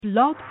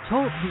Blog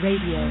Talk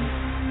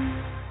Radio.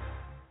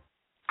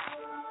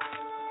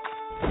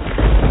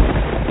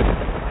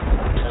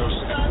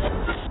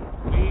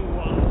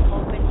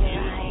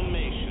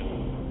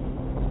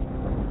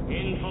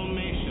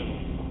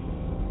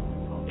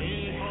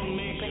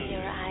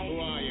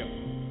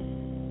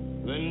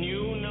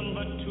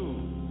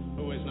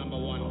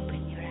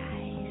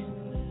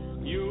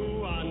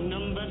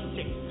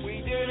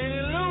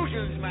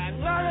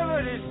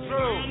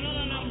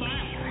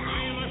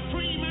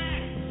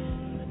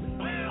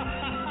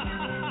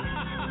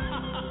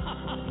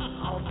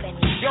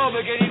 You're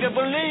beginning to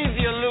believe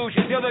the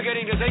illusions. You're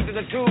beginning to think that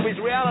the tube is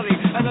reality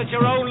and that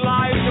your own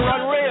lives are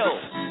unreal.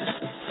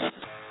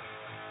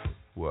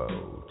 Woe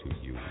to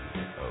you,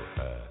 O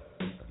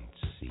earth and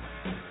sea,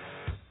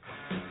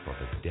 for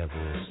the devil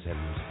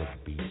sends the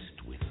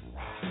beast with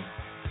wrath,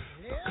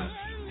 because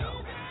he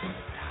knows the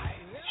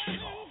time is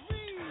short.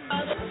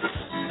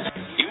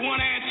 You want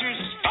answers?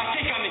 I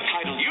think I'm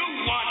entitled. You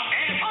want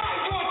answers? I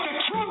want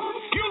the truth.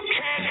 You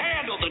can't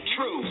handle the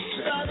truth.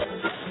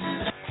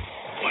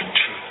 What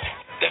truth?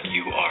 That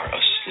you are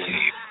a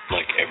slave.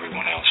 Like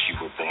everyone else, you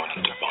were born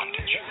into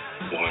bondage,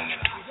 born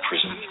into a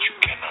prison that you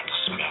cannot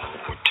smell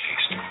or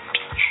taste or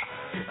touch.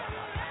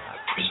 A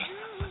prison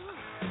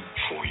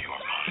for your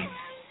mind.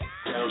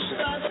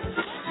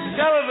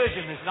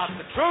 Television is not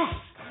the truth.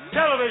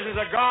 Television is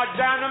a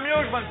goddamn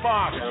amusement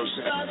park.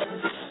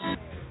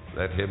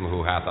 Let him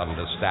who hath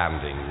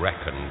understanding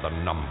reckon the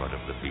number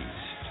of the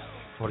beast,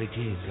 for it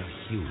is a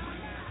human.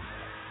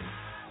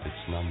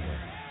 Its number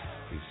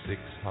is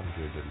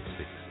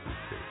 666.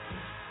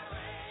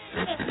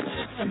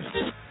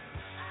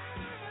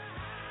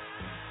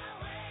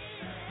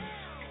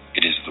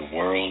 It is the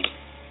world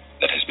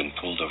that has been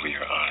pulled over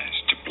your eyes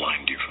to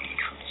blind you from the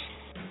truth.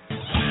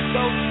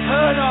 So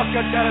turn off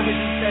your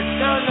television sets.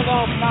 Turn them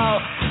off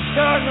now.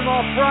 Turn them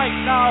off right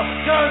now.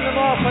 Turn them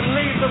off and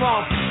leave them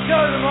off.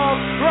 Turn them off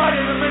right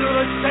in the middle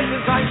of the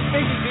sentence I'm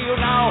speaking to you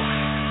now.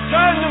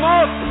 Turn them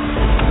off.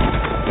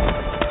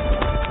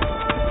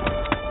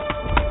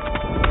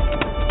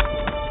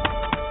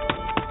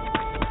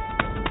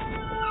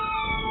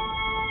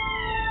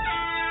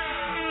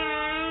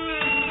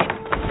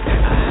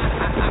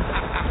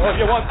 If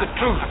you want the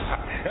truth,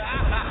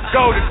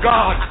 go to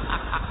God.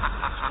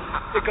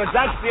 Because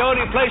that's the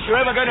only place you're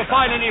ever going to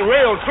find any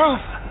real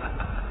truth.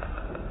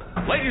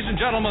 Ladies and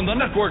gentlemen, the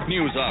Network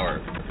News Hour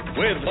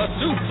with the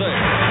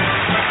Soothsayer.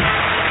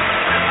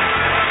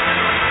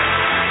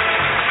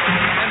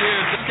 And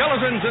here's the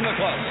Skeletons in the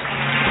Closet.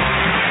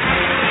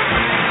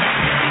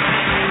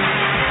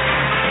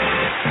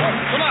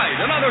 Tonight,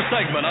 another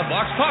segment of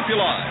Vox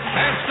Populi,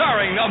 and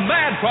starring the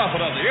mad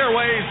prophet of the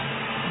airways.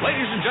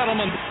 Ladies and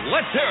gentlemen,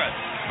 let's hear it.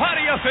 How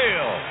do you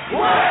feel?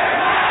 We're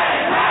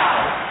mad now,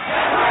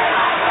 and we're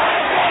not going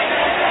to take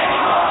this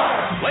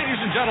anymore. Ladies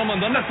and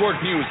gentlemen, the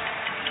Network News.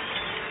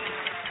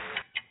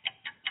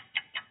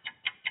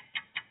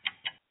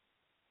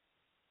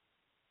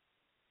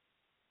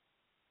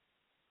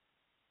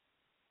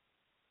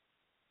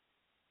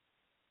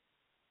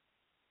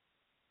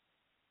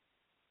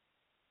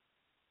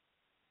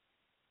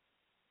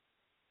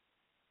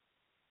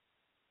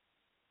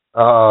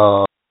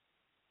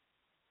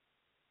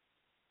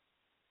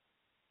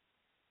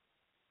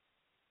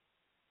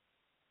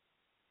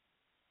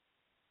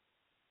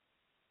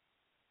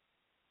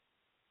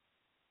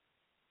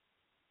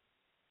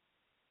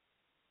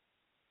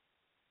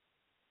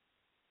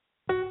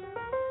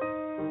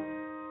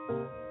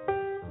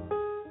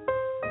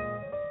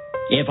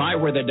 If I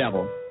were the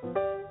devil,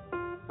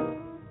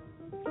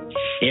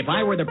 if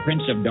I were the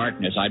prince of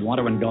darkness, I'd want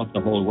to engulf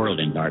the whole world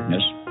in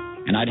darkness,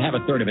 and I'd have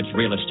a third of its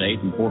real estate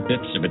and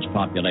 4/5 of its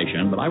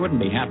population, but I wouldn't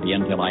be happy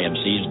until I had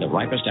seized the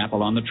ripest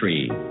apple on the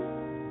tree.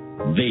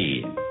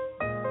 Thee.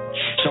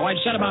 So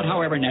I'd set about,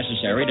 however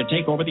necessary, to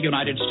take over the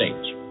United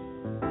States.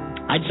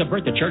 I'd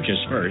subvert the churches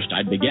first.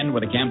 I'd begin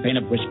with a campaign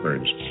of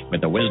whispers.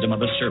 With the wisdom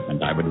of a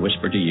serpent, I would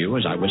whisper to you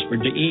as I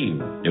whispered to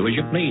Eve, do as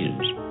you please.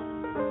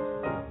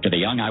 To the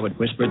young, I would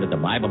whisper that the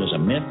Bible is a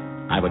myth.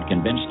 I would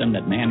convince them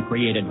that man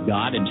created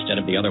God instead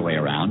of the other way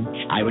around.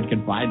 I would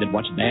confide that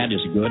what's bad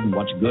is good and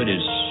what's good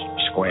is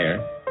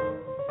square.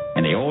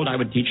 And the old, I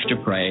would teach to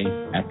pray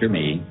after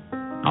me,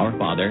 Our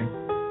Father,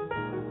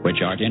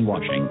 which art in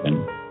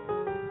Washington.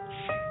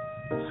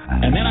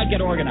 And then I'd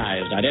get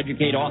organized. I'd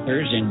educate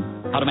authors in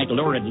how to make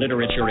lurid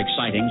literature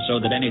exciting so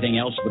that anything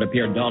else would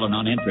appear dull and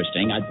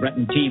uninteresting. I'd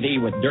threaten TV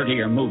with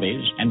dirtier movies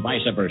and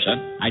vice versa.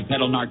 I'd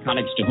peddle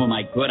narcotics to whom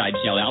I could. I'd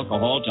sell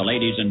alcohol to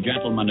ladies and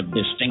gentlemen of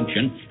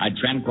distinction. I'd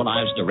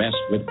tranquilize the rest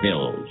with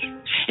pills.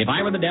 If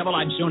I were the devil,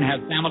 I'd soon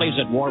have families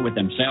at war with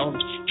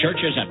themselves,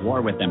 churches at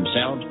war with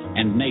themselves,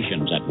 and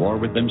nations at war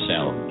with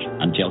themselves,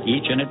 until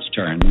each in its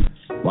turn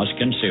was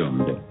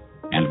consumed.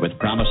 And with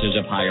promises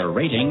of higher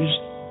ratings,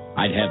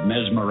 I'd have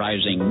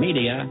mesmerizing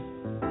media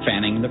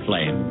fanning the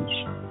flames.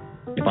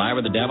 If I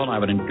were the devil, I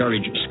would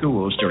encourage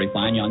schools to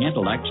refine young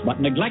intellects,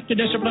 but neglect to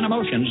discipline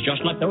emotions.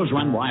 Just let those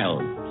run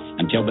wild.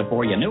 Until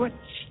before you knew it,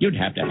 you'd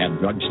have to have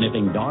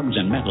drug-sniffing dogs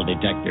and metal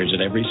detectors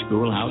at every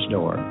schoolhouse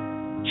door.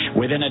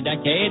 Within a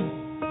decade,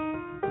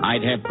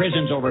 I'd have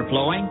prisons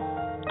overflowing.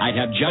 I'd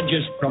have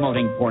judges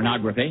promoting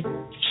pornography.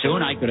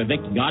 Soon I could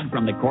evict God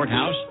from the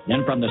courthouse,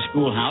 then from the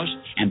schoolhouse,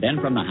 and then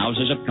from the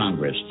houses of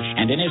Congress.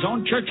 And in his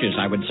own churches,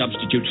 I would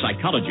substitute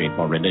psychology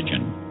for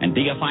religion and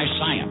deify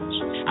science.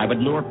 I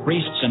would lure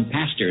priests and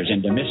pastors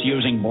into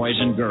misusing boys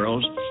and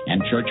girls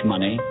and church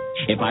money.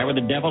 If I were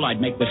the devil, I'd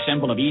make the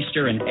symbol of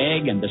Easter an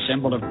egg and the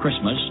symbol of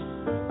Christmas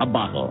a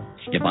bottle.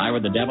 If I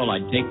were the devil,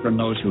 I'd take from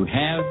those who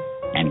have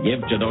and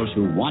give to those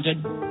who wanted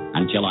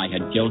until I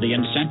had killed the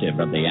incentive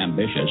of the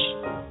ambitious.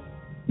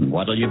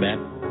 What'll you bet?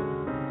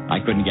 I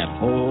couldn't get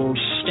whole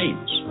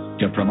states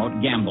to promote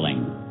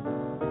gambling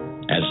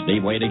as the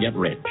way to get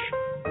rich.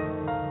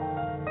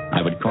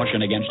 I would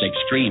caution against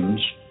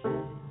extremes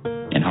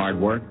in hard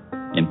work,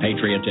 in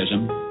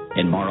patriotism,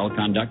 in moral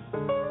conduct.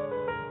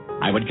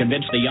 I would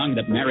convince the young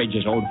that marriage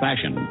is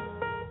old-fashioned,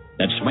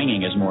 that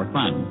swinging is more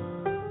fun,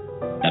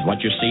 that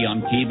what you see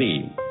on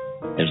TV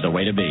is the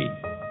way to be.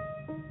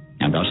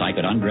 And thus I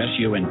could undress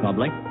you in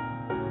public,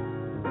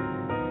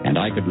 and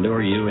I could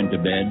lure you into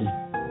bed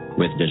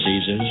with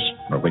diseases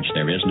for which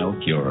there is no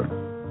cure.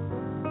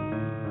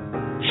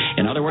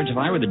 In other words, if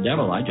I were the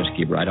devil, I'd just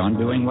keep right on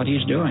doing what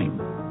he's doing.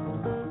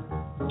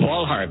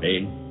 Paul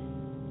Harvey.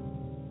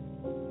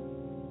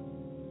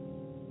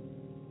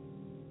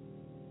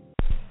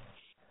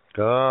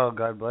 Oh,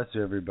 God bless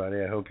you,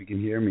 everybody. I hope you can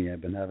hear me.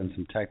 I've been having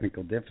some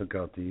technical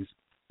difficulties.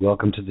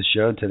 Welcome to the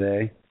show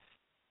today.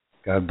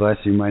 God bless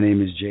you. My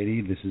name is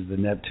JD. This is the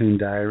Neptune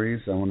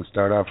Diaries. I want to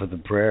start off with a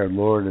prayer.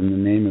 Lord, in the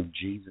name of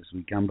Jesus,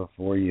 we come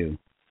before you.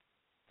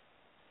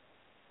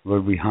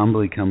 Lord, we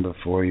humbly come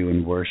before you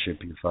and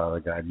worship you,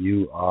 Father God.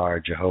 You are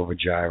Jehovah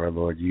Jireh,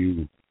 Lord.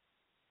 You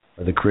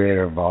are the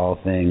creator of all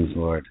things,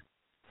 Lord.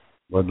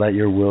 Lord, let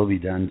your will be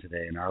done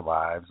today in our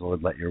lives.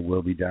 Lord, let your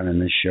will be done in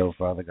this show,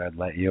 Father God.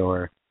 Let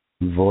your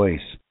voice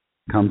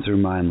come through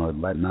mine, Lord.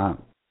 Let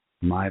not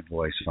my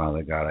voice,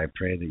 Father God. I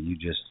pray that you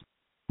just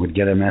would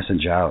get a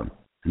message out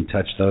and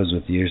touch those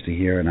with ears to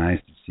hear and eyes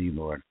to see,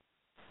 Lord.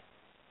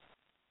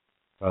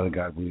 Father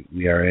God,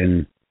 we are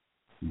in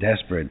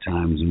desperate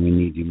times, and we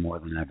need you more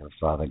than ever,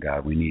 Father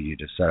God. We need you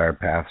to set our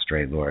path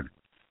straight, Lord.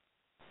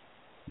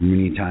 We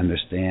need to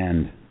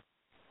understand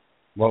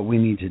what we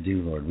need to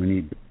do, Lord. We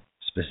need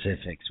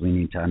specifics. We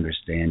need to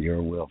understand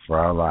your will for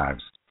our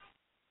lives.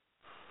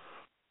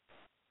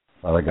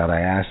 Father God,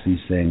 I ask these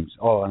things.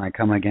 Oh, and I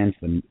come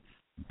against the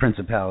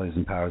principalities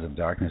and powers of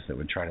darkness that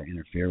would try to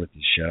interfere with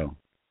this show.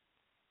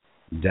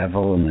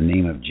 Devil, in the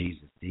name of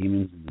Jesus.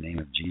 Demons, in the name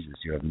of Jesus.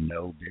 You have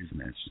no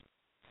business.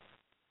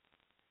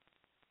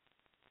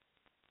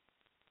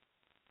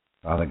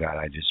 Father God,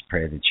 I just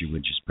pray that you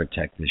would just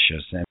protect this show.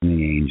 Send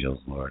the angels,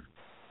 Lord.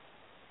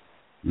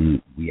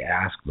 And we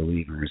ask,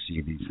 believe, and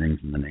receive these things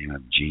in the name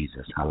of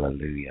Jesus.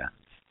 Hallelujah.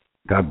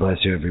 God bless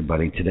you,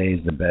 everybody. Today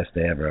is the best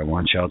day ever. I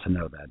want y'all to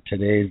know that.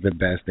 Today is the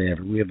best day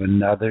ever. We have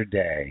another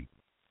day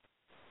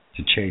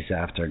to chase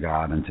after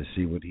God and to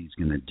see what he's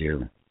going to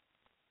do.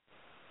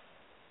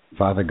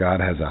 Father God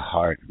has a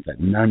heart that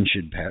none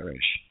should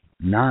perish.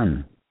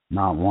 None.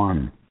 Not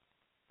one.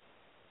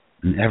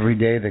 And every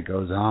day that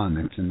goes on,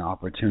 it's an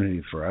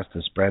opportunity for us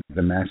to spread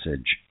the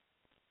message.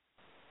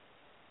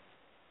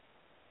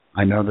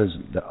 I know there's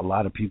a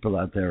lot of people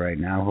out there right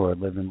now who are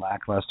living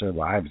lackluster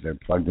lives. They're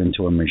plugged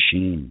into a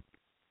machine.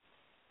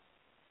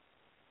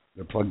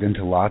 They're plugged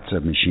into lots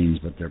of machines,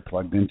 but they're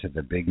plugged into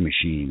the big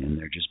machine, and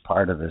they're just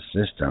part of the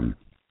system.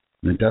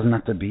 And it doesn't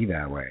have to be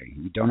that way.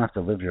 You don't have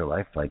to live your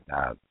life like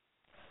that.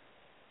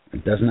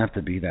 It doesn't have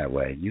to be that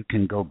way. You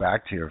can go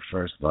back to your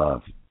first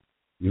love.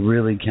 You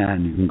really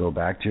can. You can go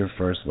back to your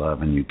first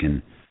love, and you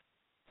can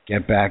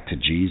get back to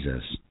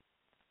Jesus.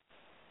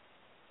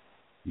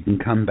 You can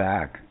come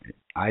back.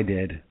 I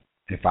did.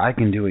 If I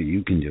can do it,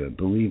 you can do it.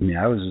 Believe me,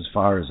 I was as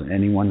far as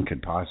anyone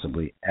could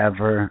possibly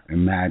ever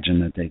imagine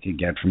that they could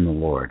get from the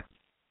Lord.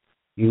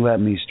 He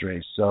let me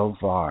stray so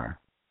far,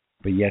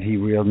 but yet he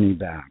reeled me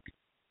back.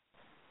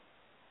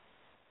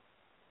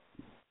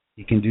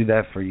 He can do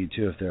that for you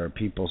too if there are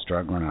people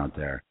struggling out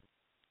there.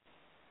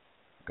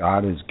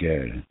 God is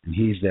good, and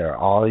he's there.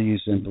 All you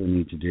simply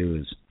need to do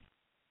is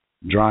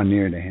draw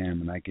near to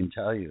him, and I can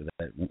tell you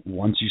that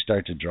once you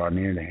start to draw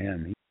near to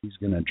him, he's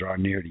going to draw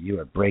near to you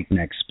at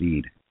breakneck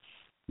speed.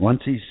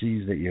 Once he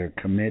sees that you're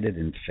committed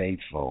and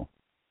faithful,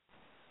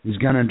 he's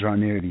going to draw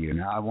near to you.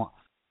 Now,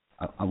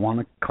 I want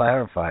to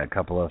clarify a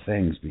couple of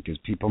things because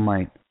people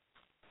might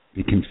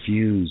be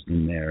confused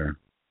in their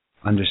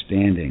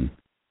understanding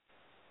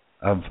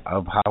of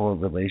how a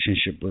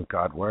relationship with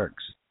God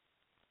works.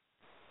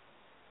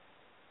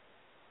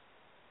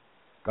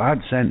 God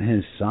sent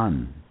his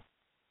son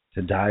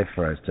to die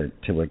for us,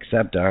 to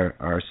accept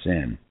our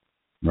sin,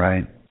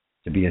 right?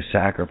 To be a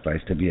sacrifice,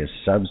 to be a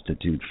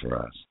substitute for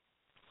us.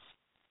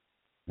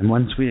 And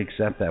once we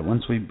accept that,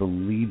 once we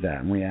believe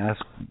that, and we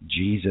ask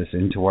Jesus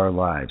into our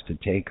lives to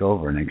take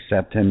over and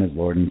accept him as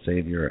Lord and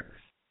Savior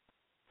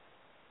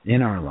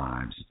in our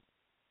lives,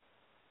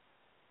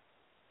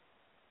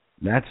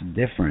 that's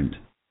different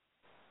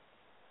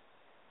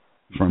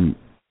from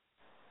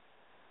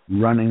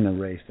running the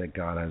race that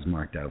God has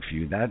marked out for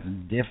you. That's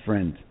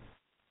different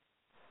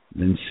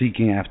than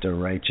seeking after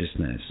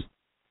righteousness.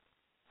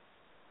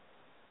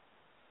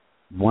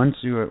 Once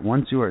you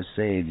are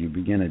saved, you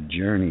begin a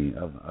journey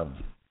of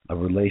a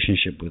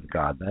relationship with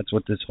God. That's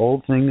what this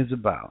whole thing is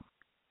about.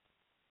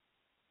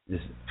 Is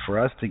for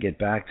us to get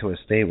back to a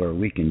state where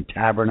we can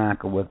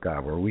tabernacle with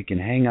God, where we can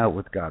hang out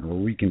with God, where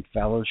we can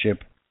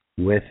fellowship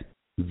with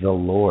the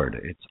Lord.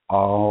 It's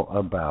all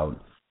about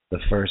the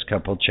first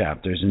couple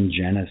chapters in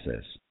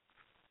Genesis.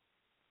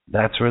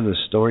 That's where the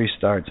story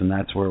starts, and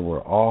that's where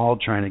we're all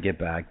trying to get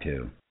back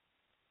to.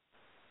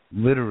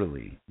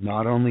 Literally,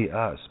 not only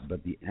us,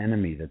 but the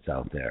enemy that's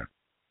out there.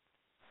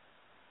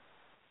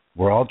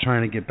 We're all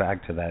trying to get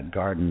back to that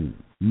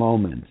garden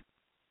moment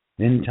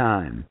in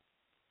time.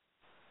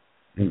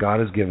 And God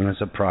has given us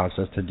a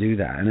process to do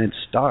that. And it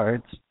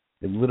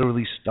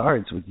literally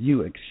starts with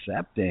you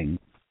accepting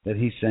that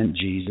He sent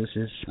Jesus,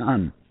 His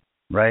Son.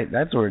 Right?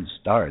 That's where it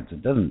starts.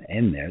 It doesn't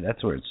end there.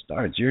 That's where it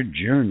starts. Your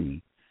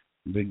journey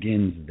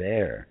begins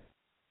there.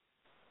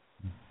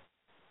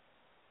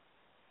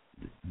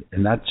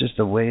 And that's just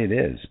the way it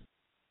is.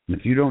 And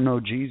if you don't know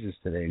Jesus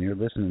today and you're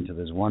listening to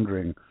this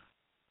wondering,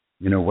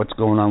 what's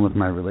going on with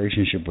my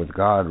relationship with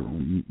God,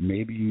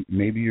 maybe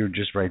you're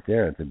just right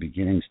there at the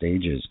beginning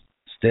stages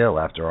still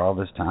after all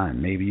this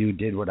time. Maybe you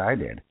did what I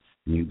did.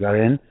 And you got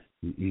in,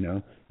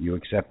 you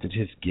accepted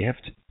His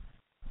gift.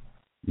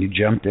 You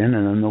jumped in,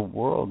 and then the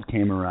world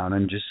came around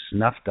and just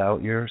snuffed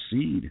out your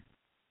seed.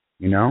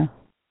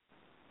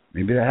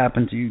 Maybe that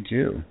happened to you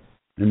too.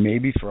 And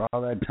maybe for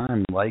all that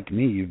time, like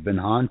me, you've been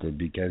haunted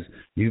because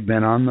you've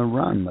been on the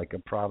run like a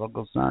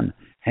prodigal son,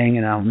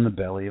 hanging out in the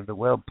belly of the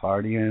whale,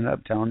 partying it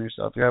up, telling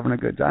yourself you're having a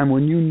good time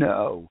when you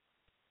know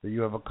that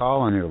you have a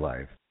call on your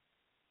life.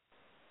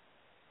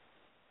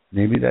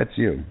 Maybe that's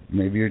you.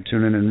 Maybe you're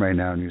tuning in right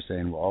now and you're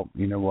saying, well,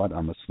 you know what?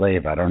 I'm a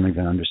slave. I don't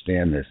even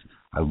understand this.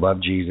 I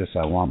love Jesus.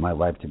 I want my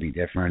life to be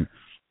different,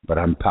 but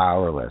I'm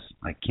powerless.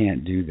 I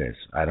can't do this.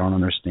 I don't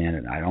understand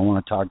it. I don't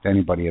want to talk to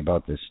anybody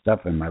about this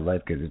stuff in my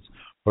life because it's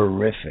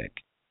horrific,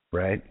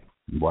 right?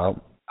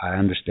 Well, I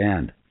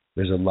understand.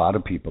 There's a lot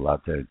of people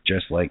out there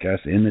just like us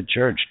in the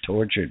church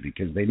tortured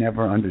because they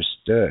never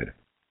understood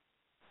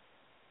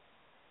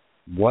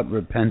what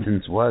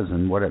repentance was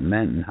and what it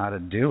meant and how to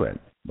do it.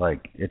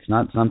 Like, it's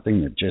not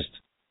something that just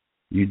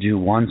you do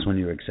once when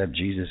you accept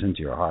Jesus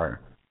into your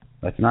heart.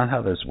 That's not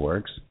how this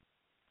works.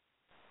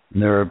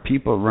 And there are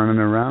people running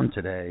around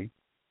today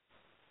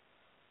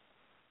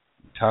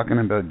talking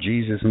about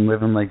Jesus and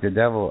living like the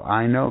devil.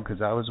 I know,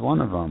 because I was one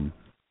of them.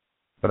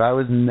 But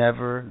I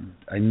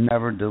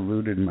never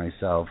deluded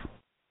myself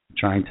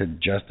trying to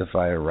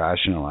justify or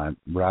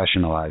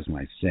rationalize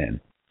my sin,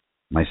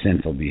 my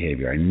sinful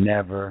behavior. I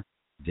never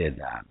did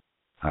that.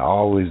 I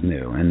always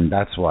knew, and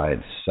that's why it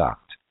sucked.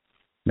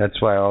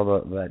 That's why all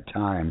that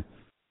time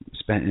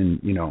spent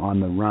on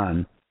the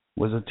run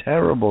was a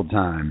terrible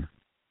time.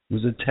 It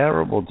was a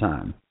terrible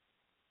time.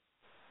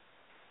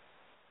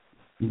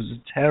 It was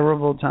a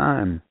terrible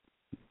time.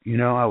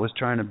 I was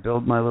trying to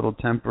build my little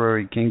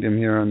temporary kingdom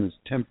here on this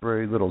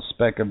temporary little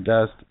speck of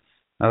dust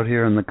out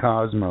here in the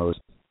cosmos.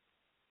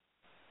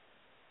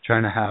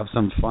 Trying to have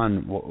some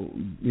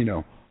fun,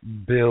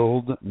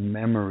 build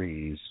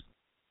memories.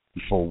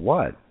 For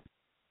what?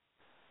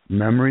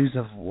 Memories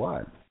of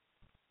what?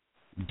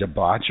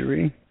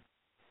 Debauchery?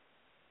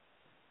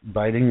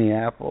 Biting the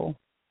apple?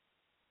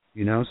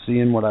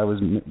 Seeing what I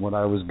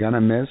was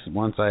gonna miss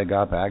once I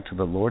got back to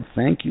the Lord.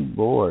 Thank you,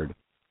 Lord,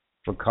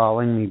 for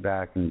calling me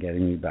back and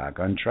getting me back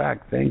on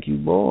track. Thank you,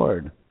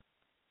 Lord.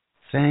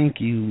 Thank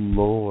you,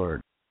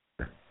 Lord.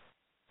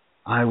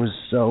 I was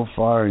so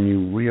far and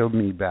you reeled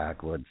me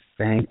back, Lord.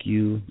 Thank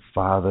you,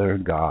 Father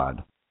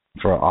God,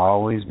 for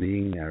always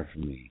being there for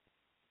me,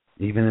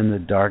 even in the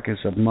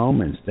darkest of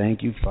moments.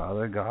 Thank you,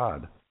 Father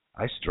God.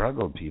 I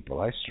struggled,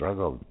 people. I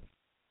struggled.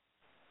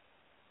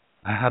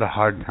 I had a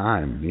hard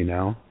time,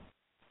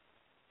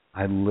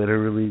 I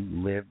literally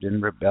lived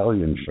in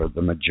rebellion for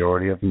the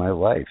majority of my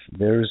life.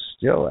 There's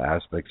still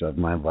aspects of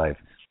my life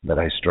that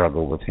I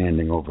struggle with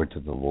handing over to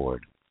the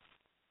Lord.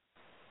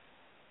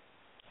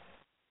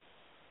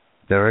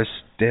 There are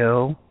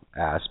still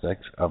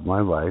aspects of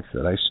my life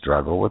that I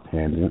struggle with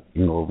handing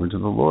over to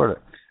the Lord.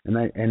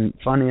 And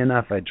funny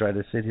enough, I try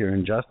to sit here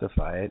and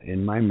justify it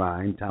in my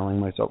mind, telling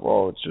myself,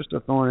 oh, it's just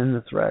a thorn in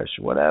the flesh,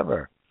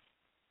 whatever.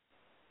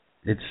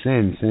 It's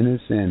sin. Sin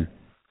is sin.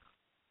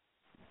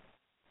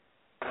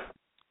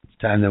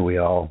 Time that we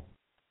all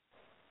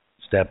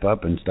step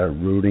up and start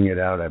rooting it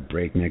out at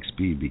breakneck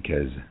speed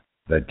because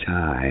the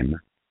time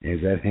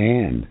is at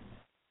hand.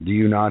 Do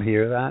you not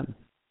hear that?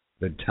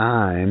 The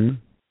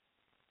time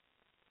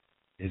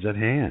is at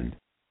hand.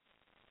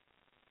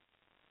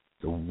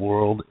 The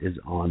world is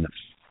on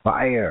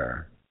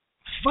fire.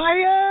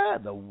 Fire!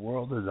 The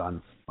world is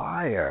on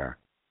fire.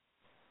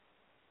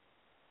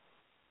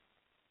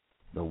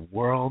 The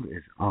world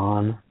is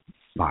on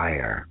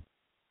fire.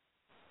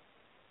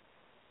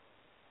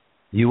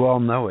 You all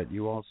know it.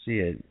 You all see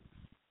it.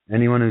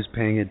 Anyone who's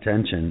paying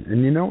attention.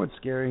 And you know what's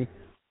scary?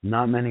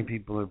 Not many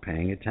people are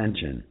paying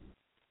attention.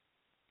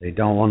 They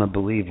don't want to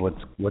believe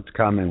what's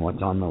coming,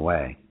 what's on the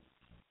way.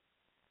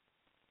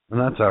 And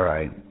that's all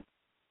right.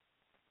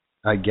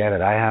 I get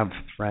it. I have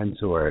friends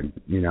who are,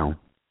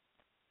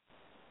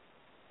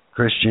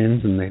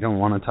 Christians, and they don't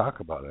want to talk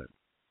about it.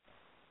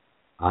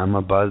 I'm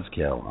a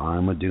buzzkill.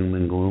 I'm a doom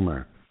and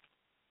gloomer.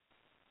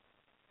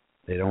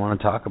 They don't want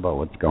to talk about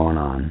what's going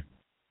on.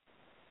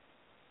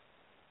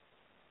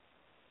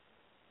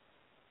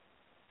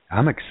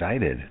 I'm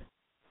excited.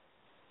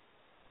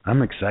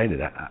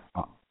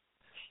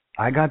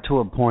 I got to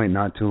a point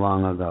not too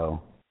long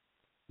ago.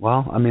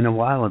 Well, a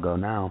while ago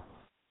now.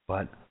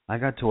 But I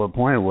got to a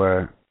point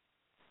where,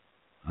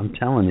 I'm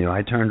telling you,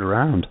 I turned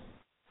around.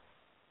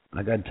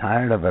 I got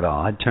tired of it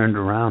all. I turned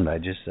around. I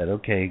just said,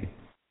 okay.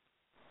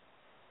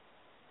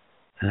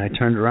 And I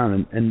turned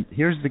around. And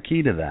here's the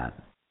key to that.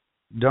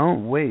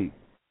 Don't wait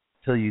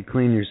till you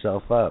clean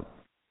yourself up.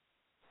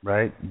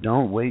 Right?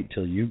 Don't wait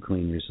till you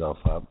clean yourself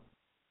up.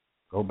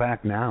 Go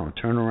back now.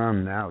 Turn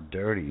around now.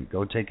 Dirty.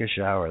 Go take a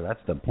shower. That's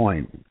the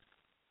point.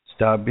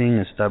 Stop being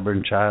a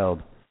stubborn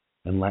child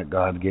and let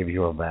God give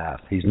you a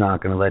bath. He's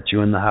not going to let you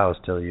in the house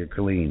till you're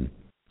clean.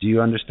 Do you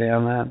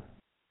understand that?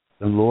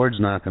 The Lord's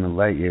not going to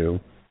let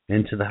you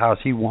into the house.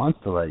 He wants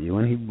to let you,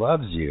 and He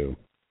loves you.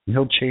 And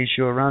He'll chase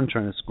you around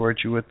trying to squirt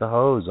you with the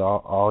hose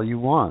all you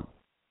want,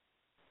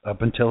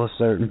 up until a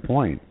certain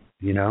point,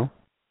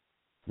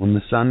 When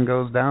the sun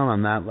goes down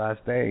on that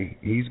last day,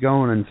 He's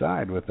going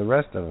inside with the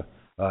rest of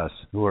us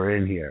who are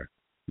in here.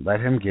 Let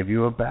Him give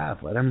you a bath.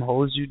 Let Him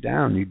hose you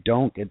down. You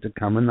don't get to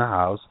come in the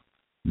house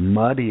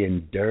muddy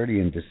and dirty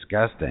and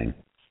disgusting.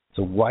 It's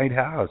a white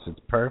house. It's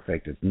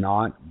perfect. It's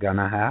not going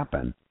to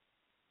happen.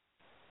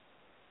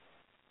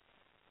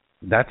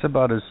 That's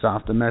about as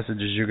soft a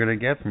message as you're going to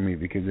get from me,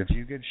 because if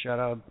you get shut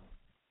out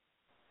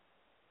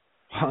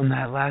on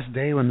that last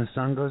day when the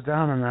sun goes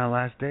down on that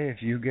last day, if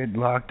you get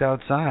locked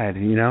outside,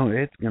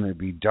 it's going to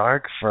be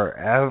dark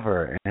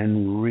forever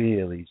and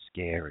really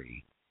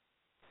scary.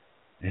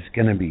 It's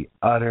going to be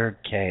utter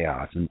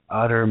chaos and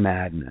utter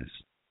madness.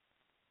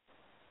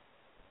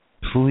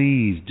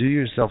 Please do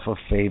yourself a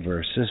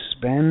favor.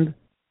 Suspend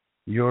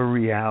your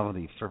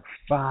reality for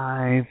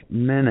 5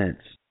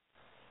 minutes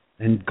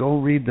and go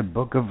read the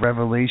book of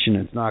Revelation.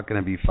 It's not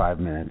going to be 5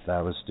 minutes.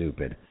 That was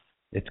stupid.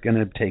 It's going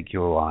to take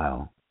you a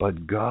while.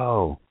 But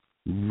go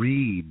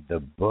read the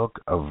book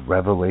of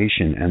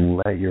Revelation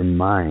and let your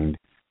mind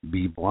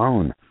be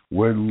blown.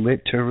 We're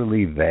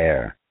literally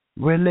there.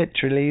 We're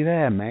literally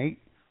there, mate.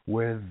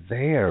 We're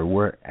there.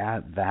 We're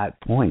at that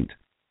point.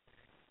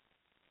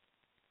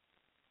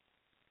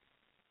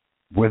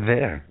 We're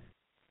there.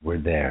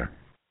 We're there.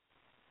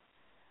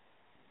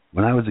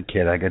 When I was a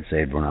kid, I got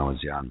saved when I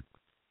was young.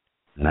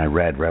 And I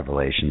read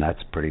Revelation.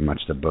 That's pretty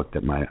much the book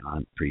that my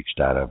aunt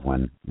preached out of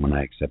when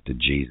I accepted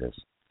Jesus.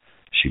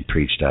 She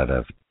preached out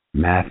of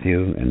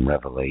Matthew and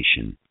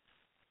Revelation.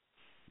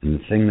 And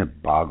the thing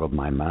that boggled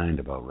my mind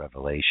about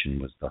Revelation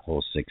was the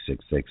whole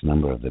 666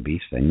 number of the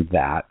beast thing.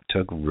 That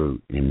took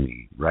root in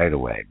me right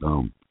away.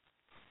 Boom.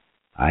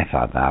 I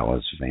thought that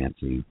was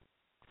fancy.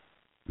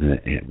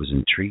 It was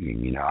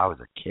intriguing. I was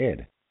a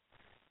kid.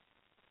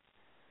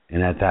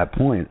 And at that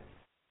point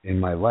in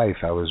my life,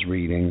 I was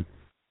reading,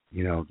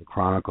 the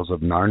Chronicles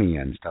of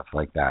Narnia and stuff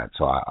like that.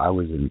 So I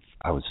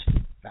was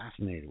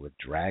fascinated with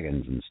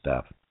dragons and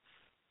stuff.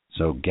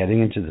 So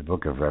getting into the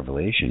book of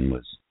Revelation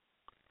was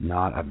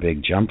not a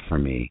big jump for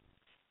me.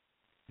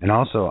 And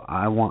also,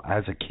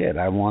 as a kid,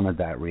 I wanted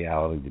that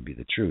reality to be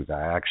the truth.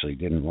 I actually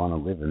didn't want to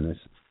live in this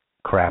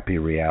crappy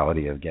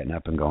reality of getting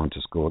up and going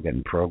to school,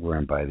 getting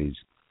programmed by these,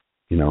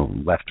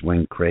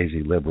 left-wing,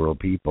 crazy liberal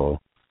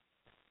people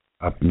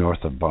up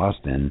north of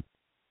Boston.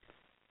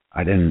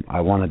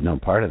 I wanted no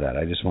part of that.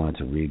 I just wanted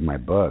to read my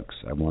books.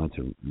 I wanted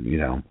to,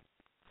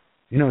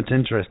 it's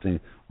interesting.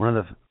 One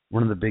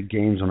of the big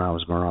games when I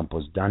was growing up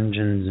was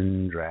Dungeons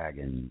and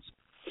Dragons.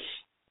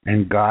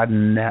 And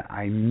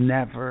I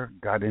never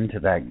got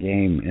into that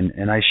game,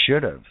 and I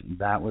should have.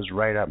 That was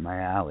right up my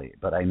alley,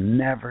 but I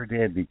never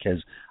did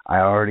because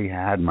I already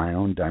had my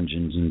own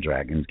Dungeons and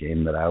Dragons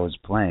game that I was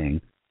playing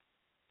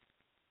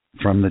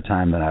from the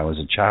time that I was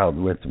a child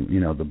with,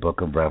 the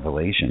book of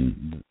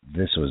Revelation.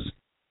 This was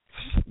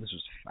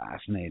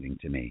fascinating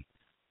to me.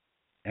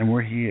 And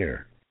we're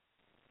here.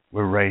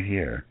 We're right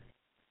here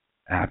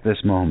at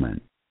this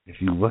moment. If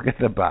you look at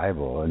the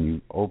Bible and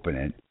you open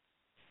it,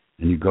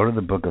 and you go to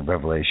the book of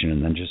Revelation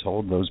and then just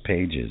hold those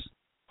pages.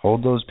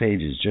 Hold those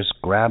pages. Just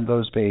grab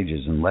those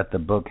pages and let the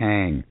book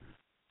hang.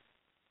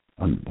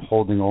 I'm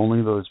holding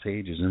only those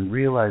pages and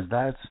realize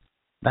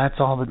that's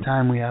all the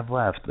time we have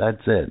left.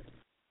 That's it.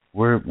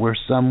 We're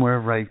somewhere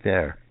right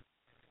there.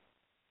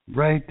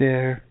 Right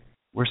there.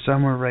 We're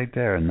somewhere right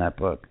there in that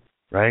book,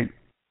 right?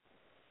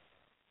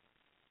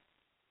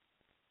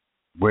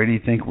 Where do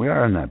you think we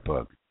are in that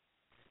book?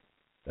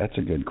 That's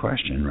a good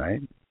question,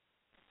 right?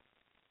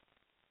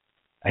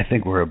 I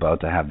think we're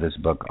about to have this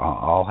book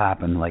all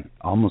happen like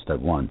almost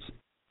at once.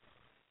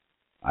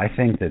 I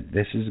think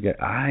that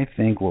I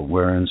think what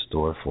we're in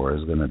store for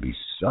is going to be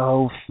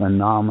so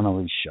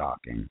phenomenally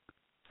shocking.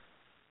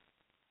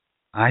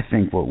 I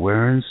think what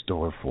we're in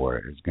store for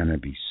is going to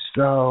be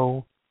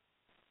so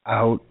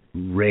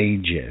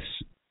outrageous.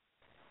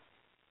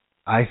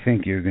 I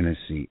think you're going to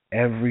see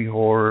every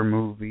horror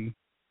movie,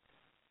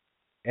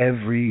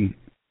 every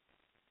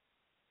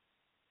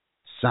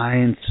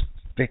science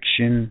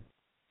fiction,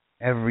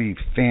 every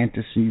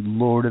fantasy,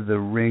 Lord of the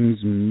Rings,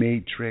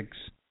 Matrix,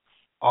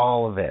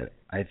 all of it.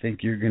 I think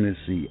you're going to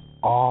see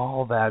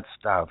all that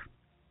stuff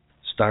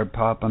start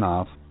popping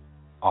off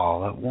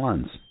all at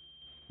once.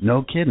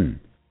 No kidding.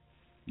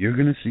 You're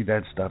going to see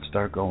that stuff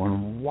start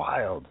going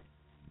wild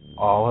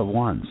all at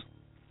once.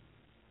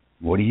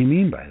 What do you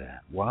mean by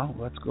that? Well,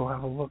 let's go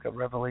have a look at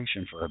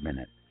Revelation for a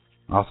minute.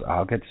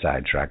 I'll get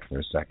sidetracked for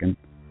a second.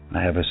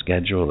 I have a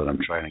schedule that I'm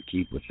trying to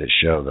keep with this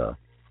show, though.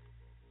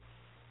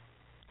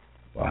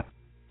 But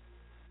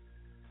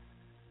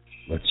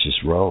let's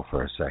just roll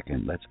for a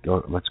second. Let's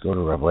go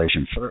to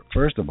Revelation.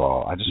 First of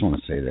all, I just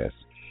want to say this.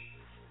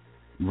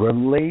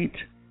 Relate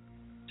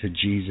to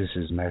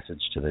Jesus'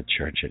 message to the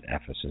church at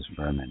Ephesus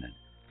for a minute.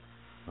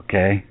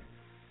 Okay?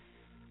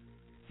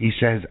 He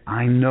says,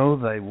 I know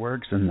thy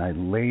works and thy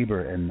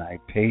labor and thy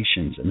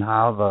patience, and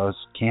how thou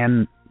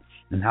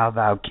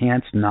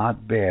canst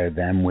not bear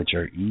them which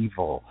are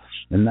evil,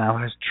 and thou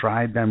hast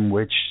tried them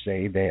which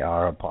say they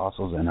are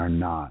apostles and are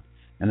not,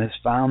 and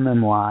hast found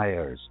them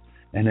liars,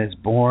 and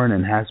hast borne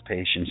and hast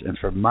patience, and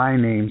for my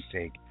name's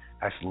sake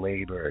hast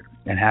labored,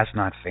 and hast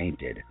not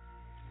fainted.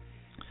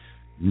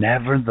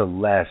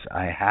 Nevertheless,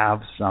 I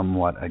have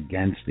somewhat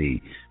against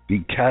thee,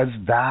 because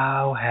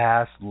thou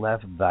hast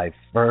left thy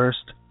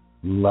first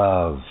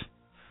love.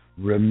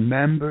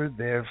 Remember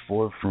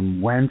therefore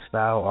from whence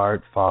thou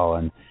art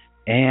fallen,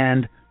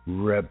 and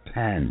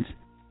repent,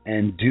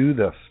 and do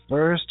the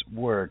first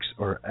works,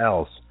 or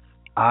else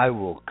I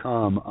will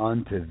come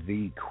unto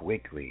thee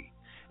quickly,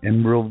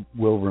 and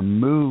will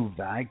remove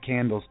thy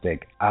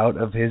candlestick out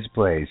of his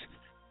place,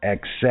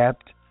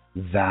 except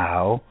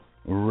thou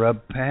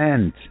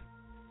repent.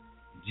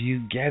 Do you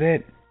get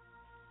it?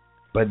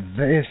 But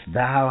this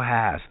thou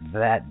hast,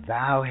 that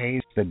thou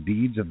hatest the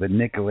deeds of the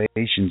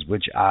Nicolaitans,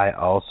 which I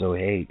also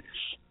hate.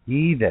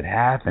 He that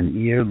hath an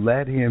ear,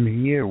 let him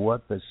hear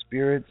what the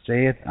Spirit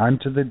saith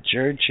unto the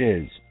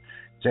churches.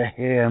 To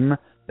him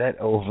that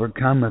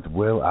overcometh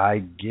will I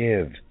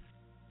give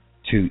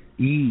to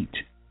eat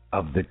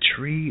of the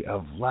tree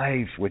of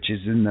life, which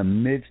is in the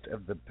midst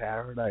of the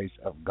paradise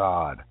of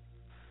God.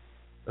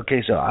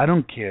 Okay, so I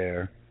don't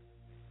care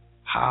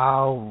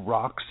how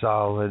rock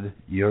solid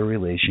your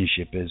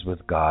relationship is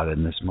with God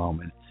in this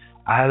moment.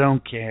 I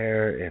don't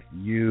care if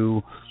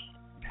you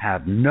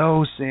have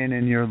no sin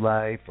in your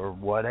life or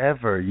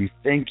whatever you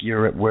think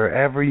you're at,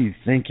 wherever you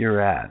think you're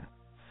at.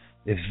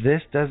 If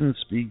this doesn't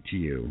speak to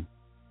you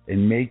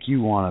and make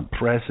you want to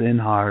press in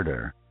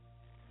harder,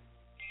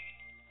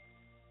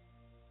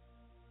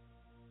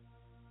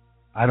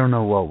 I don't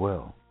know what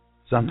will.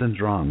 Something's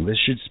wrong. This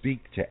should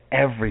speak to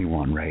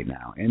everyone right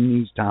now in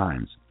these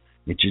times.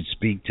 It should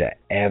speak to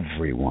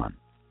everyone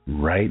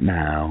right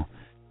now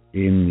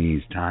in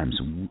these times.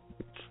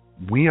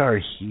 We are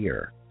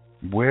here.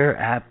 We're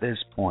at this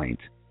point,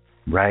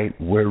 right?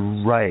 We're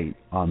right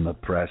on the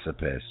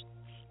precipice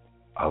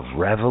of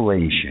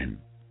revelation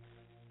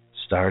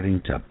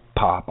starting to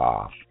pop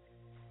off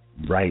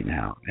right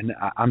now. And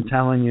I'm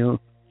telling you,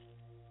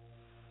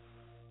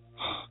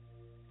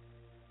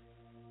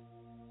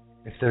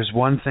 if there's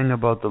one thing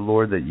about the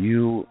Lord that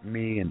you,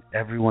 me, and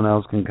everyone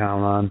else can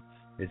count on,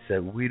 it's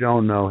that we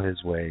don't know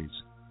his ways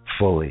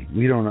fully.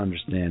 We don't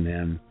understand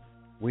him.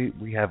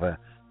 We have a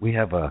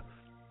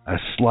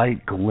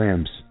slight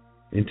glimpse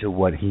into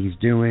what he's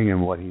doing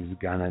and what he's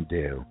gonna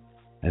do.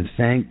 And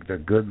thank the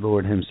good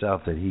Lord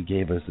himself that he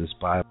gave us this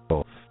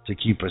Bible to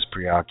keep us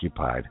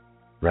preoccupied,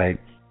 right,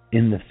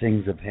 in the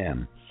things of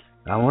him.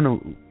 Now,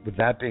 with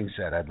that being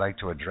said, I'd like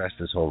to address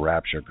this whole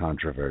rapture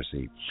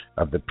controversy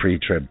of the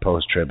pre-trib,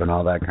 post-trib, and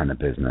all that kind of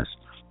business.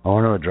 I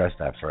want to address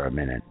that for a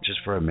minute, just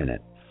for a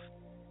minute.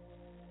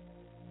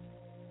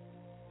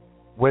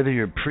 Whether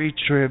you're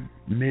pre-trib,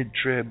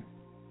 mid-trib,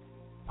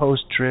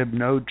 post-trib,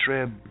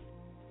 no-trib,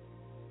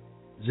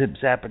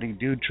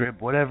 zip-zappity-doo trib,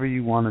 whatever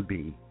you want to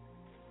be,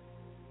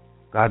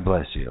 God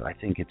bless you. I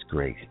think it's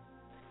great.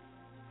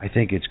 I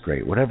think it's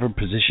great. Whatever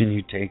position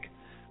you take,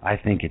 I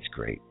think it's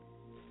great.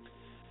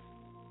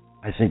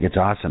 I think it's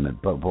awesome.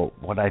 But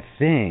what I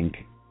think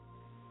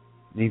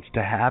needs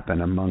to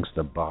happen amongst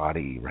the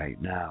body right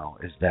now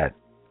is that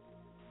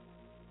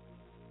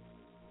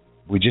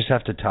we just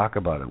have to talk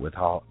about it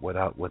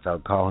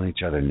without calling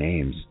each other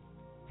names,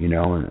 you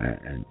know,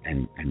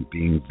 and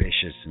being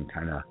vicious and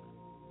kind of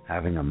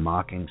having a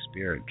mocking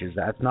spirit, because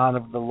that's not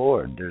of the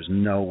Lord. There's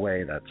no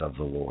way that's of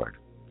the Lord.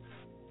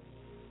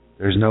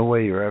 There's no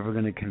way you're ever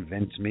going to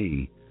convince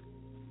me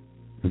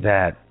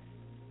that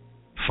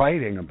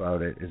fighting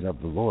about it is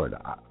of the Lord.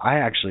 I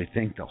actually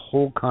think the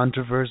whole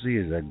controversy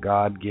is a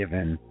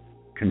God-given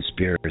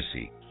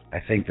conspiracy. I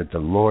think that the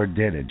Lord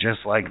did it just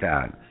like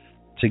that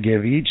to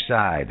give each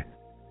side,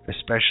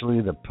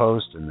 especially the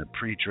post and the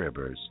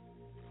pre-tribbers,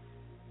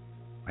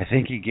 I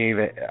think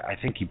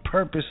he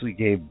purposely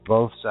gave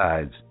both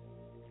sides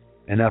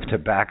enough to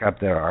back up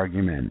their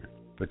argument,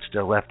 but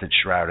still left it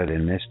shrouded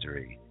in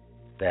mystery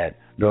that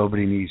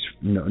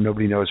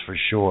nobody knows for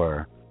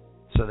sure,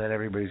 so that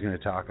everybody's going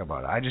to talk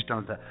about it. I just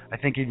don't. I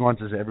think he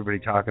wants us everybody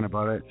talking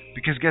about it,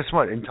 because guess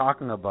what? In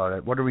talking about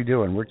it, what are we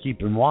doing? We're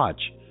keeping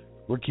watch.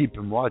 We're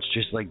keeping watch,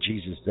 just like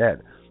Jesus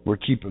said. We're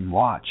keeping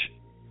watch.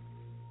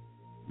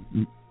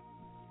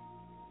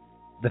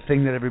 The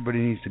thing that everybody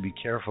needs to be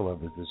careful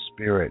of is the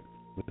spirit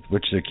with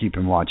which they're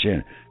keeping watch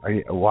in.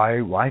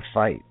 Why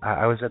fight?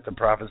 I was at the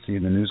Prophecy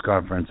in the News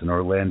Conference in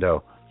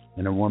Orlando,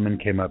 and a woman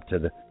came up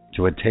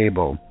to a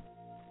table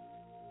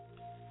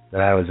that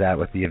I was at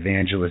with the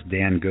evangelist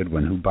Dan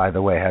Goodwin, who, by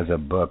the way, has a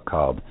book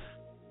called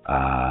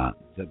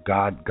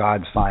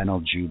God's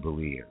Final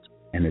Jubilee,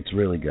 and it's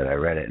really good. I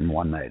read it in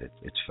one night.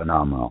 It's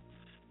phenomenal.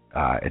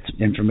 It's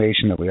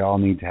information that we all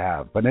need to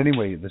have. But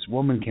anyway, this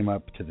woman came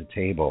up to the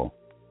table,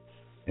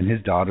 and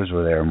his daughters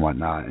were there and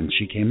whatnot, and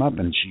she came up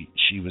and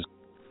she was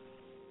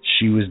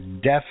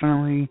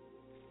definitely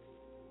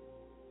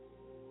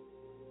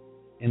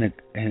in a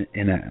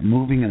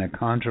moving in a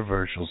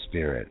controversial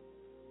spirit,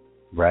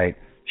 right?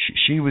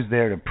 She was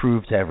there to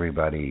prove to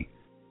everybody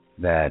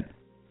that,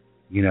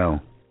 this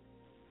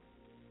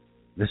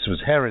was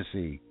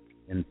heresy,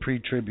 and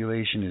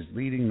pre-tribulation is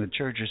leading the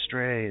church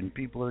astray, and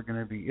people are going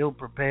to be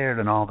ill-prepared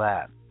and all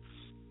that.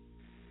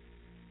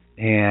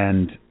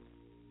 And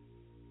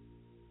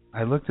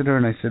I looked at her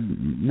and I said,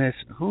 Miss,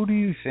 who do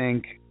you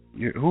think,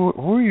 who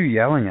are you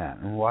yelling at?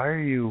 And why are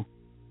you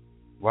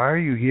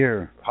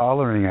here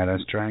hollering at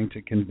us, trying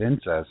to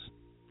convince us?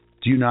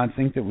 Do you not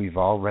think that we've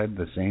all read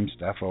the same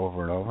stuff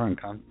over and over and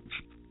come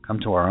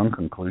to our own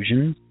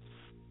conclusions?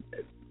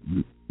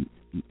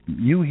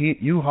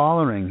 You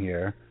hollering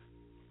here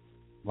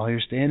while you're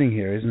standing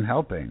here isn't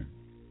helping.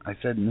 I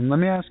said, let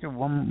me ask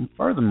you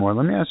furthermore,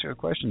 let me ask you a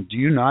question. Do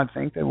you not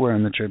think that we're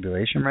in the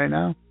tribulation right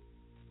now?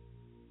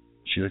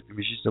 She looked at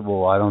me, she said,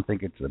 well, I don't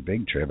think it's a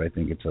big trib. I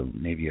think it's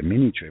maybe a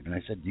mini trib. And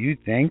I said, do you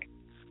think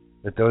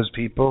that those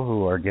people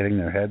who are getting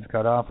their heads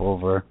cut off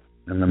over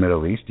in the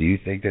Middle East, do you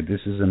think that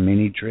this is a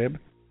mini trib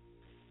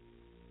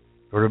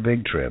or a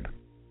big trib?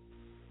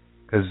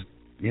 Because,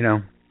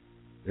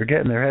 they're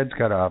getting their heads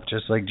cut off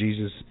just like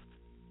Jesus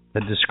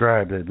had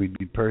described, that we'd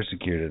be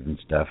persecuted and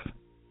stuff.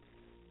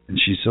 And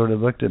she sort of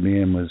looked at me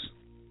and was,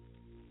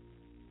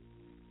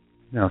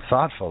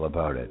 thoughtful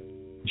about it.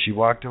 And she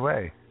walked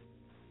away.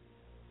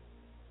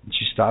 And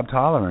she stopped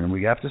hollering.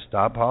 We have to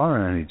stop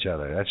hollering at each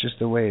other. That's just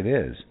the way it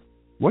is.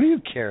 What do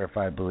you care if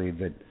I believe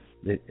that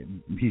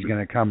he's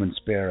going to come and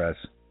spare us?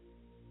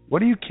 What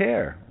do you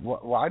care?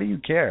 Why do you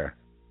care?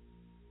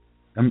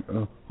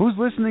 Who's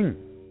listening?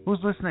 Who's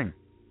listening?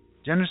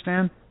 Do you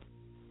understand?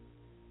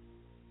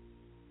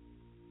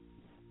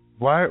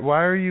 Why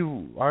are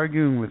you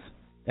arguing with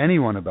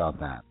anyone about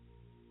that?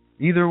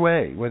 Either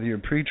way, whether you're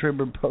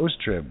pre-trib or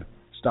post-trib,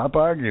 stop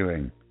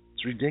arguing.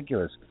 It's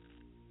ridiculous.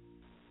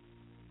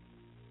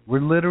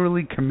 We're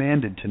literally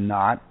commanded to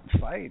not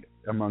fight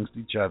amongst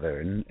each other,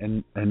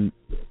 and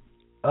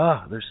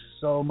there's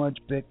so much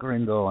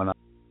bickering going on.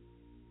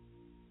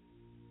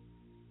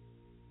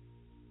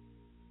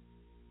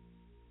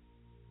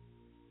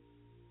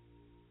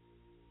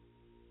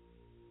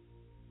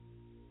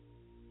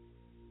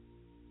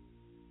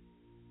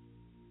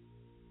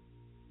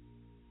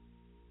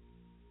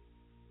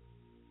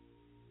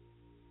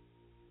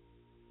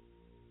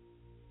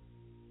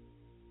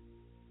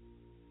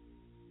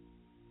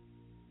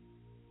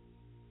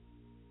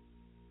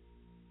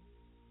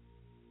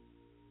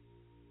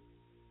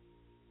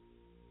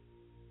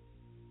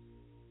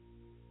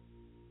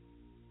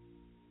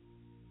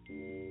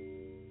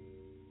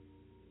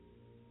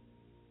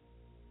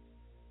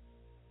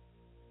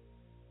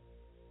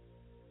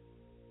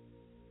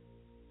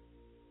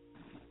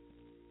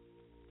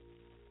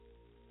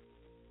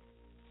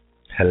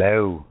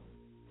 Hello.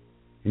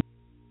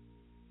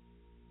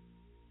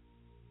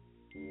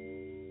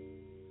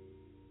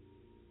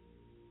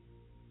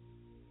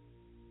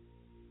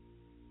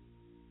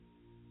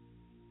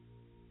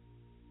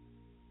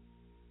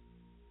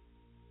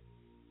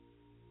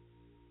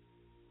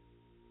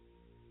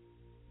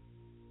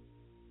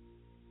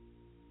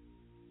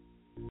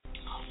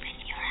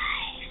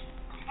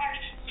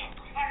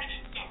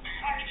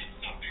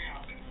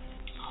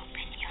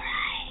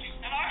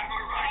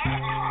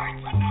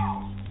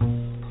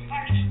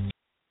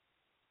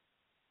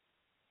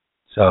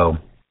 So,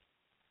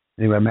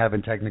 anyway, I'm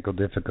having technical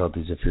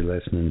difficulties. If you're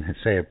listening,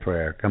 say a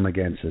prayer. Come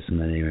against us in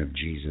the name of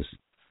Jesus.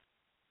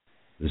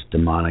 This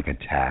demonic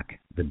attack.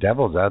 The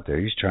devil's out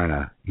there. He's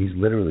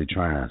literally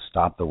trying to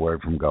stop the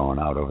word from going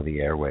out over the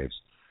airwaves.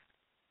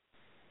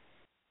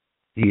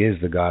 He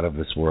is the God of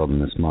this world in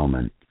this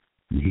moment.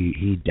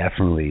 He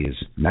definitely is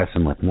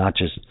messing with not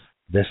just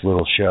this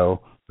little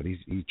show, but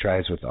he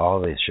tries with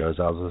all these shows.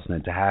 I was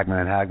listening to Hagman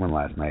and Hagman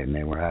last night, and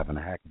they were having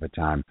a heck of a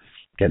time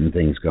getting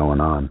things going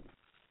on.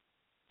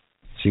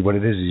 See, what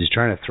it is he's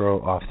trying to throw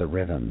off the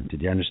rhythm.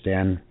 Did you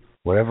understand?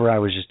 Whatever I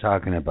was just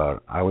talking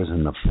about, I was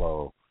in the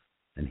flow,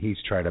 and he's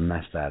trying to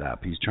mess that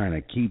up. He's trying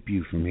to keep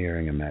you from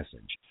hearing a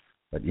message.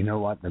 But you know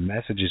what? The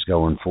message is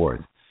going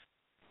forth.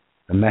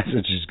 The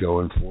message is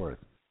going forth.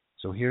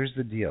 So here's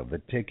the deal.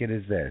 The ticket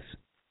is this.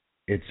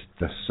 It's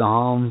the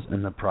Psalms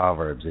and the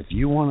Proverbs. If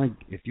you want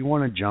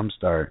to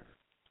jumpstart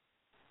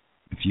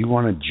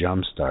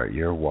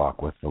your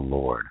walk with the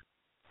Lord,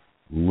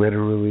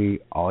 literally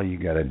all you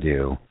got to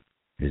do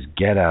is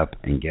get up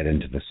and get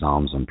into the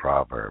Psalms and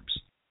Proverbs.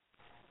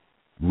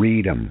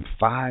 Read them,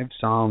 5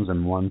 Psalms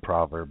and 1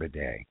 Proverb a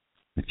day.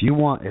 If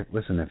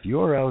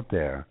you're out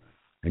there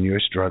and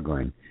you're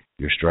struggling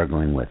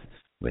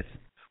with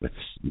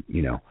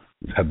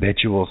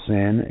habitual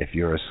sin, if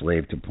you're a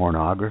slave to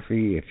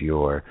pornography, if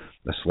you're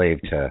a slave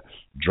to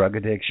drug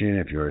addiction,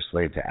 if you're a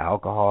slave to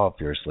alcohol,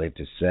 if you're a slave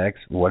to sex,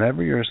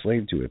 whatever you're a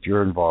slave to, if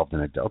you're involved in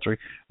adultery,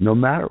 no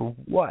matter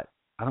what,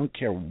 I don't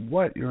care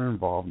what you're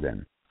involved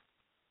in,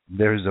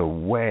 there's a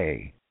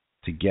way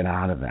to get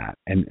out of that.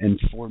 And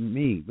for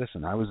me,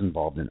 listen, I was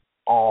involved in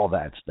all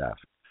that stuff.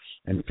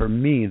 And for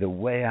me, the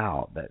way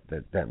out,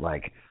 that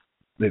like,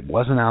 it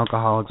wasn't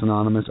Alcoholics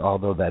Anonymous,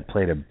 although that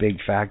played a big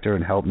factor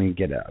and helped me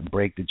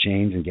break the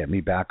chains and get me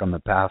back on the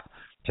path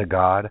to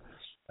God,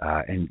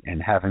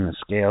 and having the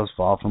scales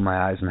fall from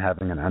my eyes and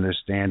having an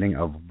understanding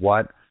of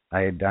what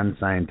I had done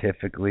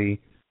scientifically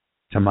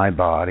to my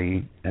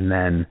body, and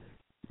then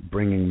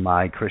bringing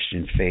my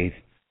Christian faith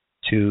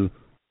to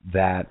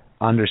that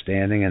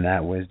understanding and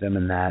that wisdom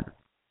and that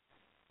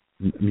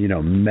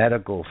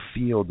medical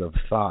field of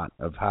thought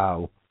of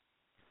how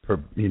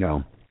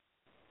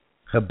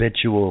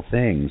habitual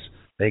things,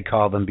 they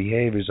call them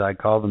behaviors, I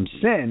call them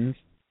sins,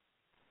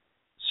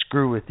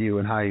 screw with you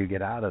and how you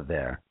get out of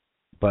there.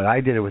 But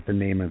I did it with the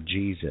name of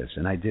Jesus,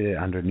 and I did it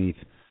underneath,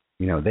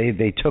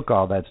 they took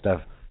all that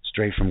stuff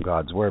straight from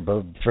God's word.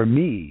 But for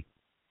me,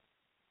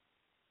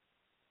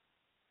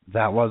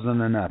 that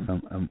wasn't enough.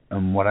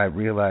 And what I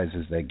realized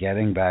is that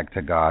getting back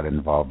to God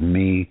involved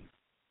me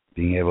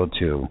being able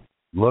to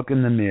look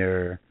in the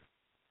mirror,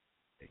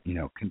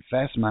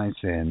 confess my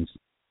sins,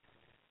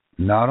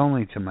 not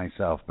only to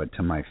myself, but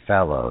to my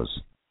fellows,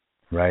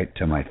 right?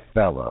 To my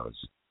fellows.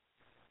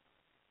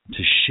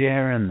 To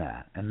share in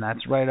that. And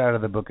that's right out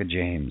of the book of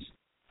James,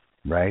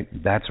 right?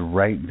 That's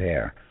right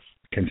there.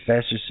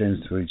 Confess your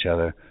sins to each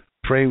other.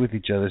 Pray with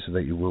each other so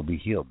that you will be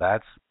healed.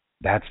 That's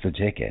the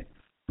ticket,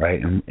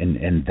 right?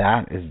 And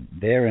that is,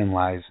 therein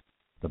lies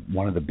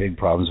one of the big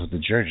problems with the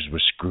church is we're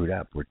screwed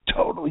up. We're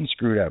totally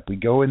screwed up. We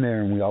go in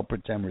there and we all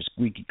pretend we're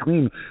squeaky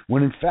clean,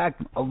 when in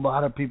fact a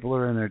lot of people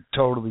are in there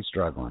totally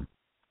struggling.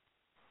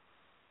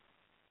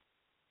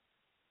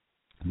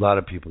 A lot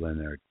of people in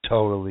there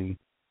totally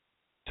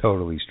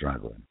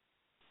struggling.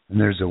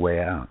 And there's a way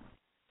out.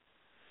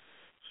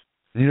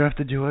 And you don't have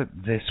to do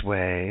it this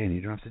way, and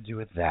you don't have to do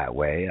it that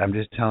way. I'm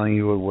just telling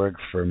you what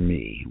worked for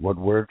me,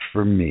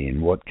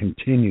 and what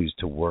continues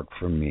to work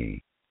for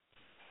me.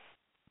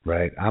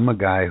 Right? I'm a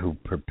guy who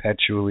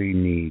perpetually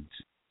needs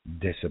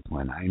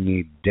discipline. I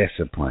need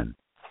discipline.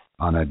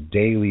 On a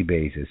daily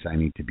basis, I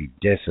need to be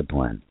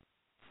disciplined.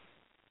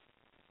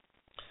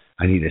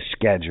 I need a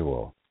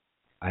schedule.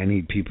 I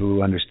need people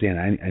who understand.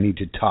 I need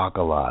to talk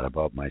a lot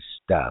about my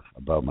stuff,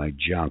 about my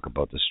junk,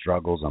 about the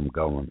struggles I'm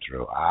going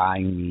through. I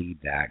need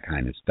that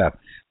kind of stuff.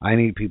 I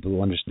need people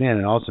who understand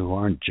and also who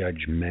aren't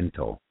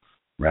judgmental,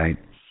 right?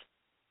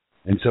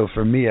 And so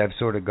for me, I've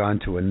sort of gone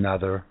to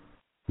another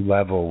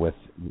level with,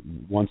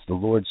 once the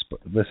Lord,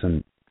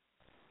 listen,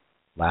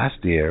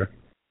 last year,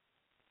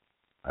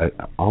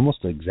 almost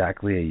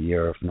exactly a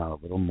year, if not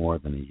a little more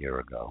than a year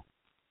ago,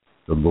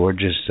 the Lord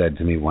just said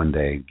to me one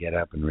day, get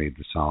up and read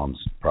the Psalms,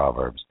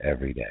 Proverbs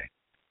every day.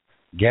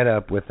 Get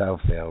up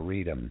without fail,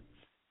 read them.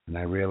 And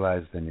I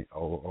realized then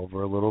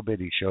over a little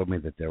bit, he showed me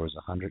that there was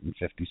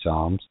 150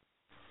 Psalms,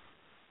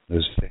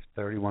 there's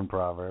 31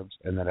 Proverbs,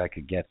 and that I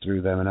could get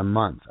through them in a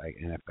month.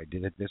 And if I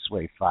did it this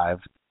way, 5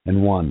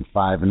 and 1,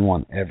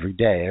 every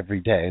day.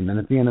 And then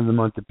at the end of the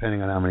month,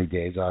 depending on how many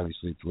days,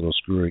 obviously it's a little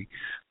screwy,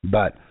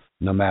 but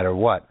no matter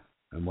what.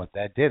 And what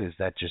that did is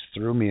that just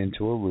threw me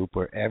into a loop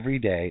where every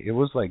day it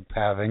was like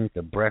having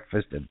the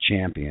breakfast of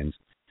champions,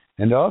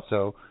 and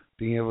also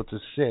being able to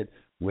sit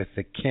with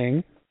the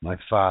King, my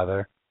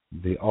Father,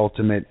 the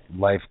ultimate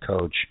life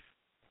coach,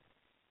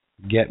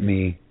 get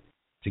me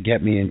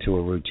into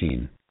a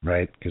routine,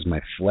 right? Because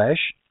my flesh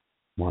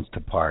wants to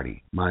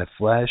party. My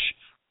flesh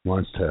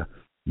wants to,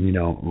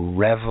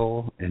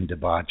 revel in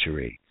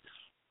debauchery.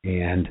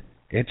 And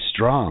it's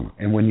strong.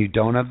 And when you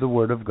don't have the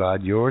Word of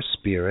God, your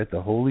spirit,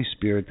 the Holy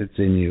Spirit that's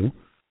in you,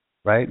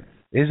 right,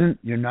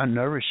 you're not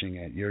nourishing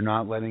it. You're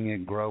not letting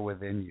it grow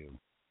within you,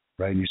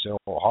 right? And you say,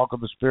 well, how could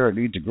the Spirit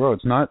need to grow?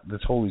 It's not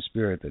this Holy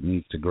Spirit that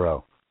needs to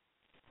grow.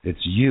 It's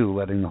you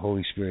letting the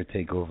Holy Spirit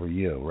take over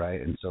you, right?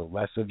 And so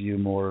less of you,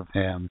 more of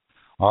Him,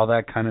 all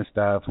that kind of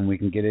stuff. And we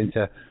can get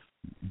into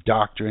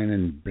doctrine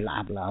and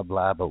blah, blah,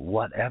 blah. But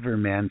whatever,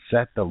 man,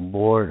 set the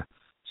Word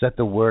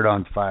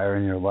on fire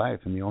in your life.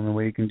 And the only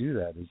way you can do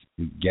that is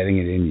getting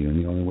it in you.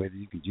 And the only way that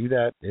you can do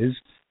that is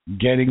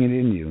getting it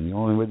in you. And the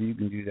only way that you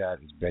can do that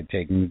is by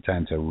taking the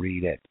time to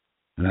read it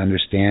and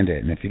understand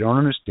it. And if you don't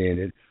understand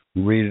it,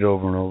 read it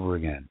over and over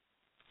again.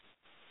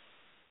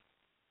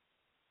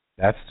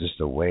 That's just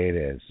the way it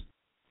is.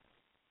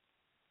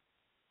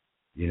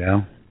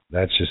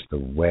 That's just the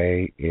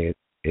way it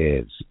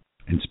is.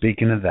 And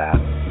speaking of that,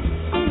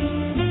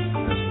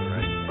 that's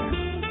right there.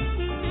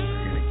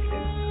 We're going to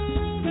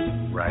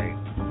get right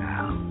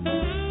now.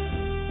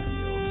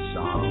 The old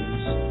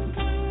Psalms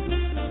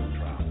and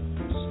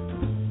Proverbs.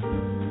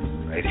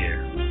 Right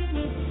here.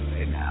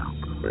 Right now.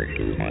 I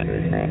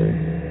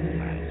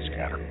just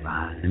got to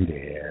find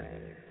it.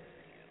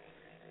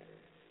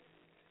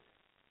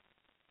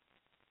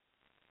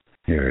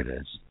 Here it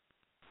is.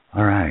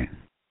 All right.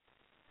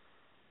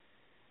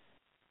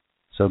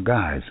 So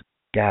guys,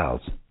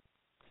 gals,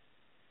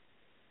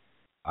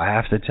 I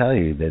have to tell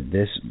you that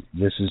this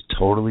has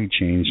totally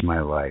changed my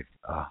life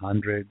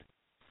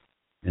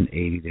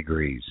 180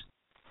 degrees,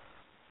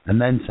 and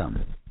then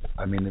some.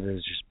 I mean, it has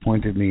just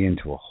brought me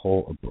into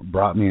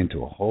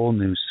a whole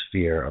new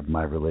sphere of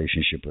my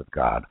relationship with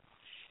God.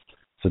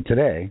 So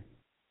today,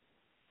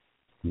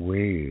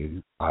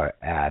 we are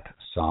at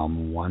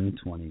Psalm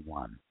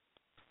 121,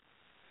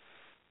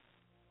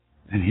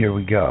 and here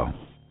we go.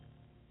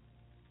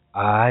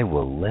 I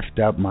will lift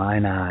up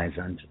mine eyes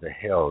unto the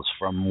hills,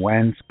 from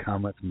whence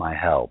cometh my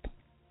help.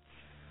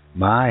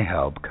 My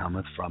help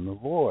cometh from the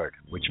Lord,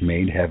 which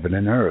made heaven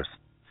and earth.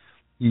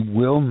 He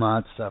will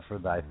not suffer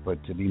thy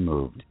foot to be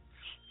moved.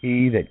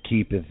 He that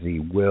keepeth thee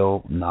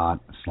will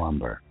not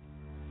slumber.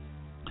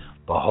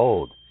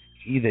 Behold,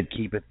 he that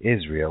keepeth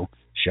Israel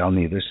shall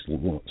neither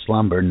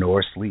slumber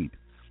nor sleep.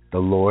 The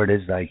Lord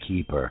is thy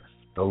keeper.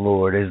 The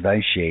Lord is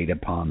thy shade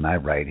upon thy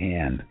right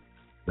hand.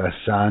 The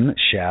sun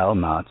shall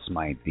not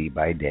smite thee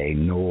by day,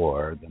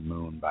 nor the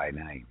moon by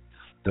night.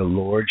 The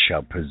Lord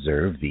shall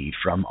preserve thee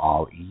from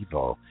all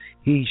evil.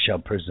 He shall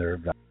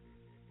preserve thy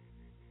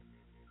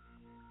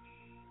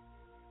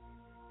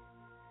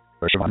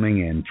coming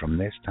in from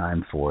this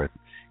time forth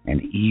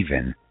and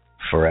even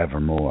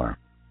forevermore.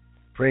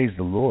 Praise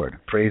the Lord.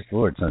 Praise the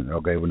Lord. So,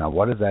 okay, well, now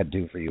what does that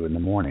do for you in the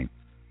morning,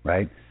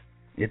 right?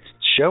 It's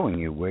showing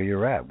you where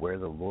you're at, where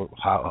the Lord,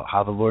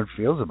 how the Lord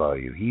feels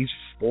about you. He's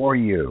for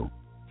you.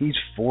 He's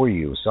for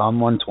you. Psalm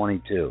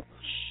 122.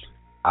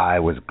 I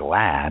was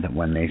glad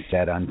when they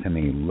said unto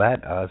me,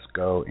 let us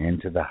go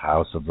into the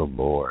house of the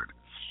Lord.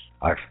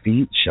 Our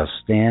feet shall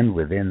stand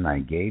within thy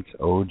gates,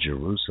 O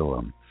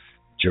Jerusalem.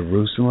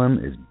 Jerusalem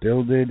is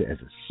builded as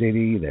a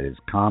city that is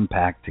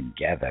compact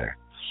together.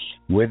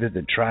 Whither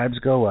the tribes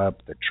go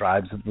up, the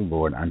tribes of the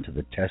Lord, unto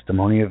the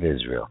testimony of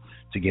Israel,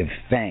 to give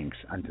thanks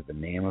unto the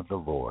name of the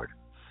Lord.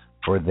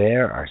 For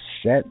there are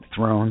set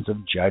thrones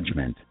of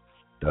judgment,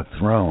 the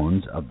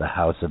thrones of the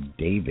house of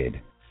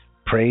David.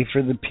 Pray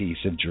for the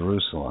peace of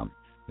Jerusalem.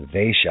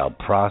 They shall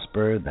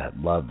prosper that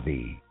love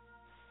thee.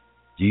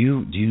 Do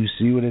you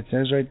see what it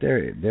says right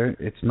there?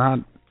 It's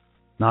not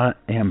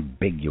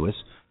ambiguous.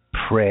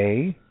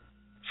 Pray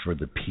for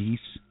the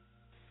peace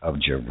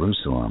of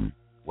Jerusalem.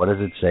 What does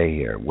it say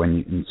here?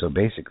 So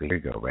basically,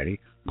 here you go. Ready?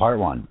 Part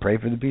 1, pray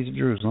for the peace of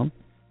Jerusalem.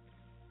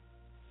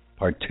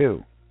 Part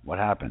 2, what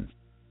happens?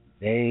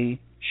 They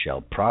shall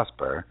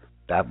prosper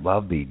that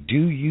love thee.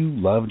 Do you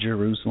love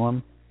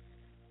Jerusalem?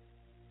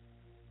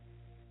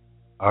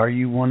 Are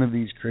you one of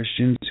these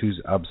Christians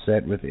who's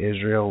upset with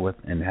Israel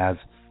and has,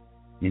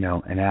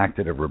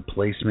 enacted a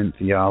replacement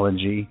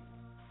theology?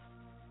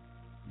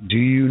 Do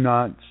you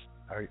not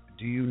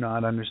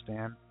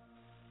understand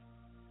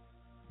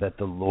that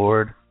the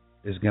Lord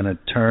is going to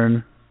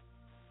turn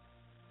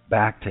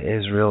back to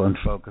Israel and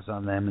focus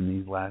on them in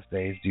these last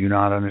days? Do you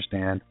not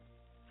understand?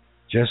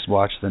 Just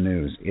watch the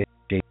news.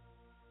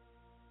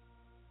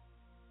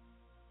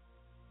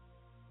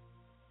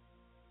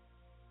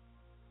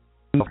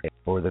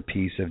 For the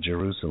peace of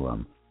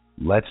Jerusalem.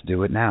 Let's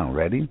do it now.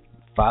 Ready?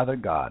 Father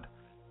God,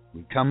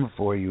 we come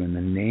before you in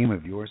the name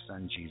of your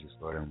Son, Jesus,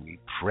 Lord, and we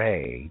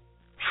pray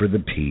for the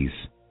peace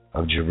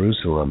of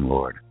Jerusalem,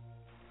 Lord.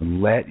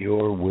 Let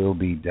your will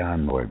be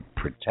done, Lord.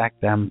 Protect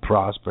them,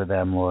 prosper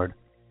them, Lord.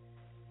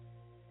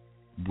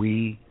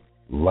 We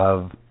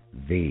love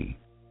thee.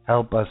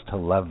 Help us to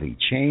love thee.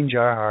 Change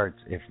our hearts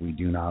if we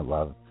do not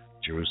love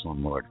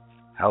Jerusalem, Lord.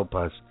 Help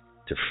us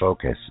to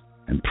focus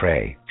and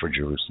pray for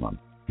Jerusalem.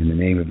 In the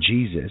name of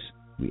Jesus,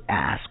 we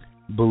ask,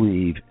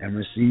 believe, and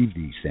receive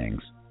these things.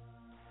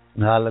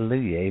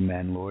 Hallelujah.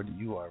 Amen, Lord.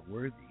 You are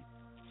worthy.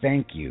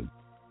 Thank you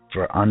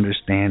for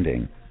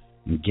understanding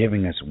and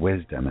giving us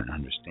wisdom and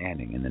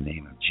understanding in the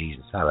name of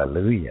Jesus.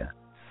 Hallelujah.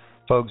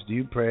 Folks, do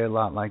you pray a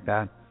lot like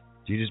that?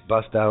 Do you just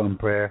bust out in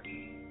prayer?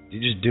 Do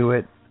you just do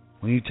it?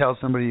 When you tell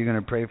somebody you're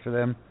going to pray for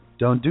them,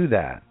 don't do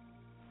that.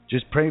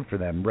 Just pray for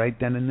them right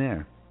then and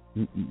there.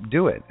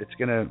 Do it. It's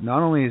going to,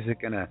 not only is it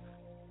going to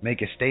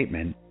make a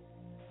statement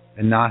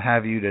and not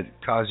have you to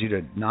cause you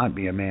to not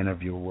be a man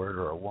of your word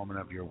or a woman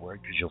of your word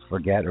because you'll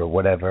forget or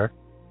whatever.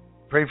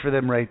 Pray for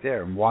them right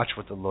there and watch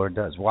what the Lord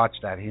does. Watch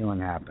that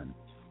healing happen.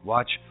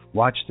 Watch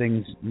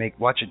things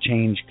watch a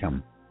change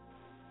come.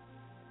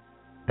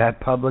 That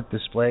public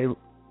display,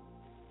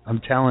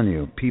 I'm telling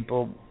you,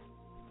 people,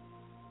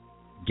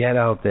 get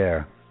out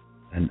there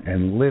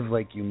and live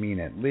like you mean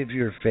it. Live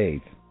your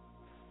faith.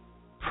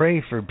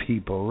 Pray for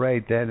people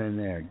right then and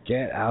there.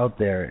 Get out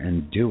there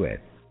and do it.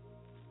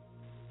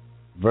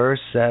 Verse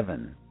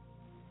 7.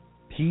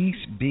 Peace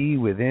be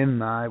within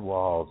thy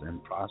walls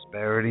and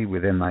prosperity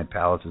within thy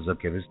palaces.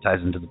 Okay, this ties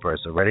into the prayer.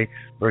 So ready?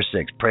 Verse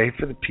 6. Pray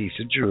for the peace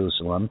of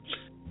Jerusalem.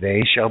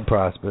 They shall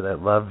prosper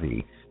that love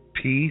thee.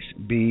 Peace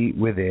be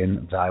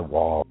within thy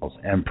walls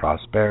and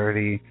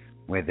prosperity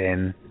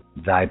within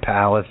thy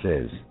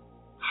palaces.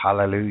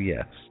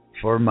 Hallelujah.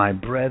 For my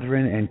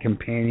brethren and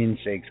companions'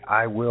 sakes,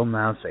 I will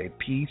now say,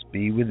 peace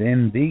be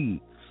within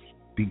thee.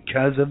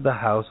 Because of the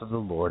house of the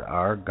Lord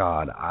our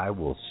God, I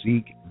will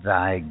seek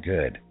thy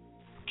good.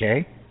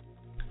 Okay?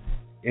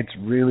 It's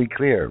really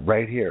clear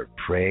right here.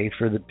 Pray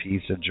for the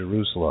peace of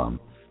Jerusalem.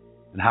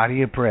 And how do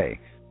you pray?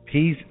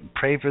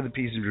 Pray for the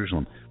peace of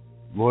Jerusalem.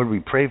 Lord, we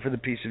pray for the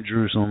peace of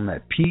Jerusalem,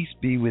 that peace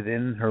be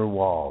within her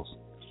walls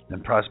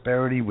and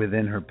prosperity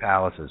within her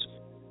palaces.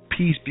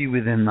 Peace be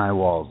within thy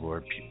walls,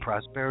 Lord.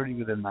 Prosperity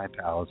within thy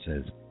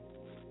palaces.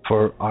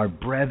 For our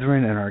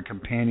brethren and our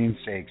companions'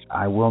 sakes,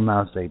 I will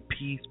now say,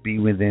 peace be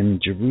within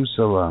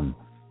Jerusalem.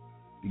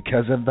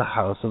 Because of the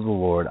house of the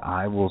Lord,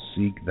 I will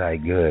seek thy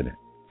good.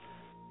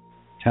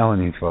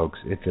 Telling you, folks,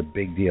 it's a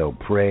big deal.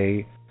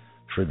 Pray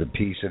for the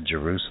peace of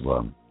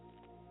Jerusalem.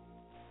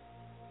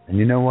 And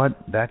you know what?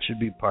 That should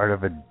be part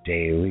of a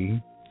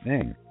daily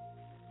thing,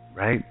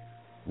 right?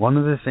 One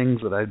of the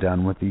things that I've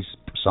done with these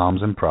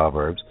Psalms and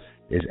Proverbs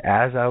is,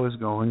 as I was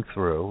going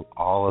through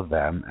all of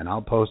them, and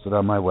I'll post it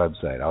on my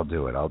website. I'll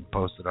do it. I'll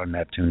post it on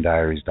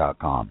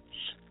NeptuneDiaries.com.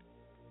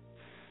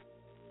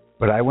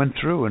 But I went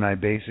through and I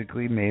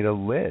basically made a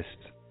list,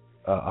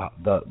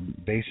 the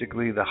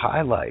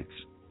highlights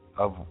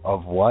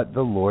of what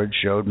the Lord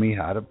showed me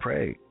how to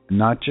pray.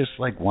 Not just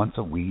like once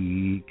a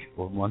week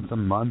or once a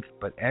month,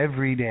 but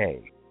every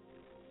day.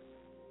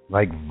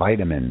 Like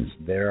vitamins,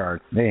 there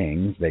are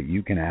things that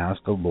you can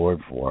ask the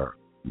Lord for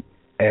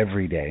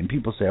every day. And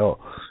people say, oh,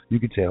 you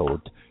could say,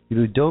 oh,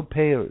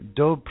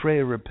 don't pray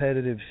a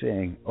repetitive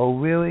thing. Oh,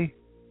 really?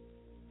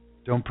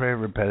 Don't pray a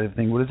repetitive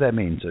thing? What does that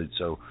mean?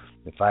 So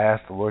if I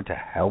ask the Lord to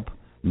help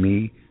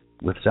me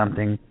with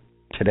something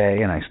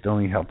today and I still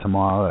need help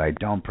tomorrow, and I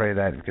don't pray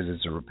that because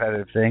it's a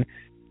repetitive thing,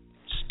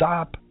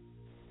 stop.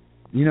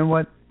 You know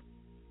what?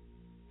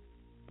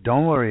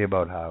 Don't worry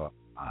about how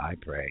I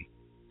pray.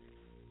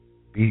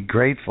 Be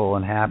grateful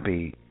and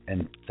happy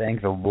and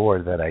thank the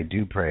Lord that I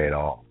do pray at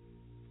all.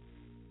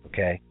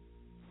 Okay?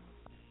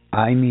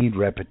 I need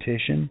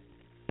repetition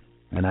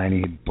and I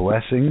need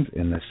blessings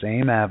in the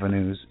same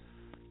avenues,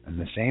 in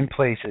the same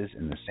places,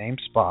 in the same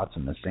spots,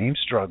 in the same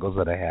struggles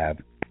that I have.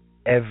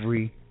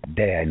 Every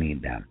day I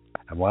need them.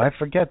 And when I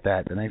forget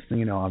that, the next thing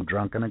you know, I'm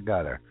drunk in a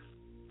gutter.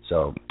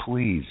 So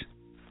please,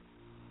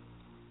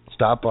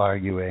 stop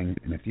arguing.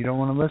 And if you don't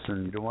want to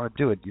listen, you don't want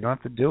to do it, you don't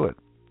have to do it.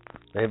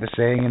 They have a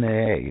saying in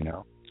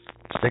AA,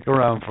 stick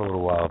around for a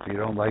little while. If you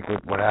don't like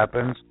what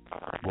happens,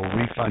 we'll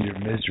refund your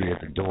misery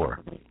at the door.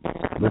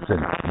 Listen,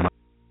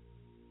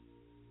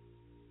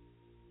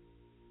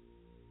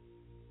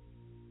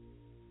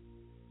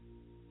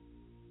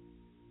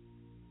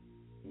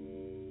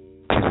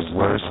 it's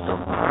worse than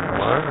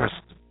worst.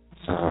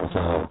 So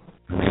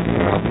maybe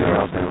you're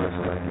out there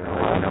listening. You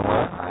know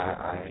what?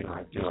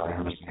 I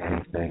understand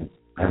these things.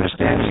 I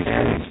understand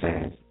these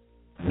things.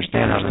 I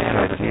understand how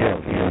this feel.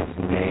 It's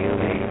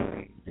daily.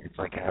 It's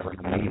like having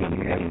a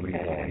meeting every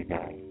day.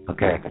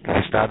 Okay,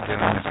 I stopped doing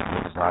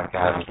this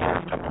podcast for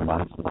a couple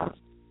months.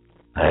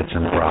 I had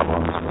some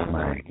problems with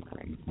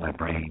my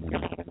brain,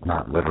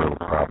 not literal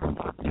problems,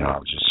 but I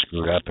was just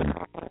screwed up. And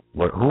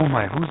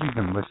who's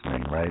even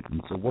listening, right?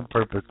 And so, what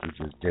purpose does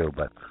this do?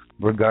 But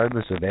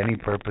regardless of any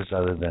purpose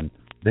other than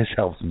this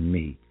helps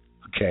me,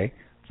 okay?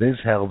 This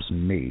helps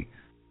me.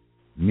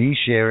 Me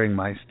sharing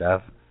my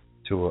stuff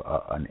to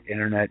an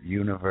internet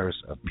universe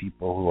of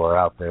people who are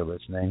out there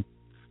listening.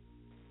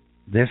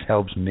 This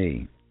helps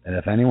me. And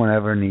if anyone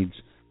ever needs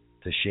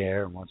to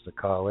share and wants to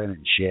call in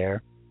and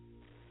share,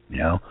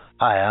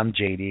 hi, I'm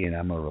JD and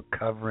I'm a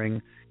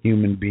recovering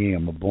human being.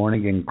 I'm a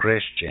born-again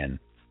Christian.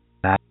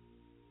 I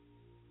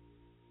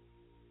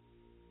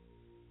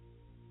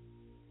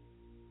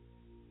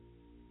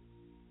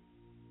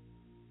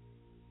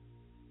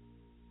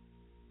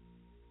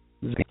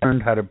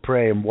learned how to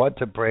pray and what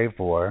to pray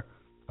for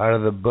out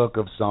of the book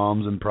of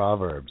Psalms and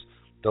Proverbs.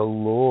 The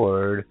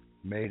Lord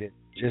made it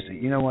just,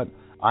 you know what?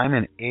 I'm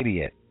an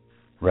idiot,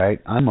 right?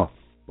 I'm a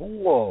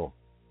fool.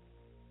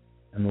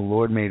 And the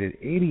Lord made it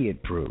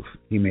idiot-proof.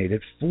 He made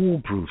it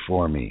fool-proof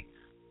for me.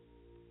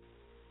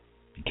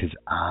 Because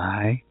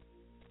I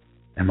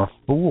am a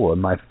fool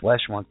and my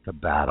flesh wants to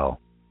battle.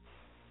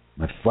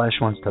 My flesh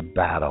wants to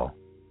battle.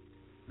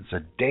 It's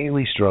a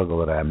daily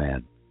struggle that I'm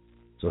in.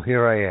 So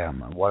here I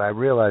am. What I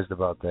realized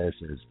about this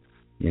is,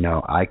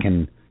 I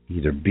can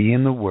either be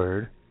in the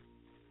Word,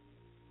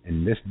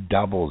 and this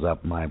doubles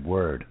up my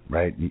Word,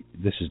 right?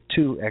 This is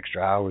 2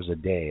 extra hours a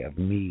day of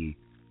me,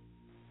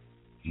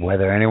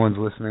 whether anyone's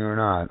listening or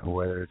not, or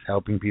whether it's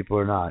helping people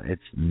or not.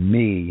 It's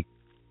me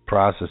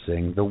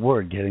processing the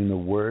Word, getting the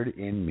Word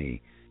in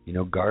me.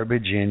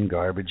 Garbage in,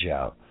 garbage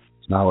out.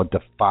 It's not what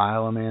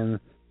defile a man.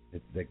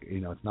 It's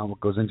not what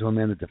goes into a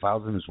man that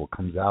defiles him. It's what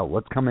comes out.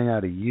 What's coming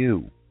out of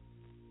you?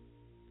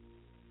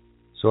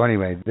 So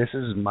anyway, this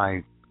is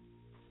my,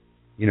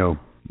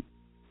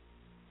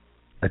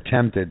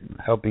 attempt at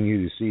helping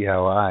you to see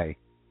how I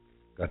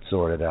got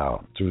sorted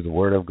out through the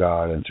Word of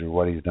God and through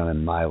what He's done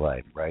in my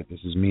life, right? This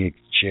is me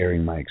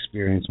sharing my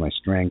experience, my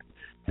strength,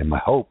 and my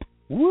hope.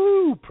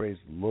 Woo! Praise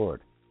the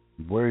Lord.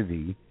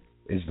 Worthy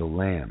is the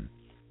Lamb.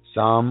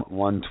 Psalm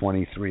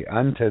 123.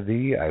 Unto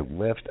Thee I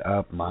lift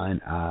up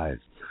mine eyes,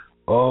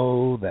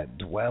 O that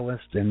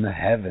dwellest in the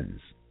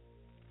heavens.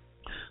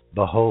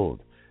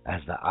 Behold,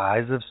 as the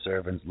eyes of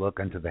servants look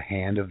unto the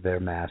hand of their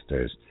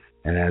masters,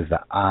 and as the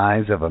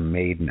eyes of a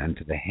maiden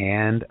unto the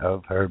hand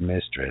of her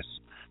mistress,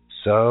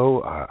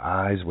 so our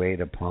eyes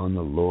wait upon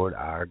the Lord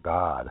our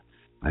God,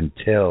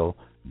 until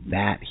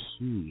that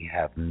He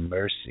have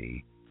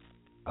mercy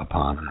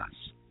upon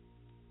us.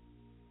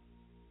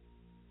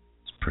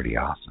 It's pretty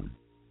awesome.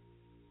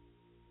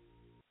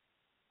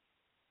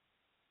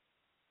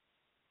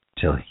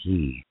 Till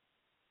He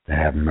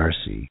have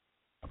mercy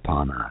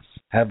upon us.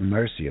 Have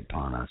mercy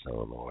upon us,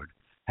 O Lord.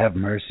 Have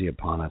mercy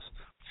upon us,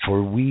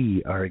 for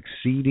we are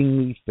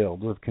exceedingly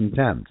filled with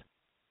contempt.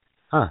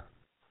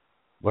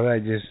 What did I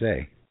just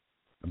say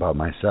about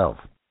myself,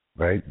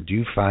 right? Do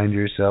you find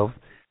yourself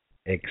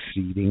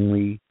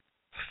exceedingly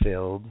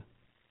filled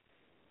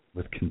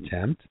with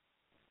contempt?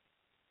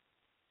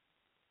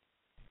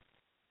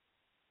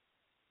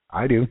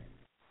 I do.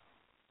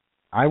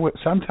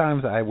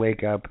 Sometimes I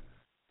wake up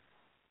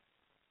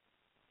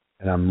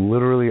and I'm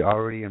literally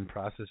already in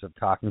process of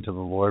talking to the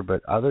Lord,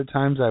 but other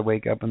times I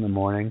wake up in the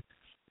morning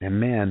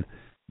and, man,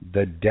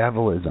 the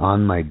devil is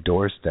on my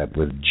doorstep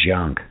with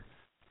junk.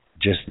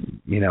 Just,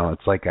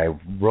 it's like I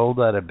rolled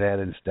out of bed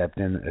and stepped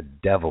in a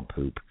devil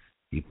poop.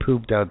 He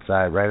pooped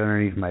outside right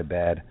underneath my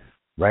bed,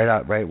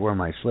 right where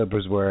my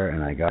slippers were,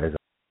 and I got his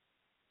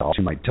all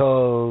to my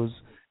toes,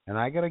 and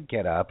I got to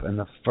get up, and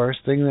the first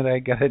thing that I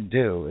got to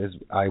do is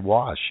I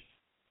wash.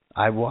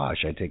 I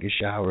take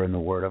a shower in the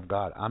Word of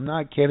God. I'm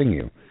not kidding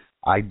you.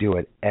 I do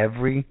it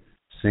every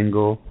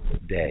single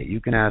day. You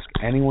can ask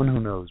anyone who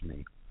knows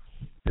me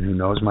and who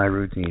knows my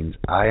routines.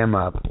 I am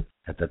up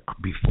at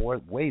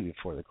way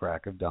before the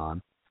crack of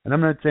dawn. And I'm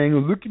not saying,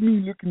 look at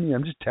me.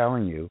 I'm just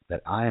telling you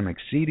that I am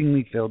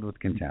exceedingly filled with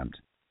contempt,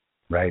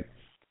 right?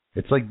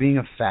 It's like being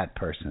a fat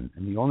person.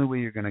 And the only way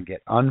you're going to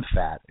get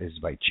unfat is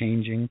by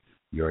changing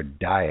your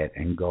diet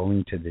and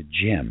going to the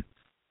gym.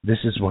 This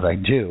is what I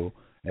do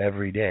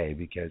every day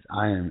because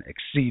I am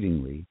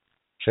exceedingly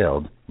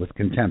filled with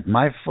contempt.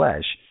 My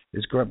flesh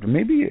is corrupt.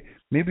 Maybe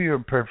you're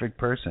a perfect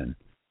person.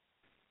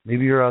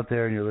 Maybe you're out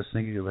there and you're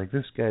listening and you're like,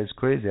 this guy's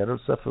crazy. I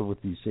don't suffer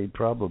with these same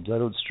problems. I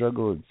don't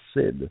struggle with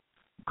sin.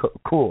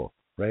 Cool,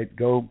 right?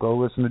 Go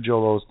listen to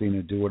Joel Osteen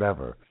and do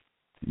whatever.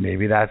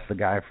 Maybe that's the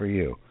guy for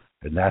you.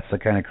 And that's the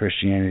kind of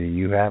Christianity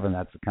you have, and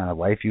that's the kind of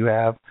life you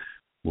have,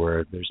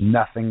 where there's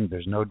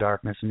no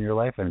darkness in your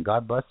life, and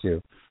God bless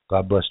you.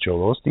 God bless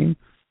Joel Osteen.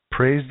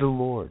 Praise the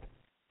Lord.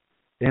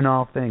 In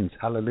all things,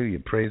 hallelujah,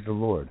 praise the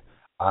Lord.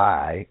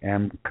 I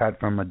am cut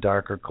from a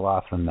darker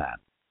cloth than that,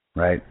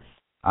 right?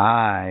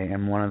 I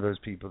am one of those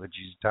people that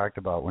Jesus talked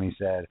about when He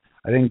said,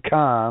 I didn't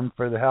come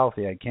for the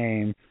healthy, I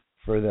came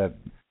for the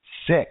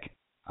sick.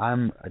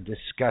 I'm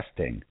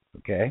disgusting,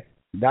 okay?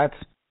 That's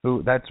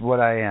what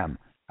I am.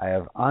 I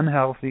have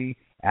unhealthy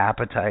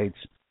appetites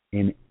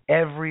in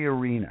every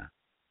arena.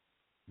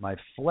 My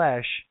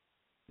flesh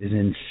is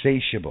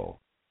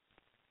insatiable.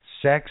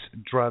 Sex,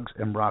 drugs,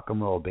 and rock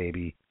and roll,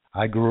 baby.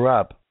 I grew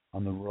up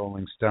on the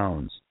Rolling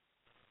Stones.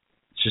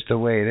 It's just the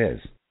way it is.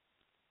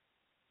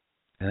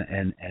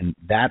 And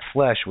that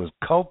flesh was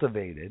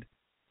cultivated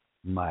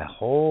my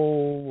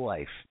whole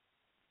life.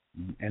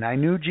 And I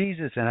knew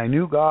Jesus, and I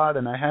knew God,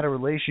 and I had a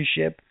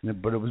relationship,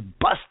 but it was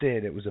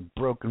busted. It was a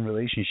broken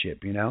relationship,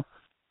 It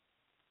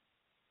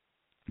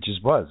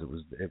just was.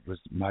 It was.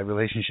 My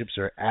relationships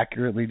are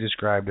accurately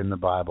described in the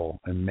Bible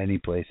in many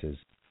places.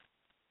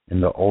 In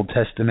the Old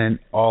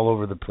Testament, all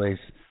over the place,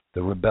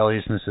 the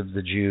rebelliousness of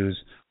the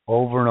Jews,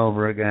 over and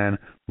over again,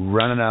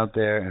 running out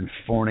there and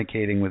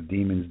fornicating with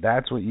demons.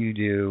 That's what you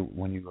do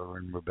when you are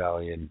in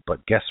rebellion.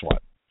 But guess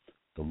what?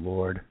 The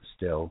Lord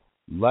still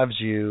loves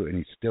you, and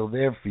He's still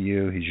there for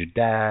you. He's your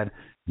dad,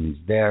 and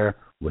He's there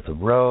with a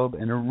robe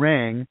and a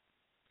ring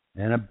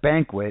and a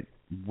banquet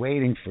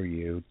waiting for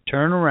you.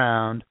 Turn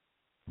around,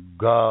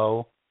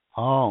 go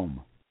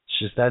home. It's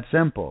just that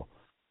simple.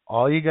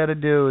 All you got to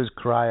do is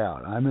cry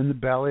out. I'm in the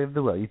belly of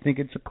the whale. You think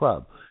it's a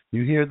club.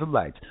 You hear the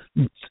lights.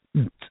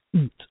 And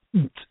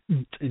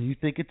you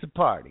think it's a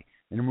party.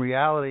 And in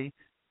reality,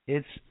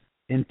 it's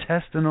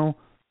intestinal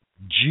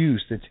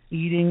juice that's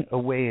eating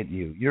away at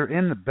you. You're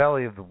in the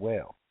belly of the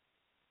whale.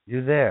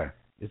 You're there.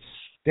 It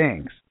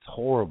stinks. It's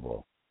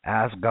horrible.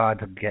 Ask God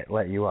to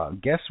let you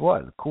out. Guess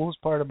what? The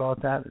coolest part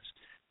about that is,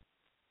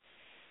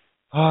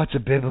 it's a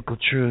biblical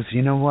truth.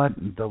 You know what?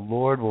 The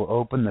Lord will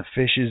open the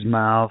fish's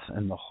mouth,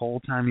 and the whole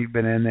time you've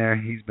been in there,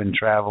 He's been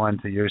traveling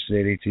to your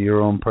city, to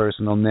your own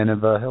personal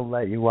Nineveh. He'll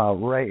let you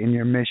out right in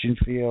your mission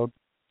field.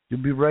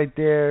 You'll be right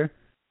there,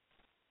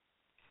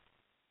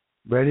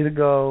 ready to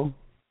go.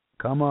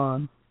 Come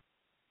on.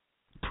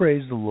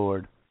 Praise the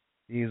Lord.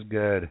 He is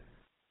good.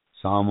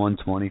 Psalm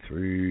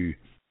 123,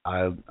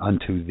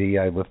 unto thee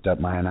I lift up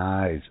mine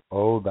eyes,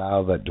 O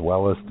thou that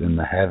dwellest in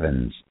the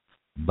heavens.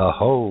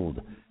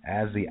 Behold,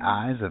 as the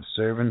eyes of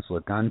servants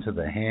look unto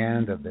the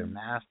hand of their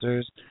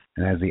masters,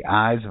 and as the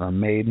eyes of a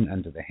maiden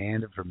unto the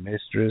hand of her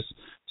mistress,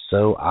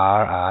 so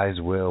our eyes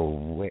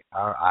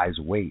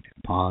wait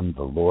upon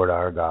the Lord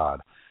our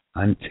God,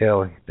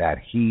 until that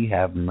he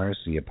have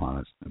mercy upon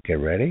us. Okay,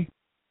 ready?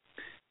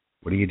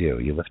 What do?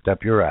 You lift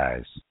up your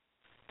eyes.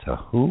 To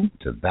who?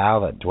 To thou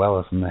that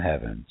dwellest in the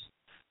heavens.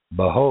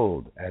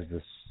 Behold, as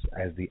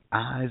the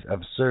eyes of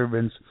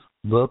servants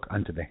look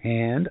unto the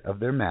hand of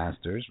their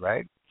masters,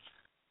 right?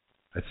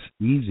 That's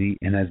easy.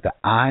 And as the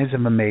eyes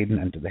of a maiden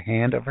unto the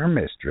hand of her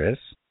mistress,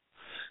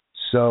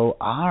 so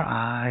our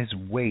eyes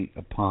wait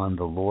upon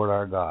the Lord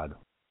our God.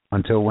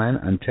 Until when?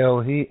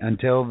 Until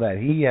that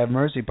he have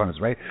mercy upon us,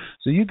 right?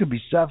 So you could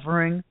be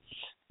suffering,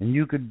 and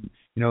you could,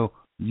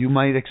 you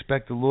might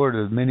expect the Lord,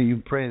 the minute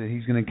you pray, that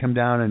he's going to come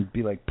down and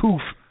be like,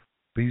 poof.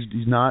 But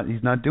he's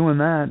not doing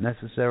that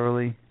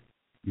necessarily.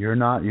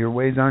 Your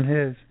ways aren't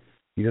his.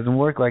 He doesn't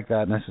work like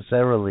that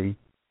necessarily.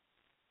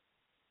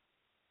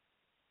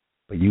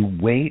 But you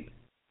wait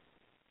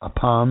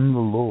upon the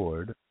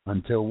Lord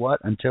until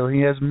what? Until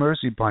he has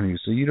mercy upon you.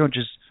 So you don't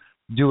just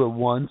do it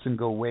once and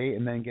go wait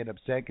and then get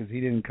upset because he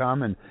didn't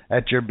come and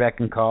at your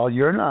beck and call.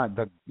 You're not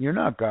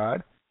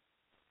God.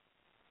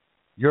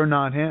 You're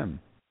not him.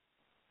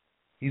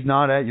 He's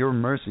not at your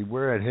mercy.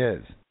 We're at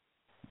his.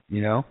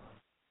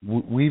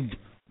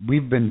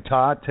 We've been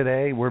taught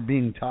today. We're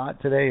being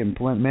taught today in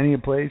many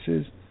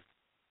places.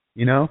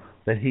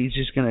 That he's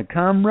just going to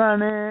come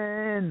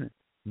running.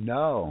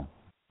 No,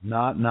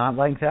 not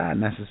like that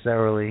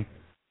necessarily.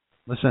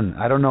 Listen,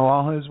 I don't know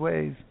all his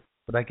ways,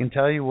 but I can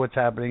tell you what's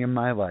happening in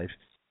my life.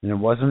 And it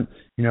wasn't,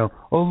 oh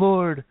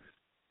Lord,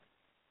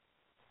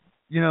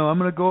 I'm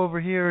going to go over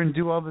here and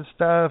do all this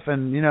stuff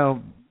and,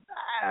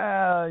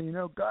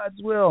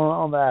 God's will and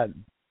all that.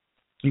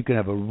 You can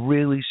have a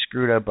really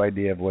screwed up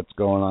idea of what's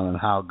going on and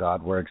how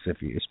God works,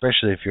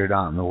 especially if you're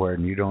not in the Word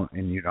and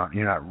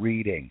you're not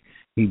reading.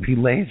 He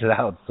lays it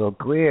out so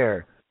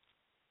clear.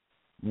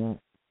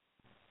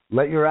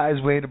 Let your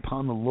eyes wait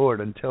upon the Lord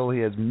until he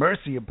has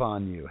mercy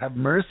upon you. Have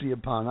mercy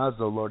upon us,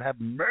 O Lord.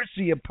 Have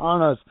mercy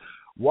upon us.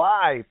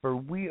 Why? For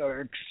we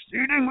are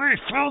exceedingly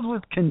filled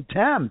with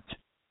contempt.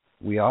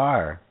 We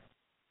are.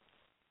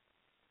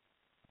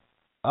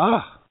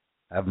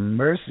 Have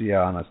mercy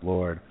on us,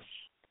 Lord.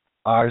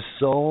 Our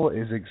soul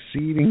is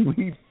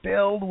exceedingly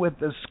filled with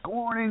the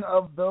scorning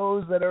of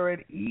those that are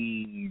at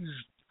ease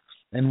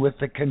and with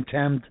the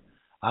contempt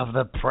of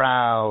the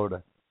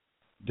proud.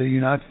 Do you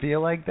not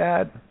feel like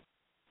that?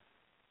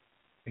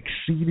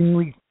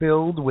 Exceedingly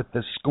filled with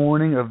the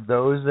scorning of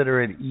those that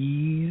are at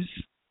ease.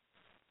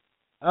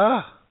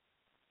 Psalm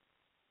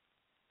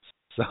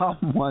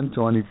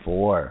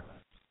 124.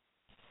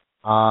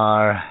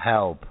 Our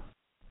help.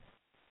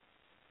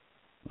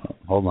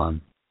 Hold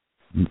on.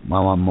 I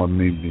want more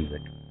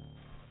music.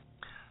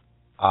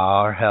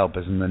 Our help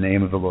is in the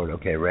name of the Lord.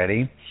 Okay,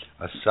 ready?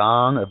 A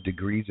song of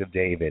degrees of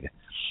David.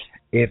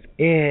 If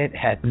it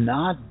had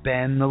not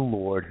been the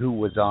Lord who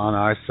was on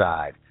our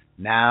side,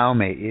 now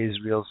may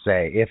Israel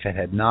say, if it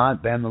had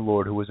not been the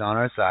Lord who was on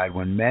our side,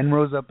 when men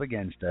rose up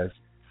against us,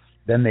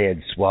 then they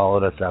had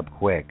swallowed us up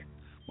quick.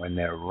 When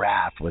their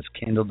wrath was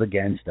kindled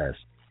against us,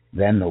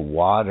 then the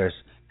waters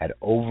had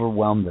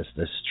overwhelmed us.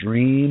 The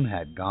stream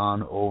had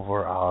gone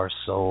over our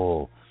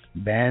soul.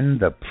 Then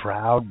the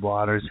proud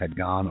waters had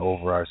gone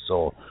over our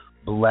soul.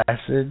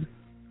 Blessed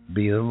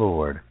be the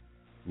Lord,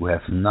 who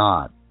hath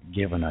not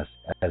given us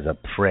as a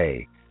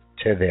prey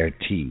to their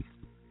teeth.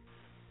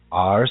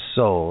 Our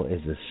soul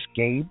is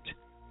escaped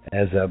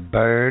as a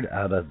bird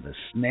out of the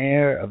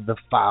snare of the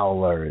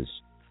fowlers.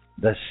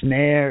 The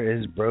snare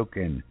is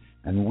broken,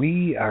 and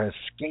we are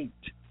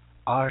escaped.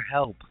 Our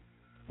help,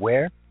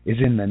 where? Is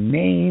in the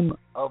name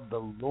of the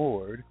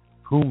Lord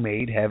who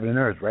made heaven and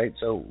earth, right?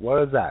 So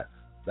what is that?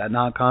 Is that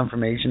not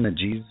confirmation that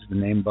Jesus is the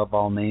name above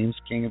all names,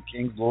 King of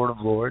kings, Lord of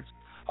lords?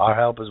 Our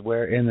help is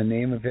where? In the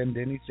name of him.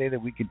 Didn't he say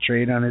that we could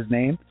trade on his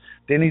name?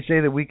 Didn't he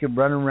say that we could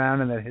run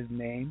around and that his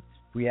name,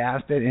 if we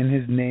asked it in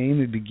his name,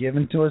 it would be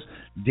given to us?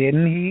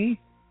 Didn't he?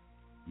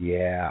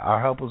 Yeah,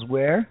 our help is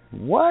where?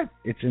 What?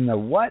 It's in the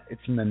what?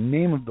 It's in the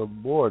name of the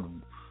Lord.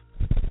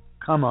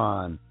 Come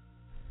on.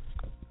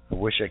 I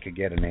wish I could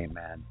get an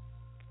amen.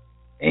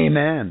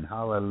 Amen.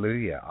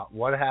 Hallelujah.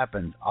 What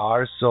happens?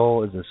 Our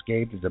soul is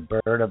escaped as a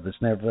bird of the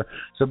snare.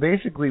 So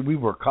basically, we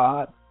were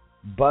caught,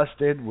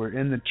 busted, we're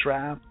in the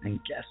trap, and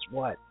guess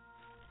what?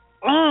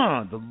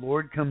 The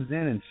Lord comes in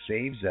and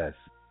saves us,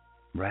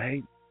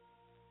 right?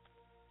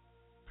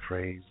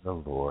 Praise the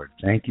Lord.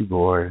 Thank you,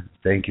 Lord.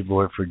 Thank you,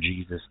 Lord, for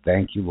Jesus.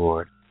 Thank you,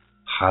 Lord.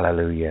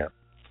 Hallelujah.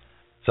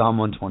 Psalm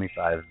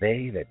 125.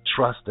 They that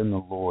trust in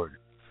the Lord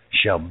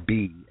shall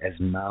be as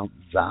Mount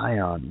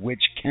Zion,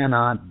 which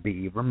cannot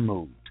be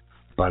removed,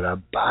 but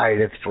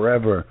abideth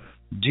forever.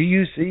 Do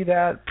you see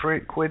that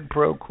quid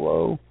pro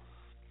quo?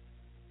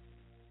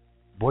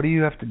 What do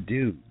you have to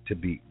do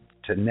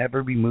to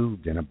never be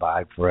moved and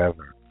abide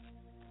forever?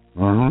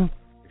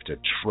 If to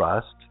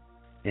trust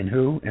in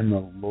who? In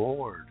the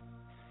Lord.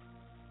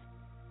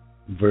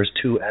 Verse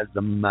 2, as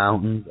the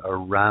mountains are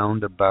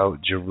round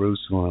about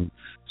Jerusalem,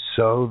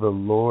 so the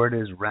Lord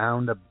is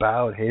round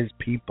about his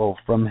people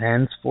from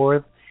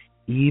henceforth,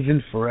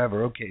 even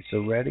forever. Okay,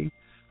 so ready?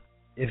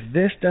 If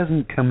this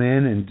doesn't come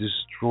in and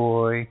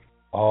destroy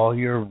all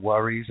your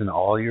worries and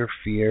all your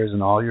fears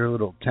and all your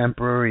little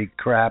temporary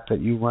crap that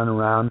you run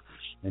around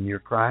and you're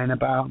crying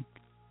about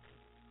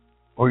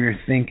or you're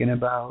thinking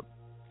about,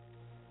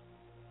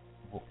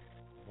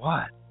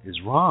 what is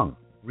wrong?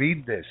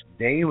 Read this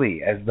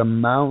daily. As the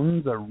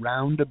mountains are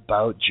round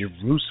about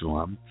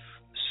Jerusalem,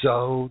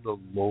 so the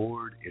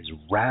Lord is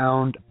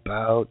round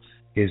about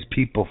his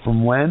people.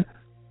 From when?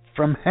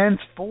 From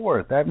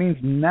henceforth. That means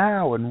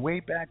now and way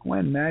back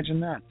when. Imagine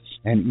that.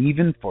 And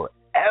even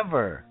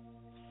forever.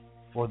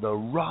 For the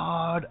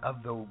rod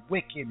of the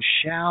wicked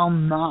shall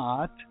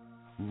not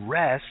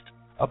rest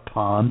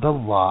upon the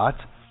lot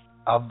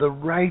of the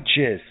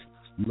righteous,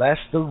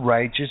 lest the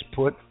righteous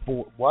put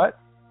forth what?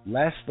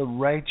 Lest the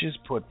righteous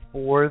put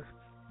forth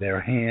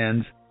their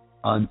hands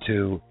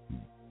unto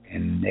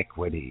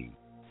iniquity.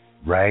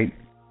 Right?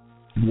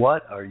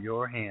 What are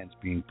your hands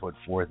being put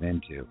forth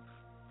into?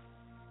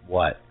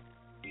 What?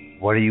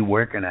 What are you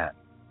working at?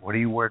 What are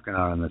you working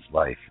on in this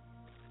life?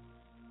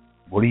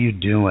 What are you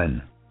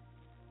doing?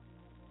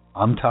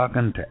 I'm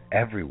talking to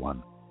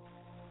everyone.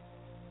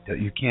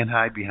 You can't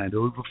hide behind,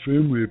 I have a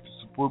family, I have to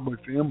support my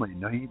family.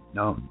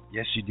 No,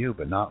 yes you do,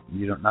 but not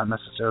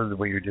necessarily the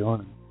way you're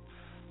doing it.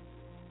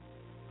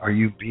 Are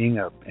you being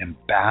an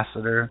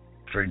ambassador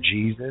for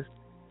Jesus?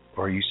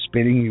 Or are you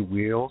spinning your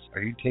wheels?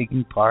 Are you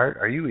taking part?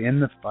 Are you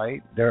in the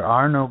fight? There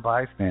are no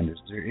bystanders.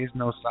 There is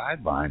no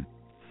sideline.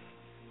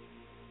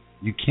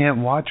 You can't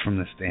watch from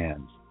the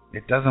stands.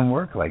 It doesn't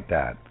work like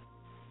that.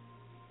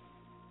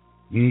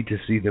 You need to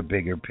see the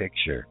bigger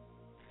picture.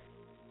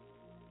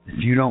 If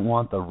you don't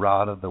want the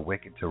rod of the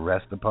wicked to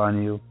rest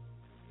upon you,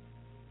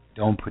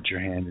 don't put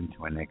your hand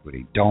into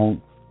iniquity.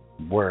 Don't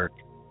work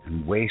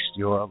and waste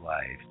your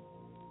life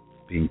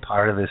being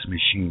part of this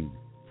machine.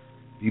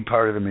 Be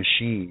part of the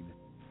machine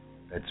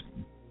that's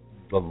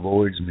the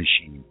Lord's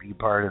machine. Be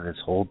part of this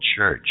whole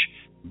church.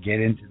 Get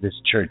into this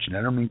church. And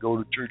I don't mean go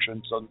to church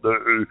on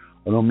Sunday.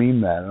 I don't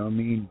mean that. I don't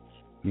mean,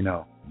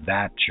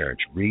 that church.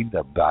 Read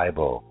the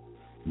Bible.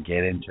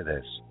 Get into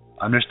this.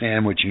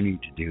 Understand what you need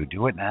to do.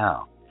 Do it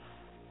now.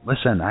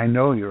 Listen, I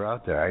know you're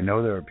out there. I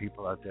know there are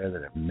people out there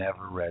that have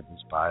never read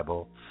this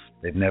Bible.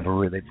 They've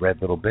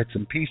read little bits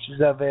and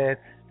pieces of it.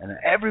 And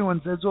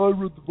everyone says, oh, I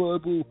read the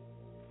Bible.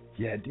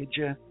 Yeah, did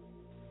you?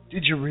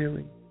 Did you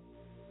really?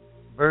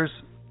 Verse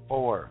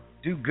 4,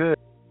 do good,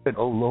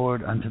 O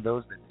Lord, unto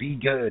those that be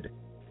good,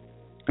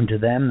 unto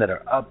them that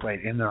are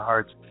upright in their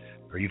hearts.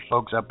 Are you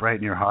folks upright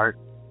in your heart?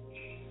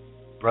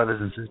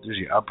 Brothers and sisters,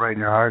 you upright in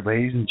your heart?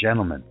 Ladies and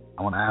gentlemen,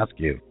 I want to ask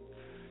you,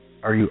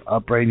 are you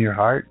upright in your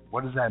heart?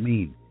 What does that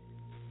mean?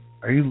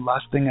 Are you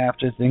lusting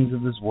after things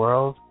of this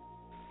world?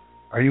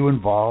 Are you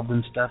involved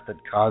in stuff that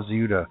causes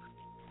you to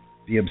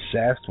be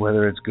obsessed,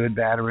 whether it's good,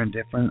 bad, or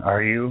indifferent?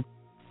 Are you?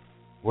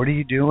 What are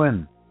you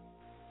doing?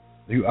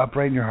 Are you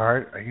upright in your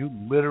heart? Are you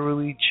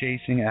literally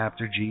chasing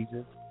after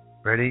Jesus?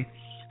 Ready?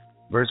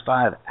 Verse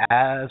 5,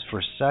 as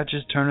for such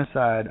as turn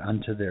aside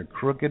unto their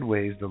crooked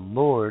ways, the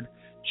Lord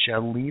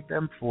shall lead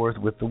them forth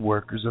with the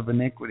workers of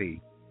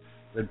iniquity.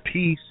 But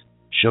peace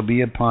shall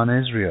be upon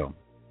Israel.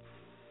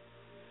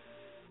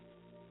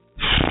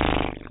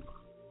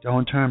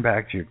 Don't turn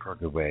back to your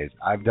crooked ways.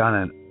 I've done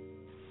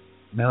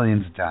it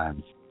millions of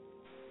times.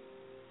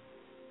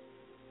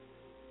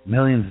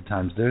 Millions of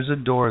times. There's a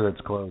door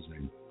that's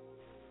closing.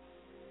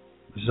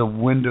 There's a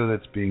window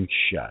that's being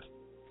shut.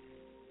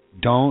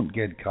 Don't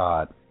get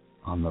caught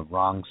on the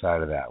wrong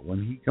side of that.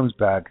 When he comes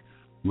back,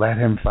 let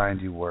him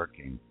find you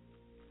working.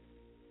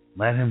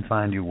 Let him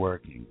find you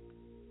working.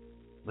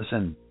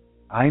 Listen,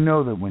 I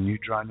know that when you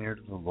draw near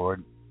to the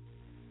Lord,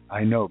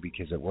 I know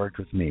because it worked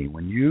with me.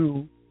 When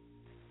you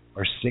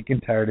are sick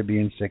and tired of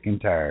being sick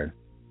and tired,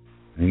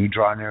 and you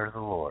draw near to the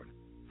Lord,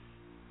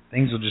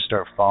 things will just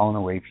start falling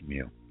away from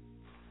you.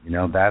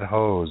 That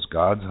hose,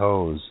 God's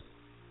hose,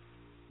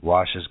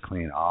 washes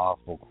clean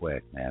awful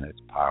quick, man. It's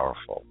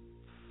powerful.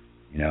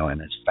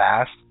 And as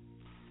fast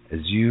as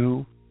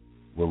you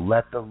will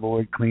let the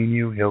Lord clean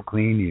you, he'll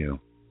clean you.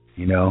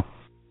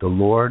 The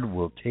Lord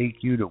will take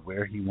you to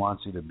where he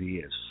wants you to be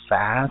as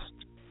fast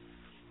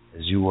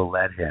as you will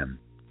let him.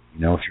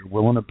 If you're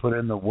willing to put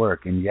in the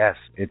work, and yes,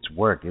 it's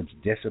work, it's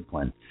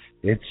discipline.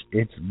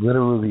 It's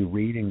literally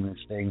reading this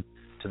thing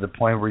to the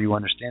point where you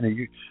understand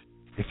it.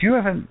 If you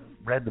haven't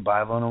read the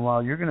Bible in a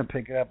while, you're going to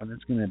pick it up and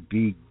it's going to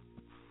be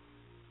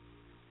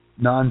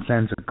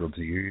nonsensical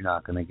to you. You're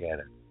not going to get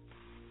it.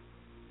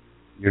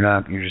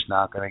 You're just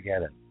not going to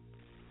get it.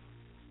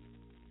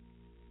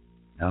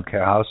 I don't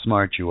care how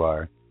smart you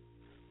are.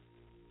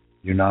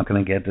 You're not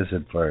going to get this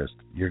at first.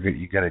 You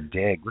got to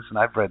dig. Listen,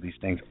 I've read these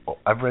things.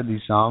 I've read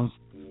these Psalms,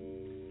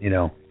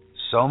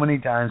 so many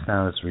times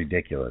now it's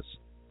ridiculous.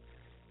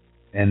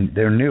 And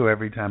they're new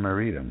every time I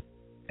read them.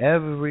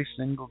 Every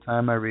single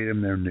time I read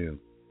them, they're new.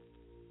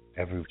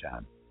 Every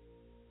time.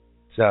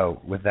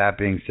 So, with that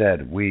being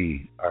said,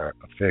 we are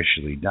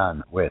officially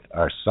done with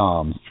our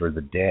Psalms for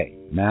the day.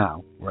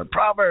 Now, we're at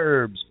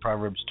Proverbs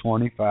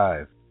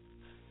 25.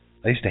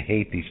 I used to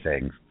hate these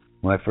things.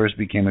 When I first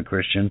became a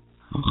Christian,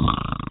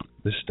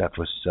 this stuff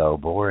was so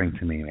boring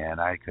to me, man.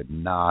 I could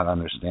not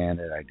understand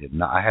it.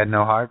 I had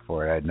no heart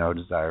for it. I had no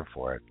desire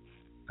for it.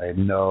 I had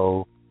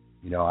no,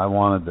 I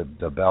wanted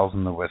the bells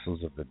and the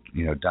whistles of the,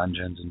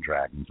 Dungeons and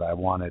Dragons. I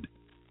wanted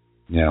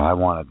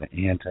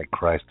the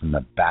Antichrist and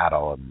the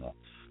battle and the,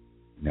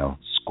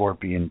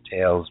 scorpion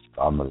tails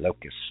on the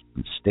locusts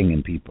and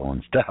stinging people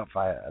and stuff.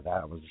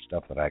 That was the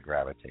stuff that I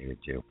gravitated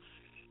to.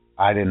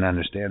 I didn't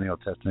understand the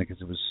Old Testament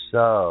because it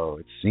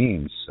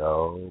seemed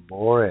so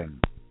boring.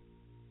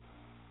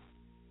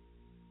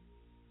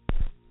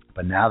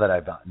 But now that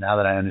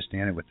I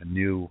understand it with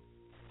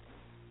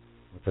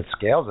the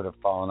scales that have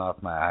fallen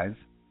off my eyes,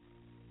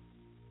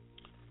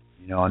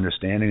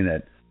 understanding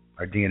that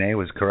our DNA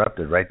was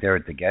corrupted right there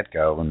at the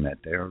get-go, and that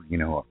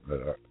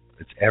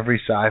it's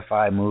every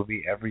sci-fi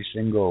movie, every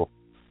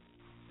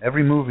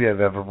movie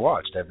I've ever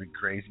watched, every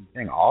crazy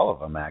thing, all of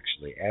them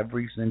actually,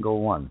 every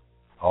single one,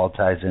 all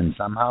ties in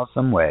somehow,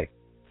 some way.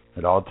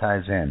 It all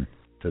ties in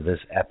to this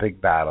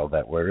epic battle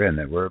that we're in,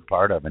 that we're a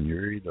part of, and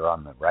you're either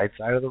on the right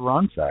side or the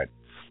wrong side.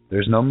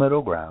 There's no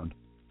middle ground,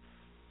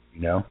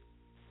 I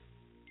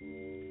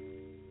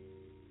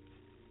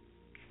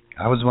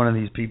was one of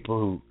these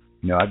people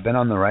who, I've been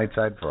on the right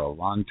side for a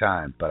long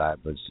time, but I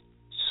was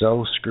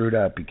so screwed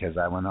up because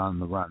I went on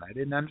the run. I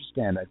didn't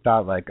understand. I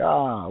thought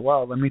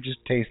let me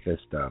just taste this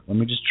stuff. Let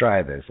me just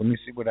try this. Let me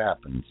see what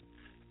happens.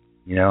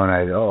 And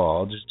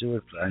I'll just do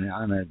it. I'm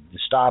going to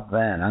stop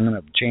then. I'm going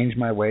to change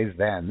my ways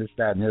then. This,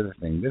 that, and the other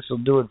thing. This will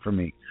do it for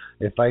me.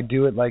 If I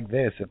do it like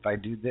this, if I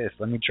do this,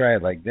 let me try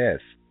it like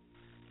this.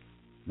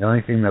 The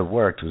only thing that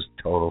worked was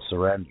total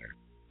surrender.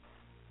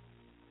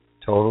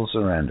 Total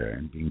surrender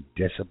and being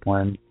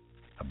disciplined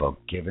about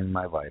giving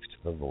my life to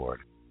the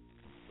Lord.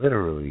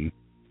 Literally,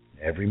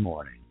 every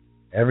morning,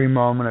 every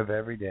moment of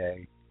every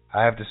day,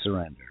 I have to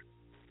surrender.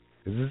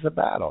 Because it's a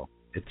battle.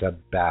 It's a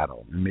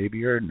battle. And maybe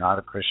you're not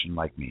a Christian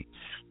like me.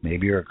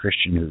 Maybe you're a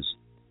Christian who's,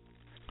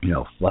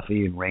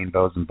 fluffy and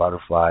rainbows and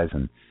butterflies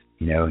and,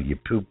 you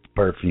poop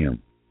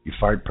perfume. You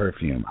fart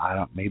perfume.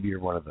 Maybe you're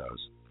one of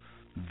those.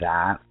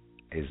 That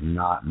is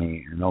not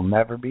me. And it'll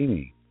never be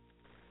me.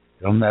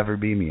 It'll never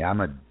be me.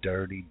 I'm a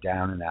dirty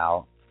down and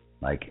out,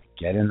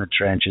 get in the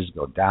trenches,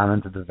 go down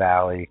into the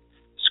valley,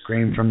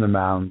 scream from the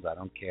mountains. I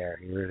don't care.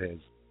 Here it is.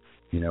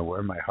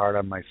 Wear my heart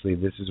on my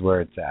sleeve. This is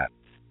where it's at.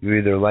 You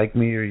either like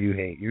me or you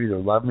hate. You either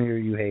love me or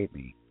you hate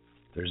me.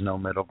 There's no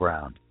middle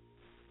ground.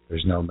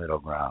 There's no middle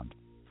ground.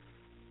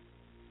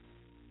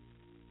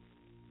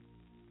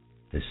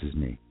 This is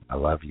me. I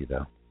love you,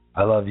 though.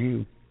 I love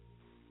you.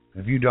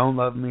 If you don't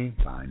love me,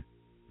 fine.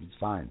 It's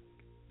fine.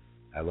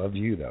 I love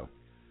you, though.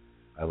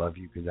 I love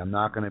you because I'm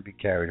not going to be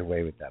carried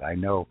away with that. I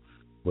know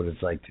what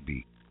it's like to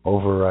be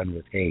overrun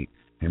with hate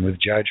and with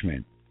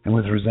judgment and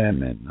with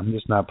resentment. I'm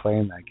just not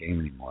playing that game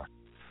anymore.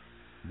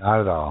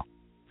 Not at all.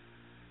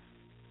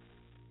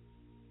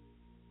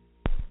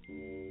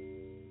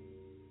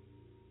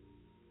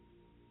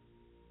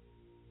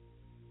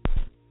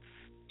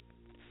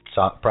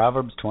 So,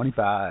 Proverbs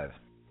 25.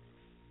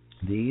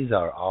 These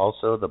are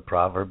also the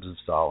Proverbs of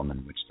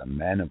Solomon, which the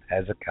men of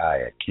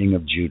Hezekiah, king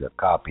of Judah,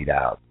 copied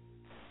out.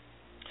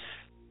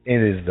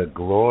 It is the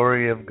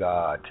glory of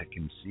God to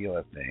conceal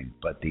a thing,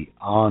 but the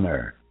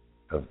honor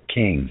of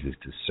kings is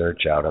to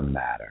search out a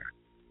matter.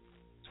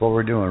 That's what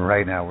we're doing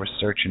right now. We're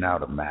searching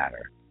out a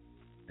matter.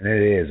 And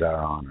it is our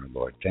honor,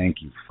 Lord.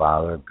 Thank you,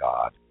 Father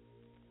God.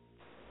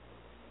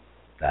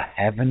 The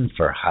heaven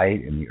for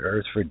height and the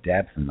earth for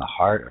depth, and the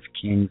heart of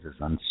kings is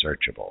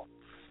unsearchable.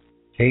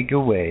 Take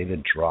away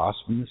the dross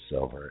from the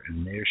silver,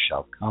 and there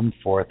shall come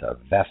forth a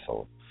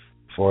vessel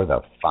for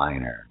the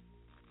finer.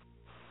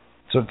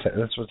 So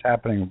that's what's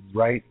happening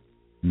right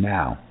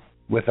now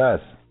with us.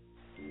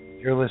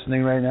 You're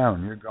listening right now,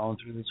 and you're going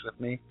through this with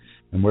me,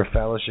 and we're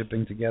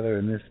fellowshipping together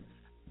in this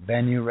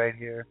venue right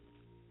here.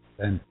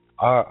 And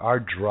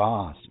our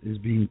dross is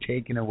being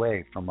taken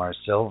away from our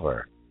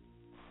silver.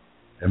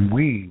 And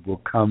we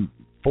will come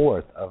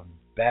forth a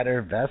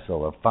better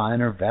vessel, a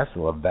finer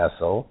vessel, a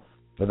vessel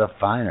for the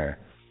finer.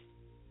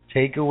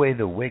 Take away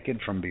the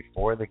wicked from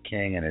before the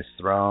king, and his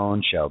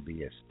throne shall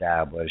be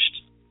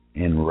established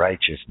in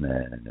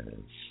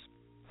righteousness.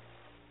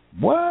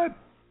 What?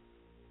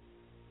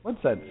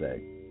 What's that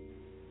say?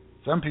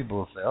 Some people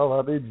will say, oh,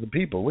 well, it's the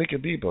people,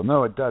 wicked people.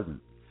 No, it doesn't.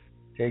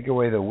 Take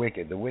away the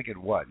wicked. The wicked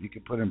what? You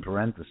could put in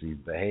parentheses,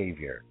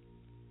 behavior.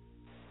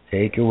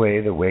 Take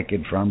away the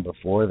wicked from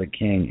before the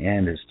king,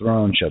 and his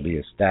throne shall be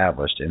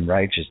established in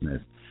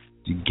righteousness.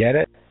 Do you get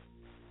it?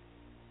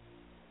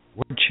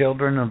 We're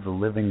children of the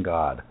living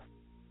God.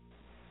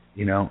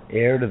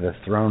 Heir to the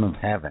throne of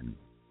heaven.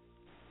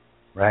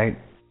 Right?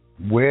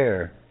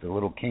 We're the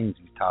little kings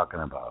he's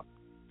talking about.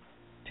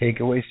 Take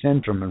away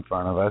sin from in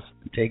front of us,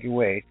 and take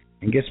away,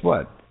 and guess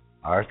what?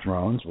 Our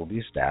thrones will be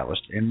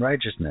established in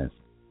righteousness.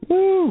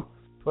 Woo!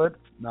 Put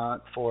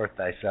not forth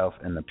thyself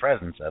in the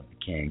presence of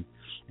the king,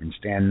 and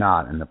stand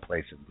not in the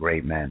place of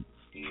great men.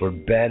 For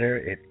better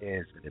it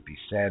is that it be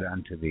said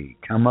unto thee,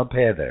 Come up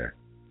hither,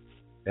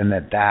 than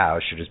that thou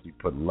shouldest be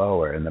put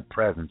lower in the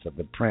presence of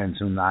the prince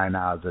whom thine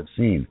eyes have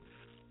seen.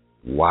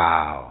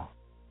 Wow.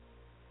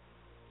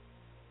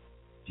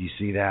 Do you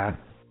see that?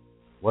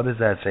 What does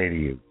that say to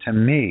you? To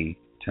me,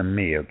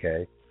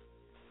 okay?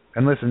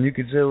 And listen, you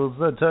could say, well,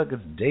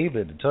 it's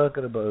David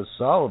talking about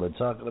Solomon,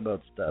 talking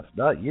about stuff,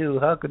 not you.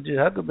 How could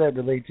that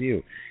relate to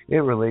you? It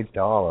relates to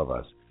all of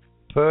us.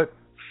 Put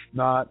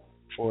not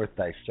forth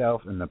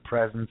thyself in the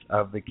presence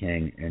of the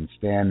king, and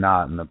stand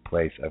not in the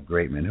place of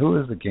great men.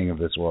 Who is the king of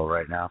this world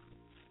right now?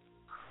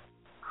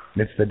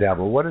 It's the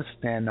devil. What does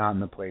stand not in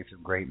the place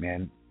of great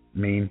men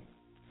mean?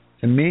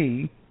 To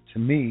me,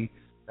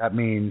 that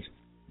means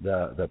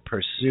the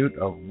pursuit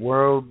of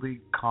worldly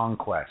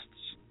conquests.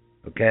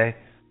 Okay?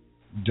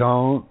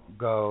 Don't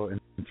go in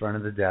front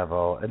of the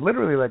devil. It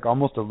literally like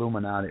almost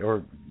Illuminati,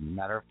 or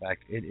matter of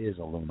fact, it is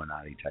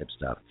Illuminati type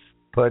stuff.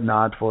 Put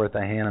not forth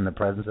a hand in the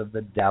presence of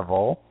the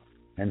devil,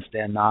 and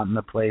stand not in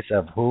the place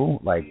of who?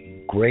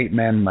 Like great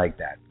men like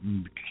that.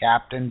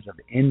 Captains of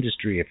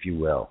industry, if you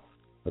will.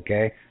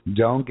 Okay?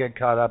 Don't get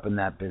caught up in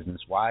that business.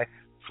 Why?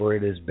 For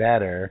it is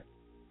better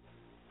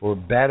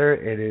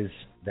it is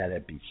that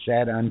it be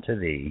said unto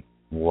thee,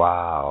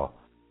 wow,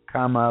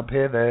 come up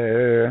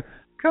hither.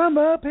 Come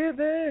up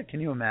hither. Can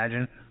you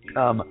imagine?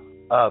 Come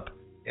up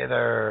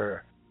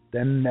hither.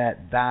 Then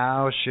that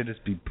thou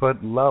shouldest be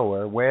put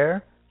lower.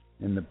 Where?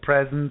 In the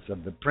presence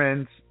of the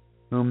prince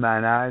whom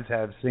thine eyes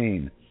have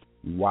seen.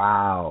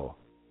 Wow.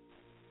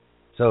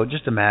 So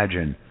just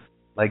imagine.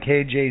 Like,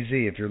 hey, Jay-Z,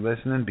 if you're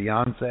listening,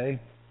 Beyonce,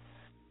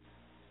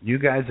 you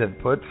guys have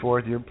put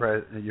forth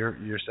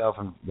yourself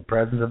in the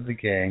presence of the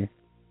king,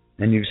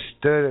 and you've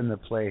stood in the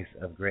place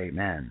of great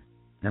men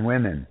and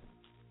women.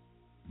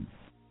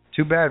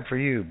 Too bad for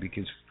you,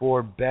 because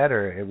for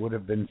better it would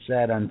have been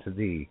said unto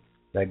thee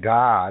that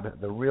God,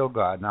 the real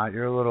God, not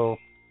your little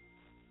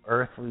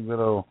earthly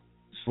little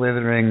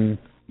slithering,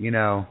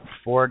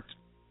 forked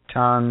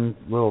tongue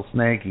little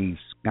snaky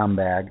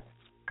scumbag,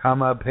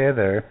 come up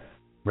hither,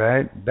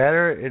 right?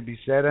 Better it be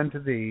said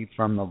unto thee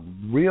from the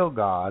real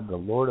God, the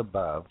Lord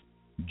above,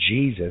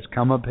 Jesus,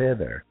 come up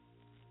hither,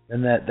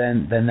 than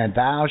that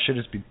thou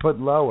shouldest be put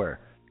lower.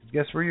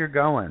 Guess where you're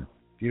going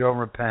if you don't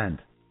repent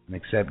and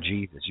accept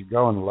Jesus? You're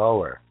going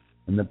lower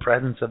in the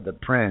presence of the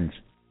prince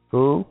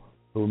whom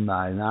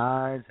thine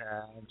eyes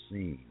have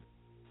seen.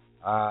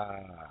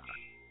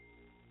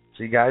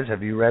 See, guys,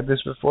 have you read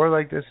this before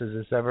like this? Has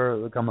this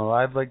ever come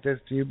alive like this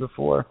to you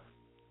before?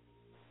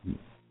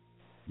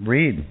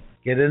 Read.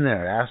 Get in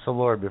there. Ask the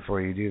Lord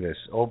before you do this.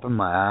 Open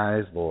my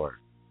eyes, Lord.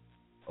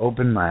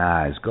 Open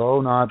my eyes.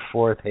 Go not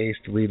forth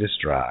hastily to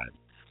strive,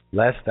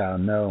 lest thou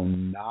know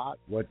not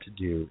what to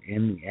do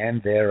in the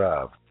end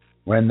thereof,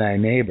 when thy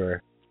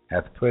neighbor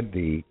hath put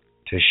thee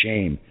to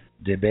shame.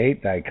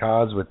 Debate thy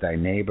cause with thy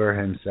neighbor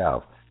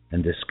himself,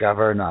 and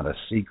discover not a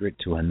secret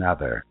to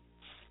another,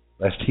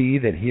 lest he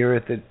that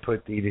heareth it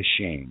put thee to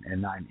shame,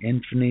 and thine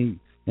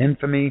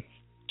infamy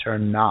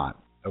turn not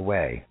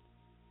away.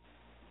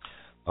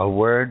 A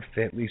word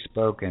fitly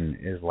spoken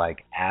is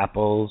like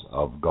apples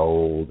of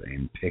gold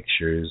and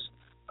pictures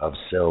of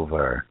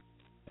silver.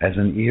 As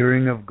an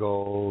earring of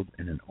gold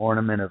and an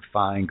ornament of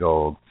fine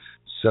gold,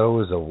 so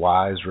is a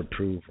wise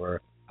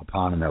reprover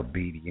upon an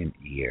obedient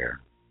ear.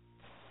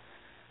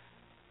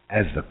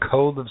 As the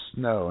cold of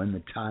snow in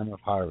the time of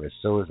harvest,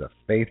 so is a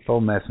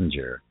faithful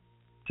messenger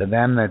to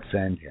them that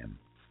send him,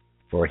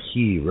 for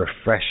he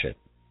refresheth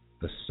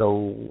the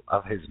soul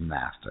of his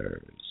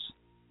masters.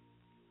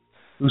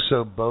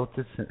 Whoso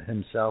boasteth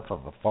himself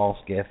of a false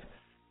gift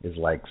is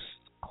like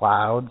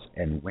clouds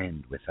and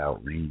wind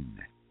without rain.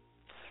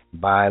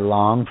 By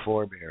long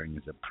forbearing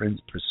is a prince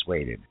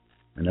persuaded,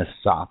 and a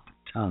soft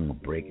tongue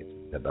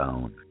breaketh the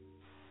bone.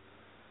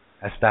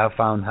 Hast thou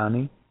found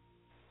honey?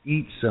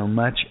 Eat so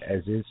much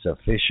as is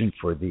sufficient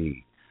for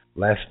thee,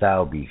 lest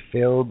thou be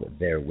filled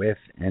therewith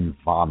and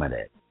vomit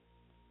it.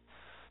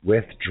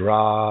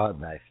 Withdraw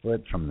thy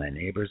foot from thy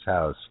neighbor's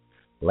house,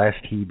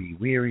 lest he be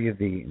weary of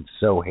thee, and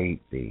so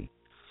hate thee.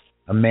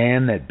 A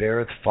man that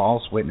beareth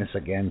false witness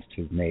against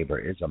his neighbor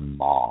is a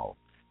maul,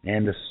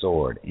 and a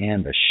sword,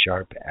 and a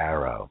sharp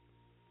arrow.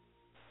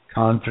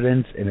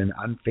 Confidence in an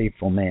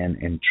unfaithful man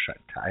in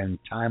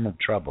time of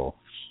trouble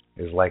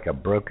is like a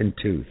broken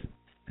tooth,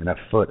 and a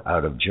foot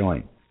out of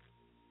joint.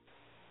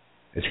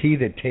 As he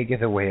that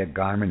taketh away a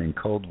garment in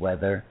cold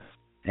weather,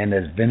 and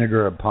as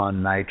vinegar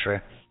upon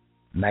nitro,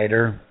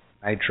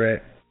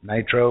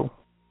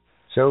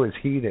 so is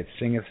he that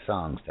singeth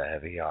songs to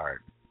heavy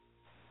heart.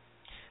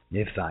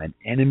 If thine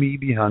enemy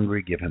be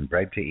hungry, give him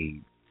bread to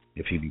eat.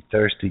 If he be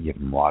thirsty, give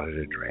him water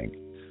to drink.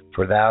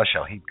 For thou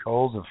shalt heap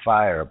coals of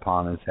fire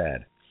upon his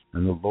head,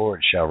 and the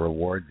Lord shall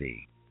reward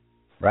thee.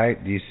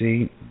 Right? Do you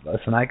see?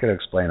 Listen, I could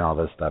explain all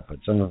this stuff, but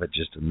some of it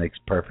just makes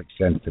perfect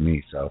sense to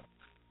me, so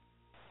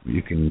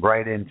you can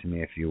write into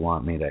me if you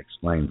want me to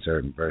explain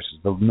certain verses.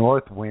 The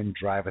north wind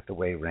driveth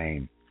away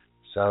rain,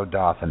 so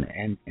doth an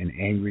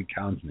angry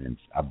countenance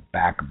a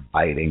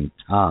backbiting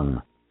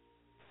tongue.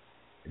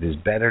 It is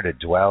better to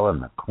dwell in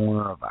the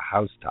corner of the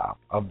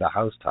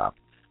housetop,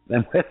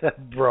 than with a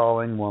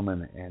brawling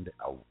woman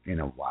in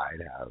a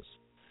wide house.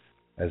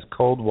 As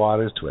cold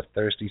waters to a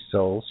thirsty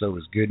soul, so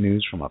is good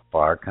news from a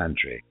far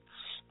country.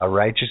 A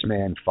righteous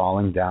man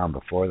falling down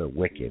before the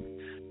wicked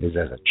is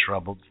as a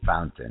troubled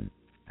fountain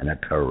and a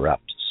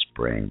corrupt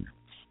spring.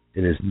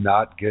 It is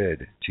not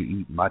good to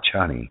eat much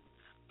honey,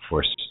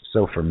 for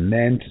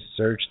men to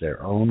search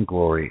their own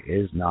glory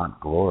is not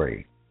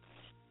glory.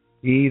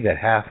 He that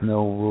hath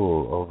no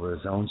rule over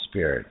his own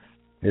spirit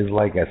is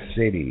like a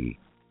city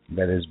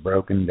that is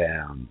broken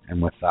down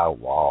and without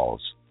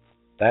walls.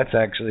 That's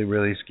actually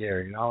really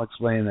scary, and I'll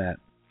explain that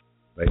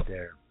right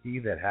there. He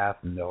that hath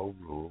no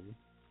rule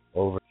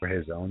over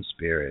his own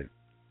spirit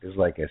is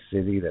like a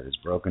city that is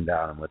broken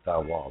down and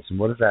without walls. And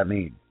what does that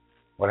mean?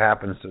 What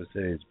happens to a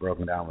city that's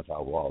broken down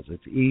without walls?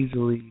 It's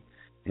easily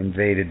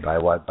invaded by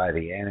what? By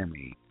the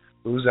enemy.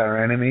 Who's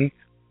our enemy?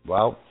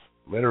 Well,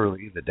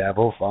 literally the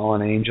devil,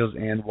 fallen angels,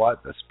 and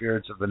what? The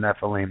spirits of the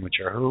Nephilim, which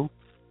are who?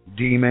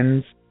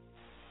 Demons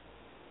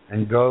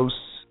and ghosts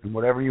and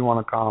whatever you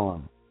want to call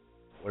them.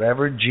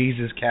 Whatever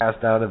Jesus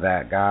cast out of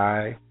that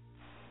guy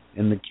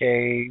in the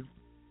cave,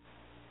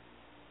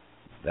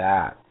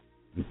 that.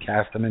 He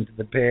cast them into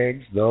the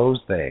pigs.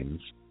 Those things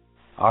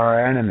are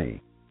our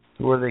enemy.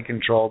 Who are they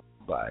controlled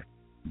by?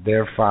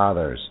 Their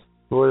fathers.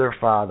 Who are their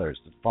fathers?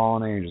 The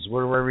fallen angels.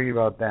 What do I read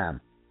about them?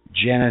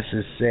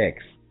 Genesis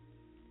 6.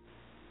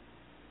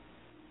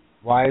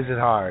 Why is it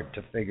hard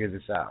to figure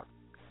this out?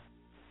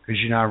 Because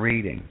you're not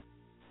reading.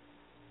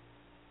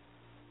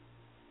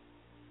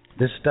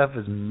 This stuff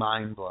is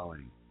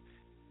mind-blowing.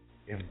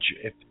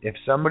 If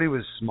somebody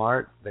was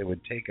smart, they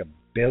would take $1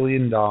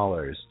 billion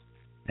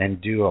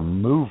and do a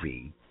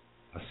movie,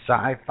 a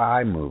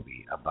sci-fi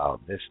movie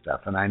about this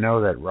stuff. And I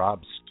know that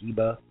Rob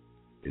Skiba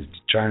is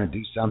trying to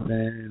do something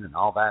and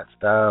all that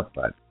stuff,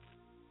 but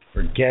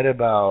forget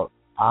about,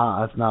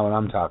 that's not what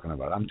I'm talking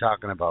about. I'm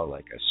talking about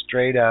like a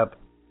straight up,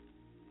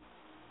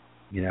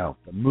 the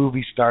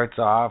movie starts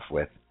off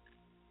with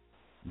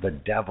the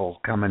devil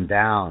coming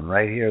down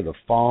right here, the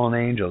fallen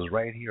angels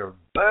right here,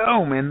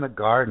 boom, in the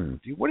garden.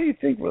 Dude, what do you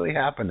think really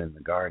happened in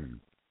the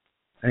garden?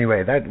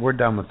 Anyway, we're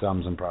done with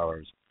Psalms and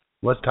Proverbs.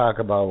 Let's talk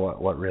about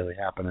what really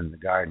happened in the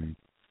garden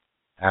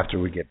after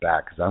we get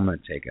back, because I'm going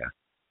to take a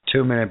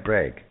 2-minute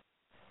break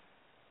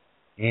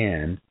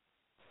and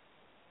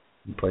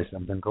play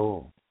something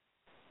cool.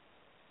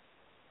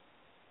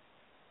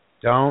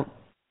 Don't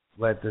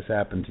let this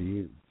happen to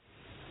you.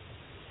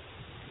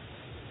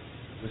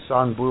 The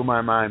song blew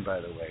my mind, by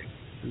the way.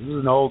 This is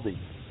an oldie.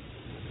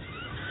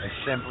 I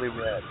Simply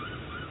Red.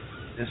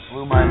 This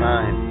blew my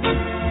mind.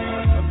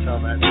 I'll tell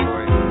that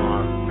story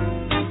tomorrow.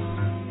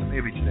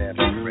 Maybe today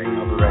after the break.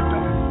 I'll be right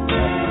back.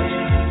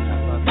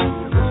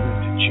 You're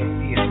listening to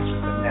Jamie, and this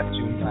is the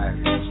Neptune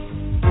Diaries.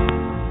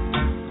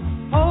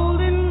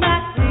 Holding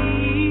back the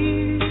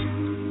years,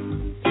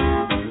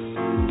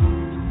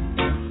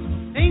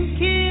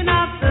 thinking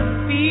of the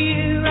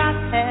fear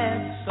I've had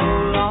so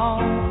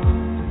long.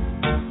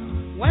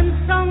 When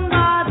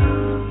somebody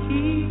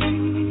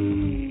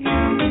hears,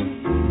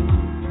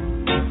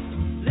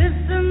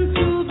 listen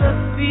to the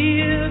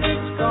fear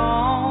that's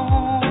gone.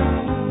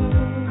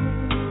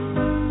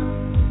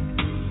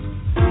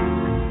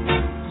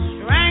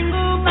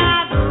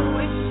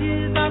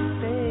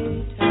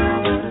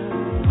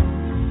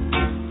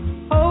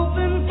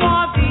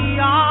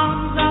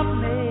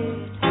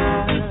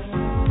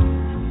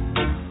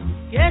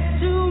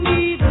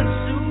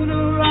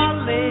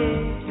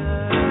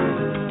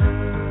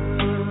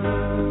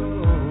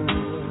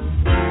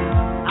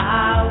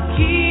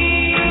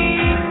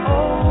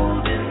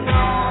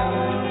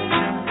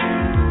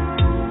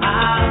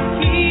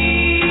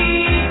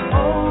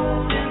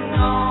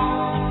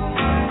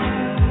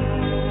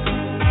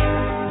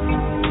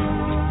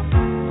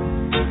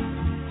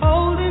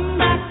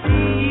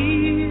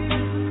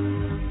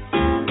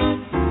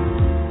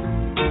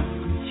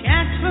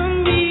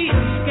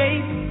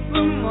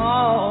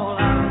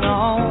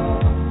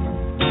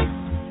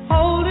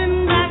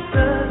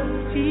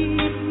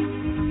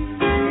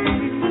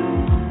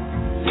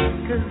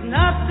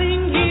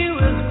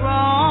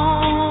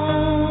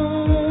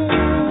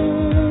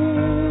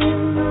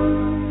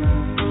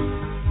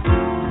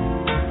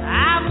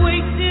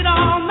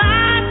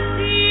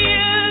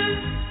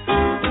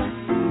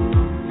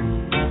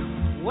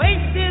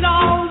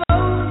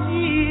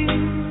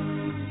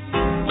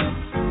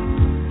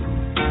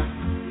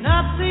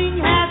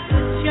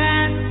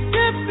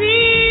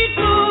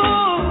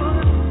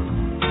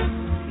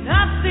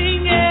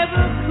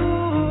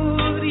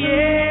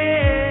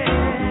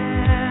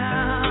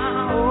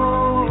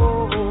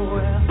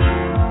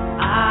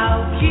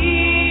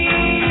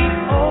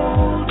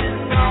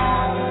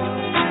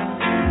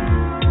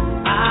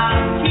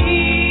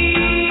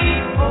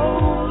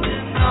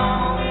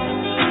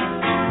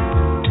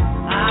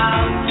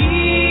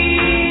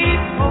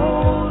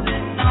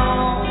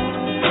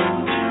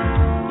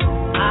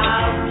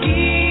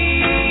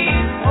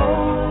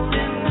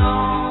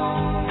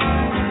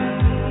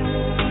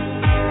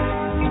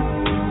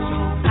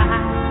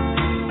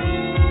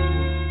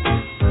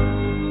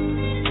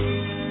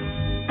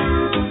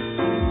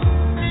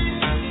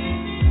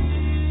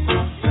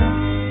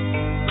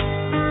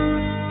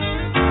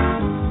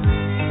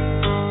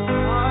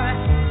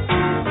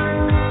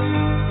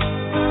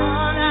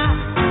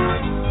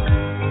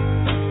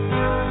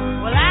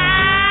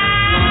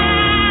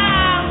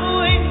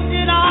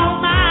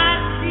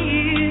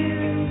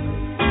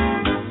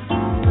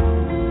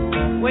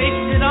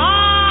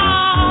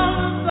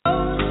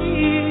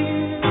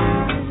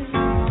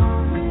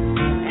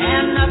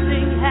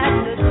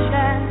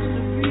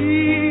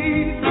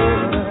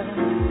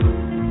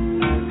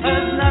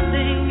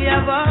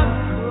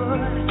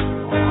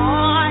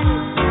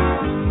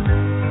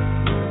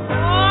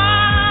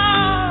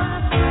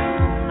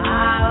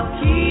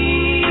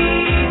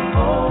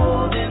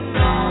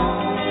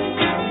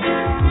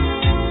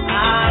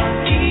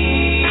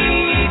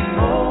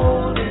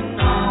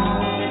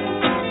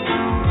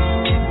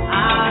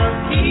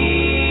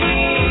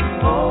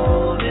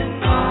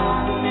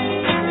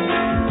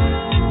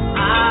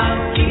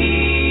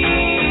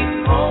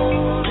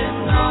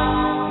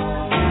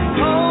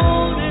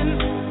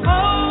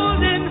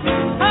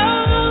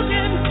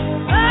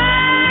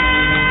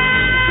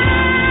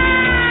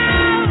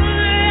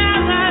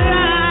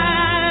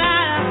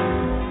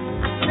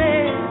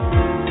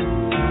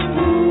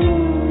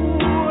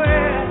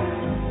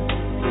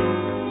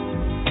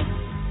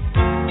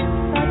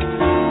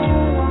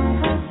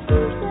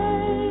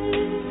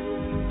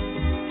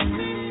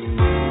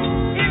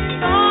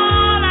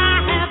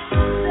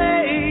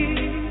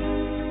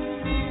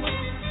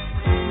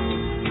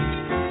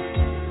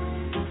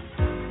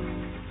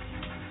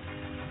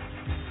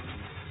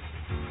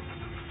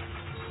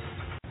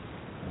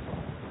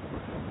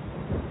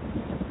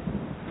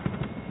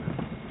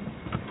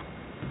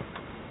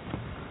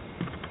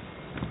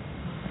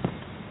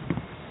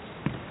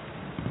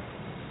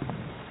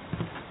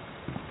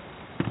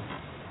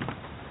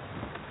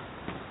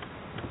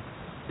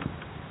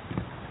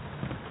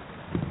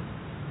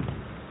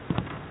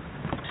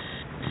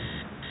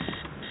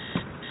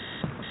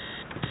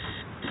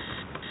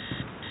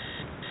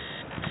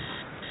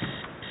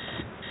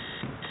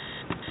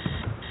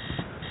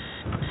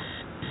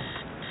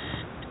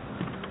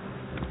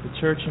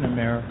 church in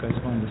America is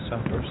going to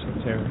suffer so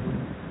terribly.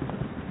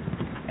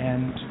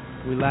 And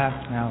we laugh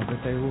now,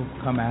 but they will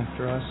come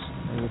after us.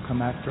 They will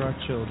come after our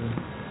children.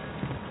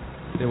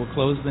 They will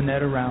close the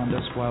net around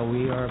us while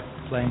we are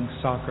playing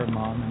soccer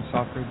mom and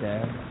soccer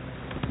dad,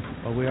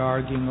 while we are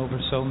arguing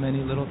over so many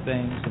little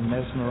things and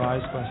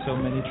mesmerized by so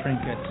many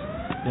trinkets.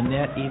 The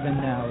net even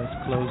now is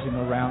closing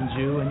around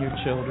you and your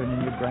children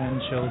and your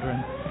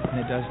grandchildren, and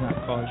it does not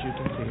cause you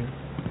to fear.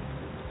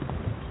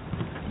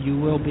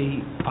 You will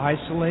be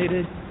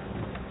isolated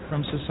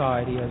from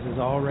society, as has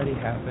already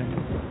happened.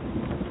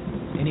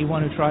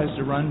 Anyone who tries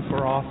to run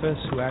for office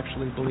who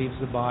actually believes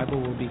the Bible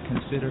will be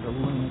considered a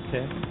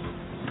lunatic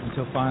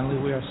until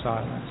finally we are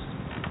silenced.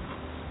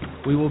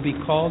 We will be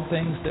called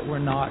things that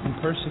we're not and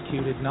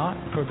persecuted not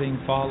for being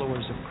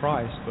followers of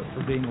Christ, but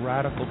for being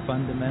radical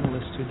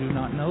fundamentalists who do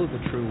not know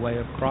the true way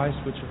of Christ,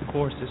 which of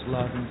course is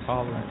love and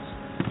tolerance.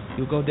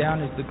 You'll go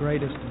down as the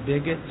greatest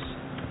bigots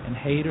and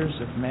haters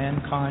of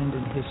mankind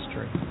in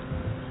history.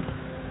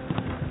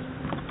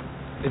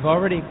 They've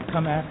already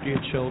come after your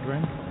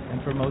children,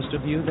 and for most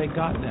of you, they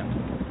got them.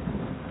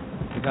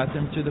 They got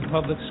them through the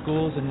public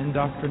schools and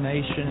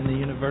indoctrination, and the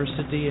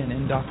university and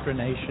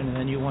indoctrination, and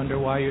then you wonder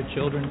why your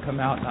children come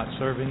out not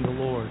serving the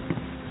Lord,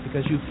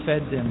 because you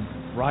fed them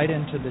right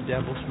into the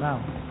devil's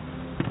mouth.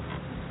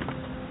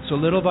 So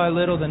little by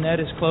little, the net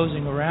is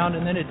closing around,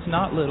 and then it's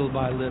not little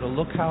by little.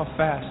 Look how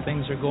fast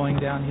things are going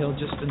downhill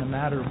just in a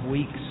matter of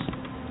weeks.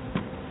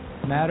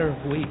 Matter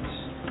of weeks.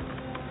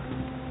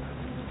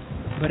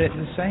 But at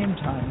the same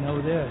time, know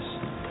this.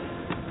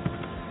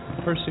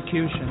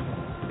 Persecution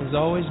is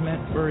always meant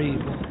for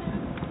evil,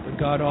 but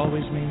God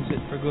always means it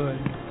for good.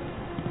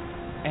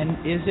 And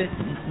is it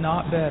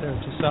not better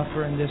to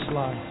suffer in this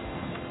life,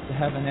 to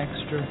have an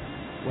extra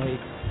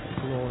weight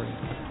of glory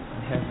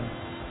in heaven?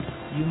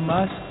 You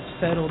must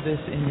settle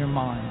this in your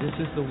mind. This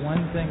is the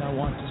one thing I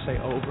want to say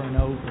over and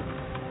over.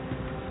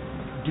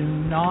 Do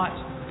not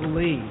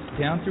believe,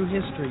 down through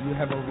history, you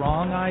have a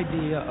wrong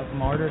idea of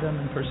martyrdom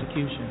and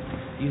persecution.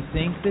 You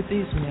think that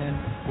these men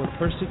were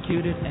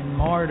persecuted and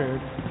martyred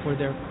for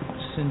their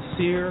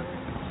sincere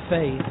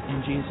faith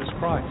in Jesus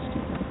Christ.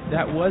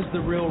 That was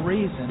the real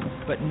reason,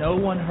 but no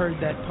one heard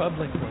that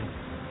publicly.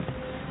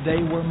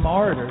 They were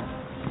martyred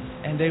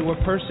and they were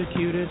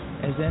persecuted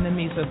as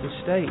enemies of the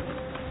state,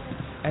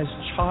 as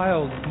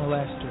child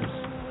molesters,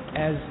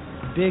 as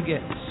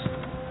bigots,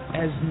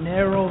 as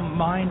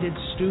narrow-minded,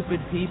 stupid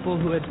people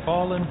who had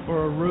fallen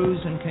for a ruse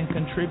and can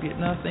contribute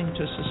nothing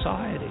to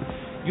society.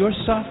 Your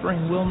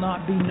suffering will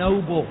not be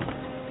noble.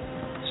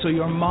 So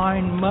your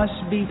mind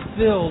must be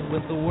filled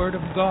with the Word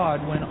of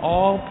God when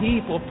all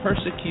people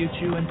persecute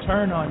you and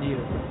turn on you.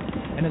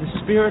 And if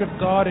the Spirit of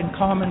God in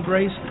common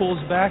grace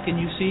pulls back and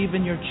you see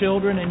even your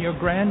children and your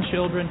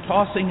grandchildren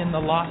tossing in the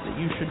lot that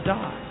you should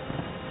die.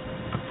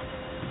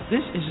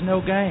 This is no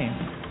game.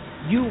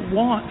 You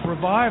want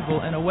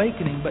revival and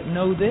awakening, but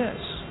know this.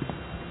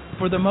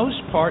 For the most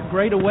part,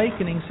 great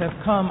awakenings have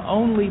come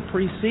only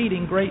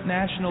preceding great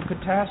national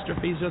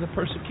catastrophes or the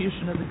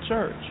persecution of the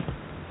church.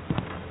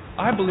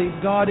 I believe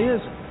God is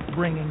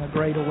bringing a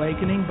great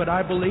awakening, but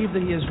I believe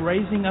that He is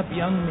raising up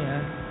young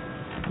men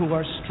who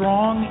are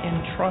strong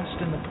in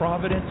trust in the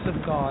providence of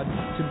God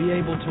to be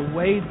able to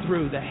wade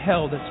through the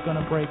hell that's going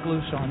to break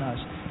loose on us.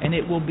 And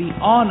it will be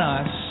on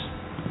us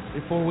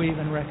before we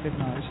even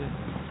recognize it.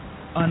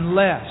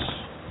 Unless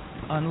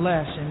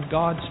in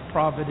God's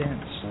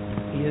providence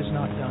He is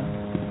not done.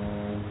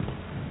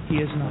 He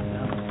is not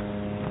done.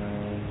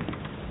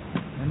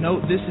 And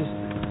note, this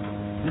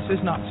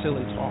is not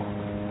silly talk.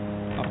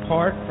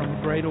 Apart from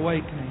a great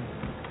awakening,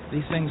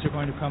 these things are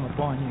going to come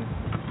upon you.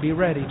 Be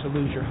ready to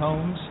lose your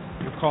homes,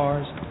 your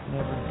cars, and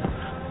everything.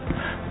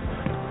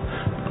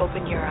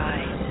 Open your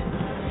eyes.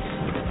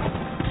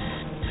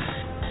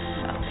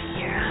 Open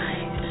your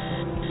eyes.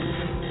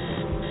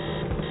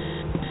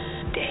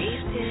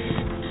 David,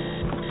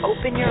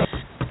 open your eyes.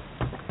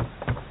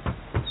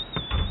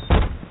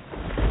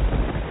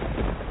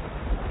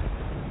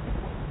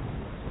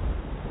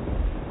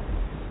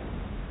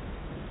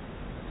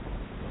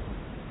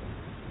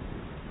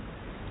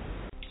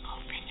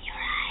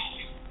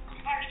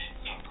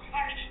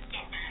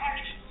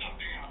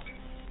 Something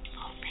happened.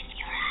 Open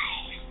your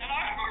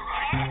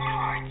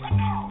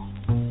eyes.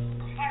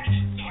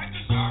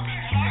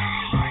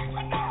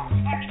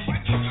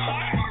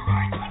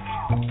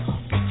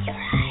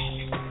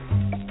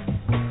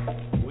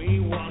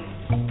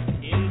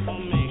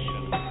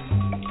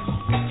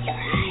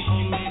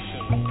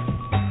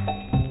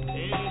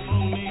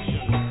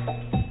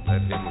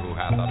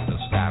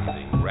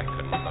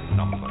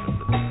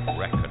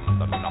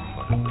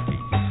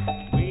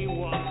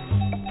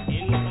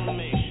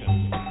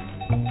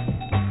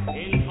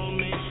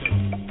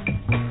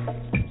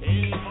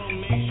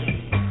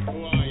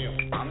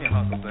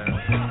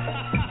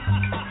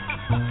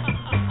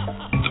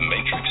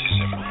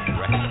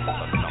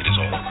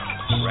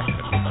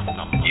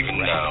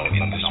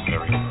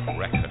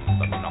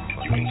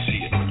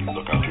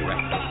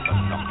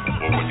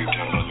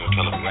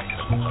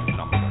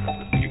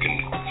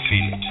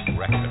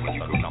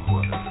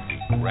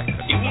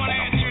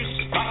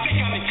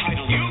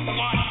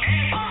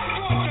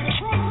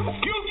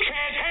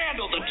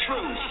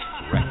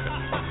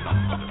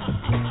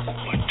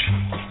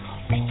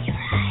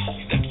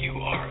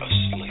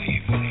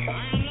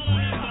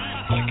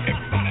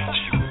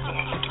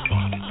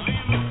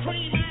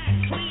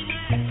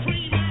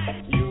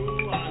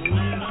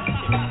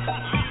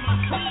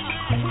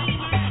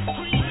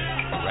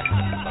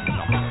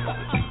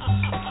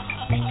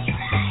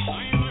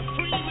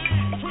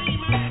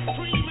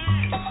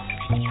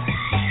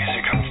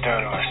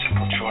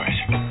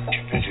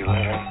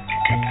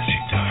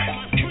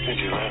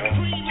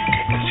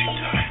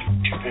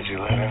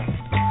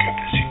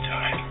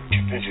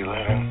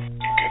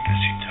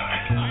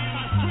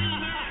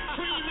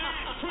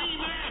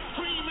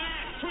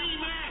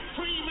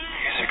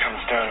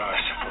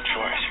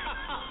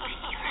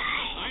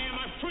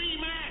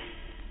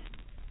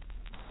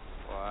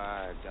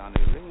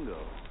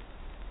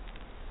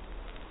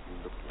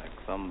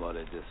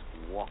 Somebody just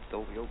walked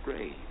over your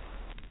grave.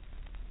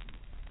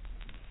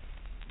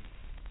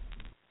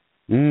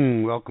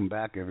 Welcome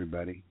back,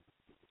 everybody.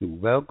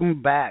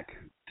 Welcome back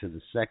to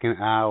the second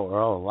hour,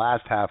 or the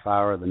last half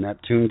hour of the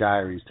Neptune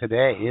Diaries.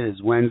 Today, it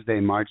is Wednesday,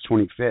 March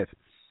 25th,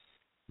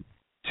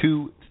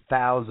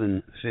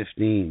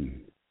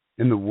 2015.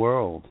 In the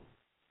world,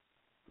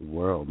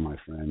 my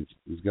friends,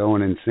 is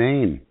going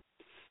insane.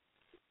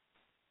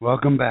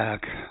 Welcome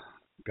back.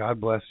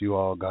 God bless you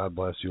all. God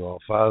bless you all.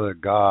 Father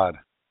God,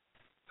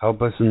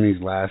 help us in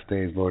these last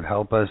days, Lord.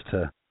 Help us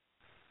to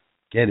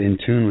get in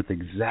tune with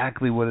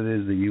exactly what it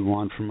is that you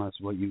want from us,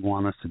 what you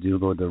want us to do,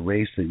 Lord, the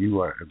race that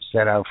you have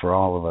set out for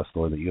all of us,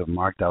 Lord, that you have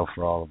marked out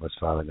for all of us,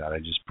 Father God. I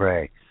just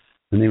pray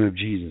in the name of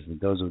Jesus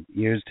that those with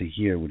ears to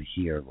hear would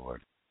hear,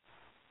 Lord.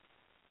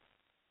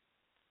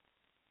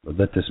 Lord,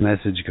 let this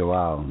message go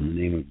out in the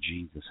name of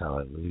Jesus.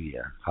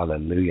 Hallelujah.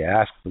 Hallelujah.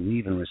 Ask,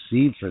 believe, and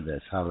receive for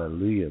this.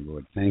 Hallelujah,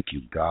 Lord. Thank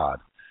you, God.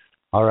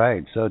 All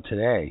right, so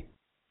today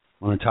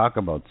I want to talk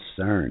about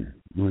CERN.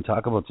 I want to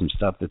talk about some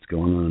stuff that's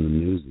going on in the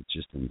news that's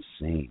just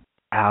insane.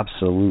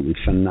 Absolutely,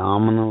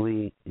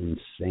 phenomenally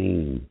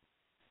insane.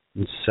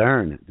 And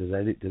CERN,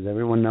 does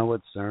everyone know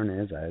what CERN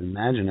is? I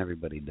imagine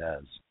everybody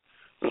does.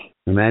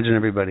 Imagine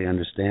everybody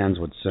understands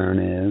what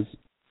CERN is.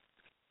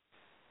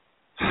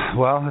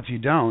 Well, if you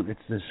don't,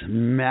 it's this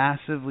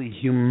massively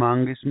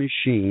humongous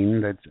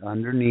machine that's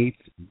underneath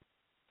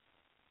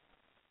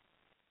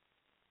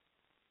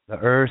the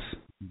Earth,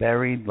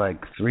 buried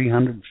like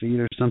 300 feet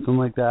or something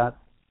like that.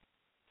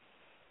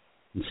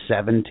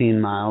 17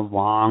 miles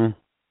long.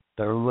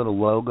 Their little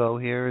logo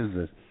here is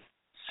the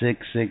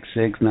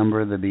 666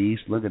 number of the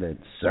beast. Look at it.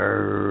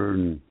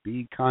 CERN.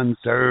 Be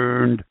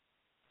concerned.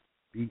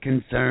 Be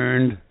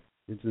concerned.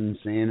 It's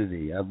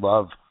insanity. I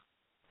love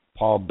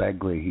Paul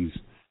Begley.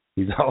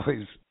 He's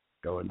always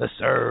going, the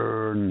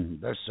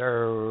CERN. The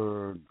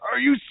CERN. Are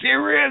you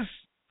serious?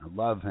 I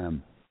love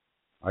him.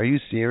 Are you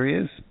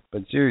serious?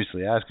 But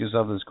seriously, ask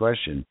yourself this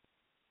question.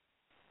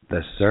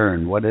 The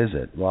CERN, what is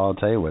it? Well, I'll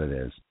tell you what it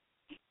is.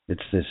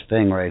 It's this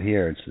thing right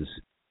here. It's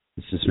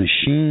this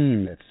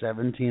machine that's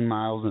 17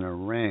 miles in a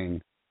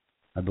ring,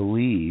 I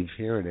believe.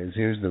 Here it is.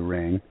 Here's the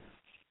ring.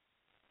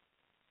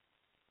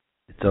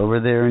 It's over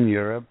there in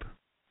Europe,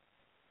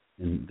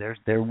 and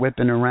they're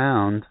whipping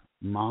around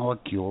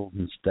molecules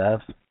and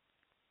stuff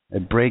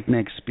at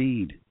breakneck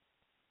speed.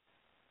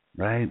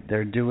 Right?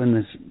 They're doing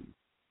this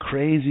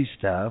crazy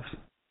stuff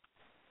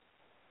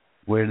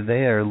where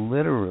they are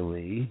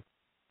literally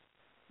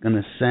going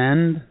to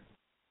send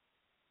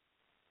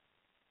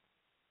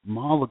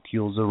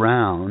molecules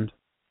around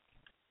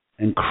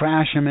and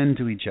crash them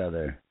into each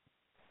other.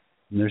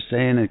 And they're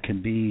saying it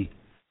could be,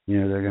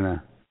 they're going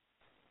to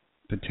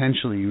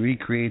potentially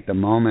recreate the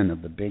moment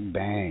of the Big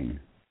Bang.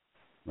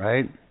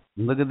 Right?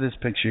 And look at this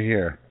picture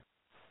here.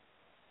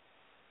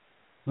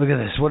 Look at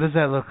this. What does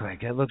that look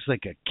like? It looks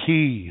like a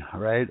key,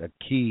 right? A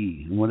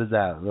key. And what is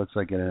that? It looks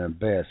like an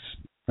abyss,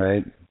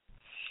 right?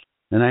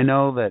 And I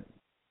know that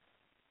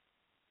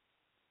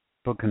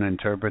people can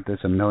interpret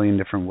this a million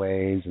different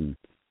ways,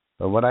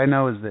 but what I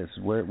know is this: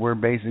 we're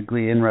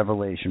basically in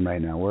Revelation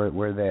right now.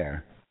 We're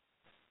there,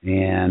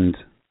 and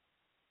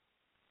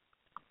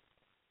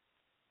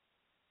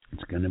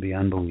it's going to be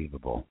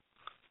unbelievable.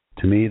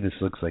 To me, this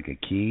looks like a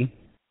key.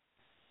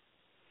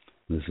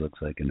 This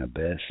looks like an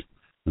abyss.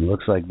 It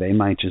looks like they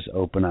might just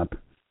open up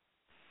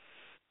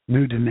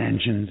new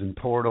dimensions and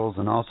portals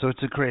and all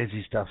sorts of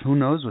crazy stuff. Who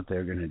knows what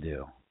they're going to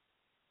do?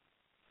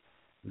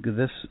 Look at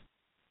this.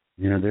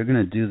 They're going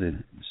to do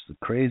the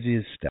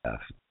craziest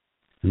stuff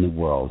in the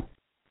world.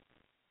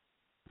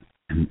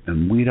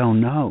 And we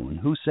don't know. And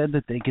who said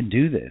that they could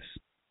do this?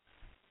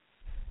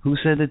 Who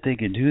said that they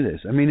could do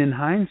this? I mean, in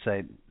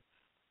hindsight,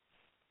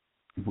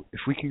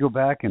 if we could go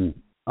back and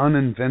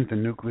uninvent the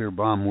nuclear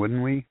bomb,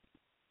 wouldn't we?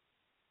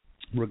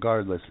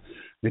 Regardless,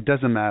 it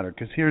doesn't matter,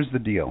 because here's the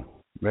deal.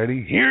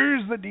 Ready?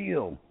 Here's the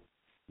deal.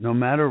 No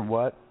matter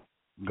what,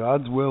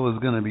 God's will is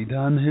going to be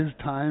done. His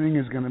timing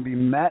is going to be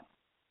met.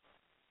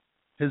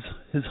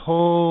 His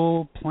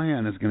whole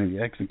plan is going to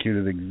be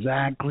executed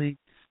exactly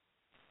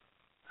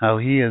how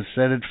he has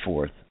set it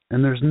forth.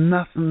 And there's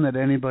nothing that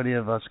anybody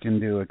of us can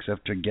do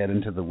except to get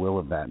into the will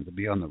of that and to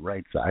be on the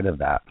right side of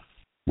that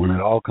when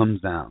it all comes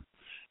down.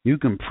 You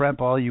can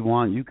prep all you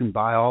want. You can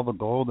buy all the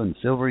gold and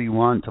silver you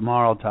want.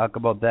 Tomorrow I'll talk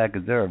about that,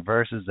 because there are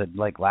verses that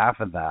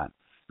laugh at that.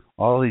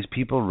 All these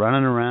people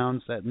running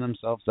around setting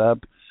themselves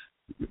up,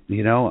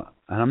 and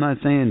I'm not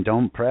saying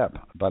don't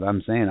prep, but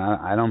I'm saying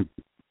I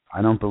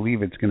don't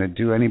believe it's going to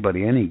do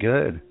anybody any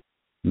good.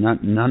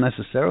 Not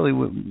necessarily.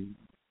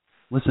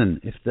 Listen,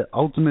 if the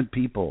ultimate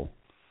people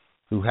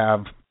who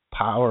have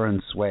power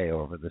and sway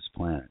over this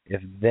planet,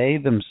 if they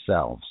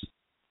themselves,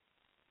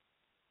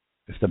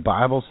 if the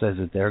Bible says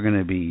that they're going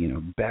to be,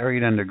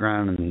 buried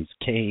underground in these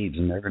caves,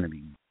 and they're going to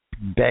be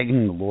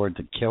begging the Lord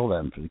to kill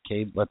them for the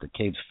cave, let the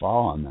caves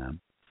fall on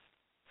them,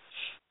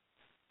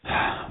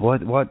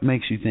 what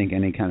makes you think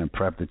any kind of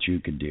prep that you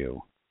could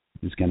do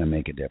is going to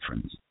make a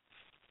difference?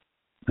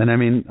 And I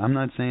mean, I'm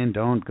not saying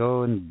don't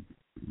go and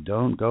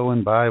don't go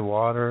and buy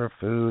water or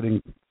food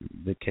in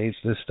the case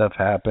this stuff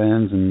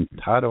happens, and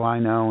how do I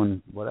know,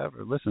 and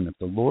whatever. Listen, if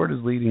the Lord is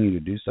leading you to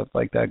do stuff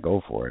like that,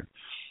 go for it.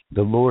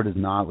 The Lord is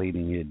not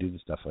leading you to do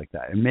stuff like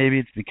that. And maybe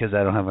it's because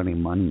I don't have any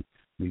money.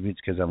 Maybe it's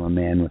because I'm a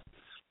man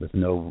with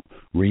no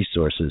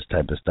resources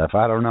type of stuff.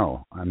 I don't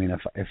know. I mean,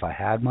 if I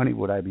had money,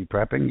 would I be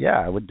prepping? Yeah,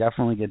 I would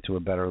definitely get to a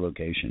better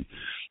location.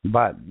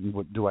 But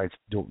do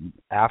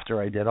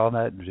after I did all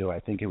that, do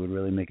I think it would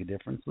really make a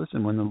difference?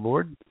 Listen, when the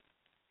Lord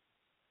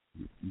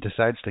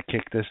decides to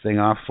kick this thing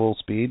off full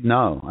speed,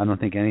 no, I don't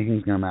think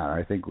anything's going to matter.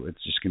 I think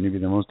it's just going to be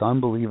the most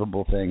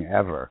unbelievable thing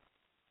ever.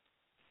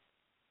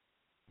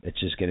 It's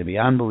just going to be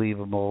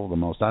unbelievable, the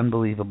most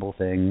unbelievable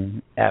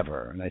thing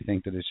ever. And I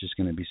think that it's just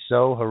going to be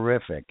so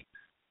horrific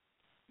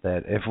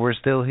that if we're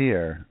still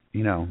here,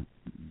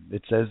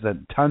 it says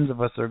that tons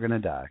of us are going to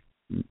die.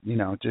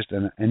 Just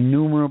an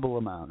innumerable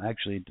amount.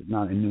 Actually,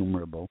 not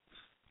innumerable.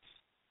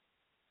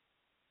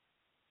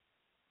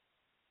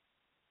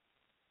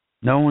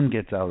 No one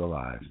gets out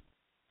alive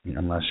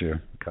unless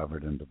you're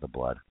covered into the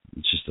blood.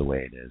 It's just the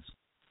way it is.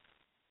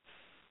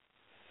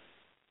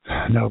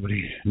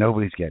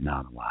 Nobody's getting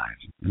out alive.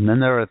 And then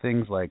there are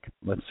things like,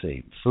 let's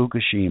see,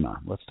 Fukushima.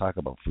 Let's talk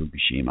about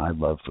Fukushima. I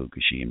love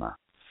Fukushima.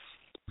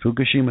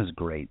 Fukushima is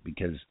great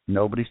because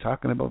nobody's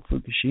talking about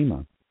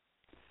Fukushima.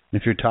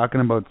 If you're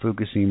talking about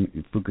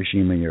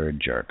Fukushima, you're a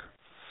jerk.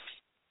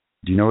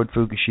 Do you know what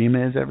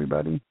Fukushima is,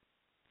 everybody?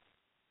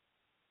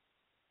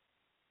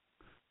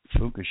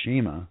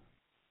 Fukushima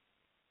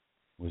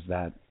was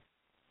that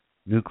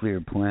nuclear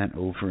plant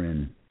over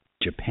in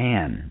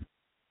Japan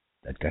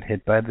that got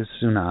hit by the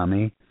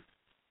tsunami,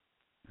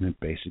 and it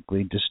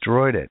basically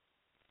destroyed it.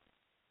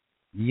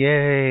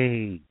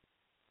 Yay!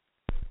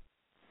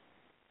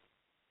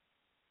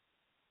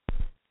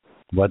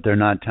 What they're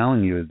not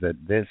telling you is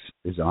that this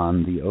is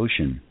on the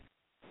ocean,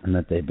 and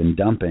that they've been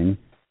dumping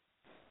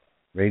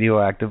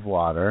radioactive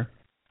water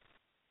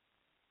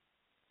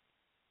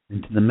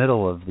into the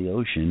middle of the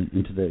ocean,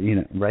 into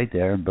the, right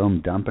there,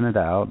 boom, dumping it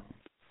out,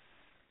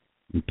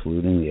 and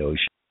polluting the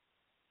ocean.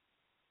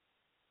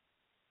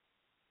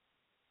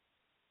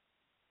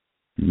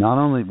 Not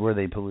only were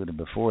they polluted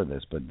before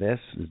this, but this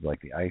is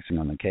like the icing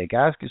on the cake.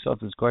 Ask yourself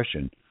this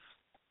question.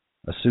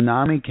 A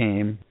tsunami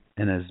came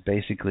and is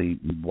basically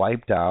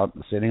wiped out,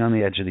 sitting on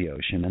the edge of the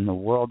ocean, and the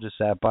world just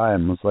sat by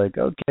and was like,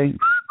 okay,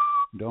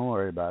 don't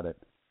worry about it.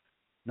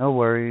 No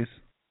worries.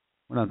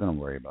 We're not going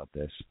to worry about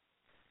this.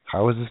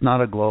 How is this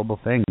not a global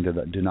thing?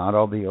 Do not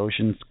all the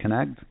oceans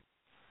connect?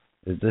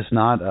 Is this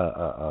not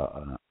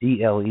a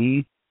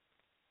ELE,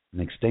 an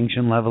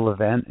extinction level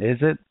event? Is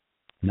it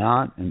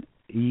not an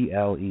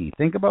ELE?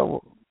 Think about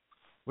what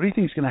do you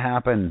think is going to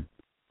happen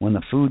when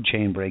the food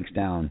chain breaks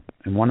down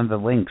and one of the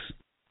links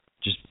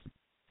just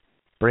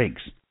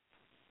breaks?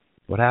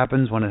 What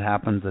happens when it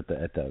happens at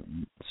the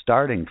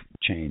starting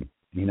chain?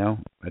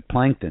 At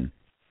plankton.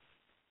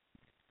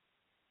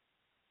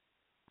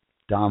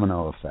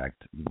 Domino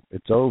effect.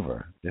 It's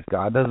over. If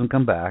God doesn't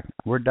come back,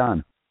 we're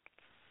done.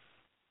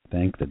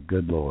 Thank the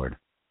good Lord.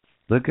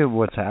 Look at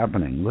what's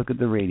happening. Look at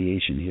the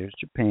radiation. Here's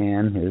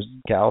Japan. Here's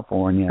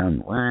California.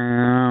 And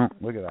wow,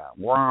 look at that.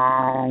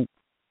 Wow.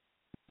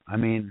 I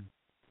mean,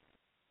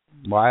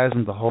 why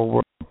isn't the whole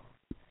world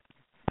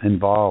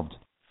involved?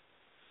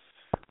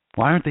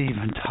 Why aren't they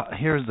even...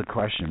 Here's the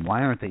question.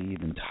 Why aren't they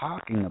even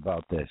talking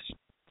about this?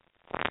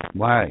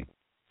 Why?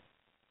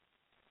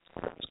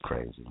 It's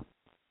crazy.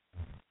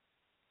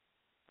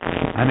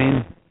 I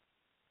mean,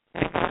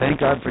 thank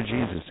God for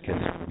Jesus,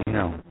 because,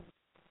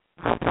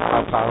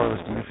 how powerless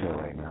do you feel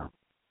right now?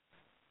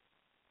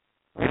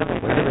 Where do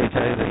they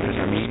tell you that there's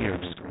a meteor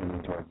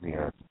screaming towards the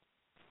earth?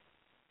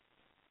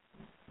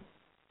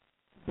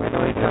 Where do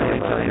they tell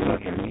you about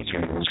the meteor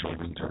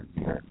screaming towards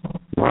the earth?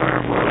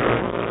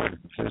 Wormwood!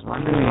 There's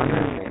one new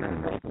meteor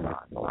in the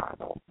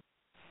Bible.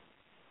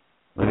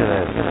 Look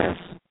at this.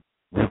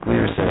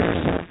 Nuclear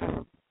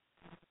safe.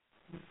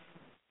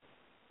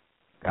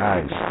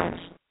 Guys,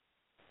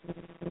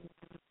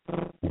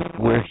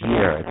 we're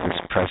here at this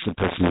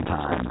precipice in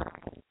time.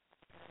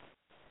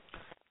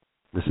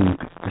 This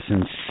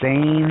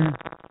insane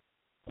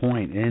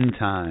point in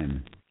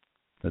time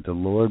that the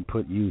Lord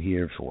put you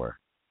here for.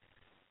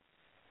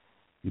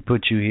 He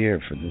put you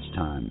here for this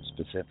time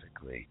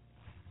specifically.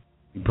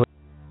 He put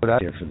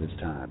us here for this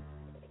time.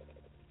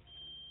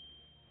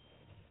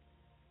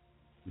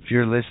 If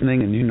you're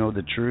listening and you know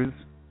the truth,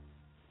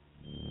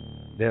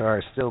 there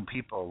are still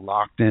people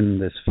locked in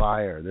this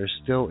fire. They're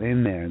still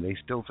in there. They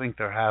still think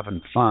they're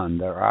having fun.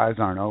 Their eyes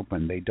aren't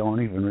open. They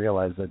don't even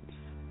realize that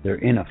they're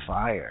in a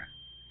fire.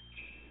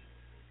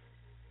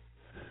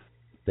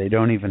 They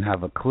don't even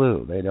have a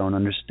clue. They don't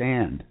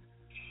understand.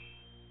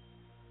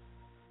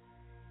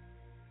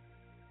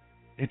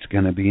 It's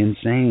going to be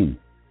insane.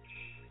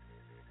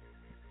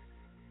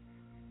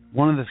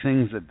 One of the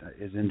things that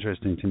is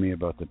interesting to me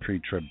about the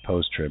pre-trib,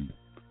 post-trib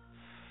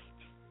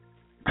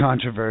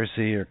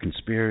controversy or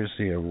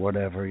conspiracy or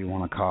whatever you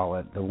want to call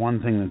it, the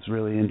one thing that's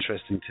really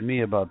interesting to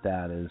me about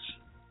that is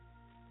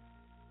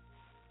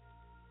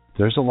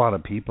there's a lot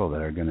of people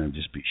that are going to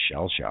just be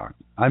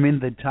shell-shocked. I mean,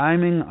 the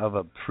timing of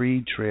a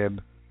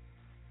pre-trib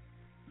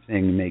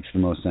thing makes the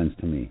most sense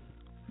to me.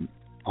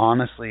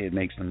 Honestly, it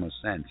makes the most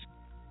sense.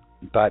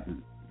 But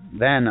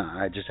then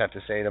I just have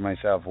to say to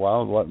myself,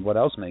 well, what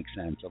else makes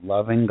sense? A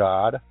loving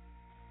God?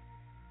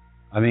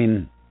 I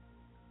mean,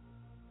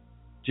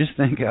 just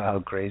think of how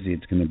crazy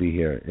it's going to be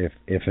here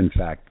if in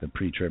fact the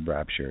pre-trib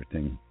rapture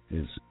thing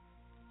is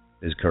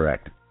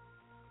correct.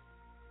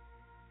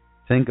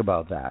 Think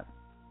about that.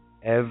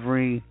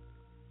 Every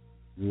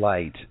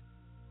light,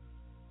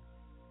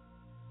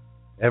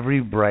 every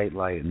bright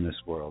light in this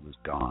world is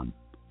gone.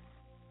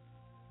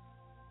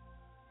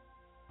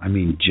 I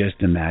mean,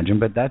 just imagine,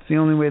 but that's the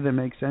only way that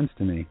makes sense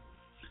to me.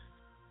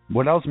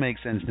 What else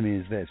makes sense to me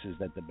is this, is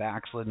that the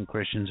backslidden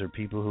Christians are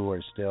people who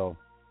are still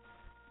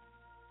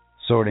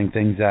sorting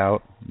things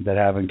out, that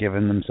haven't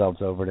given themselves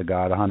over to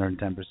God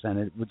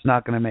 110%. It's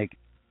not going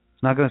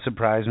to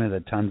surprise me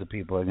that tons of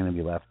people are going to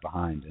be left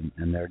behind,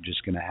 and they're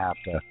just going to have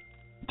to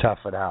tough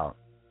it out,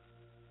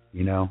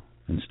 you know,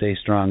 and stay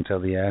strong till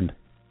the end.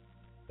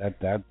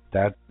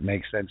 That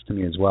makes sense to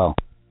me as well.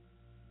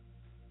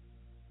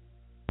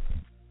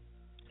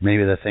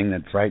 Maybe the thing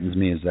that frightens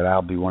me is that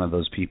I'll be one of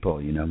those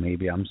people, you know.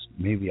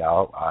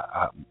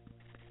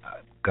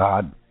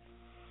 God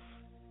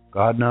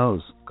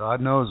knows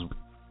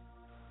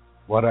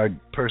what our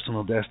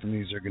personal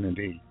destinies are going to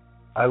be.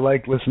 I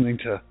like listening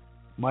to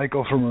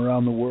Michael from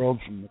around the world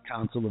from the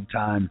Council of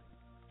Time.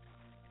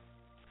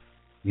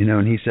 You know,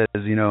 and he says,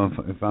 you know,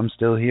 if I'm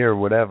still here,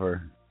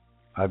 whatever,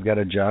 I've got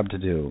a job to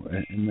do.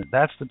 And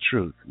that's the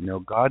truth. You know,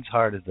 God's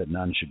heart is that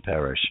none should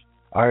perish.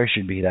 Ours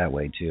should be that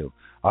way, too.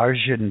 Ours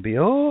shouldn't be,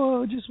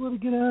 I just want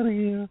to get out of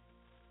here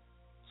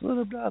so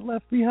that I'm not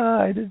left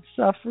behind and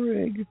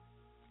suffering.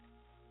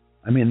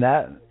 I mean,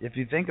 that, if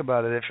you think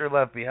about it, if you're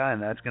left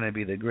behind, that's going to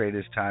be the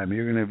greatest time.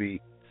 You're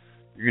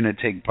going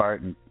to take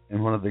part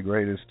in one of the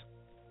greatest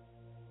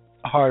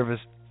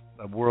harvests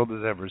the world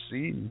has ever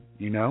seen,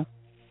 you know?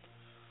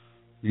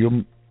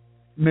 You'll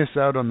miss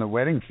out on the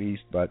wedding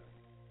feast, but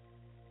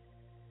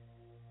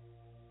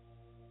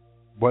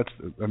what's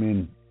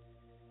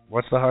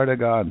the heart of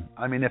God?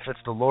 I mean, if it's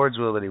the Lord's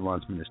will that He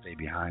wants me to stay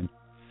behind,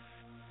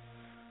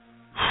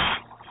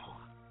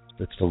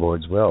 it's the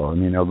Lord's will. I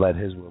mean, let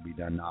His will be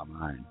done, not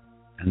mine.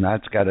 And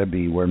that's got to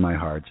be where my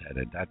heart's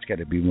headed. That's got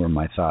to be where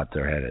my thoughts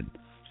are headed.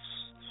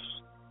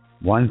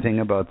 One thing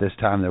about this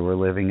time that we're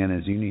living in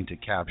is you need to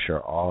capture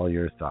all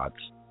your thoughts.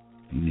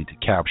 You need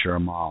to capture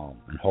them all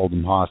and hold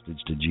them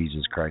hostage to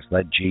Jesus Christ.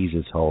 Let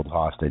Jesus hold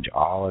hostage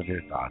all of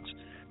your thoughts.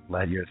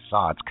 Let your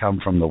thoughts come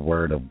from the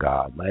Word of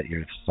God. Let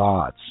your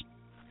thoughts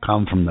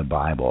come from the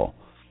Bible.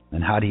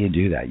 And how do you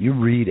do that? You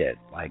read it,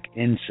 like,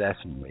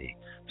 incessantly.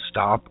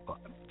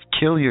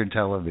 Kill your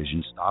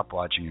television. Stop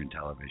watching your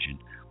television.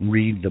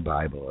 Read the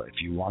Bible.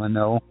 If you want to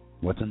know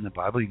what's in the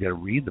Bible, you got to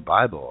read the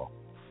Bible.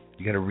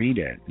 You got to read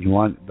it. You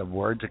want the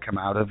Word to come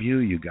out of you,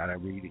 you got to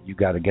read it. You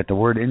got to get the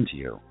Word into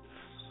you.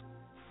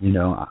 You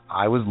know,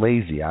 I was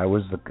lazy. I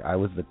was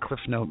the Cliff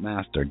Note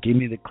master. Give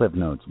me the Cliff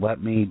Notes.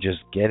 Let me just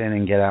get in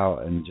and get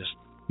out, and just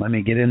let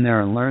me get in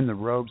there and learn the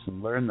ropes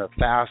and learn the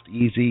fast,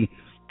 easy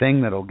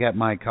thing that'll get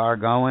my car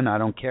going. I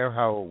don't care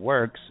how it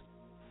works.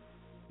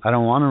 I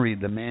don't want to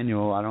read the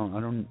manual. I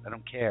don't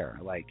care.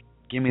 Like,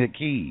 give me the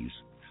keys.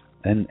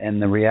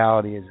 And the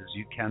reality is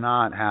you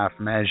cannot half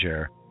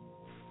measure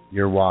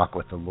your walk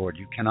with the Lord.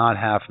 You cannot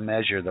half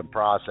measure the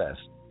process.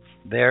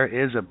 There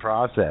is a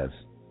process.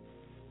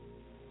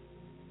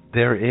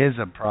 There is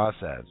a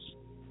process.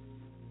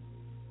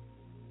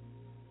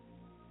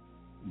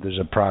 There's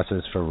a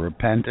process for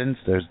repentance.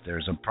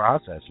 There's a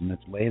process, and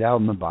it's laid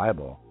out in the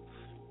Bible.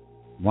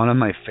 One of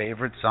my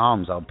favorite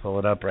Psalms, I'll pull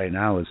it up right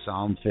now, is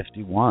Psalm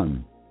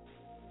 51.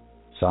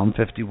 Psalm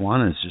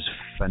 51 is just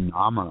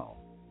phenomenal.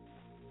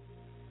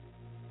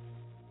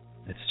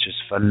 It's just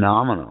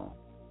phenomenal.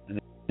 And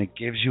it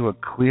gives you a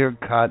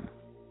clear-cut,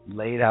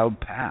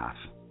 laid-out path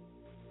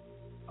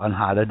on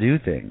how to do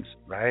things,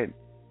 right?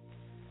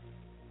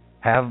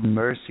 Have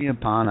mercy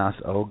upon us,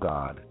 O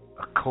God,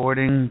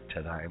 according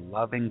to thy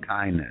loving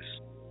kindness,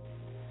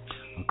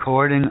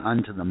 according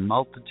unto the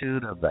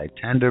multitude of thy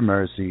tender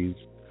mercies,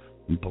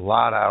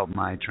 blot out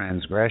my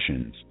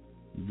transgressions.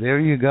 There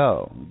you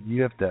go.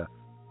 You have to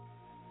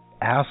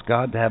ask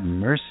God to have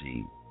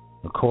mercy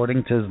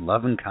according to His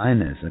loving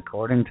kindness,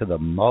 according to the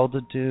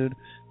multitude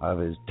of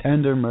His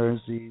tender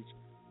mercies.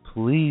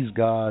 Please,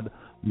 God,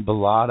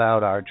 blot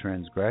out our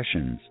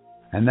transgressions.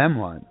 And then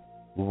what?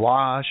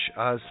 Wash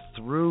us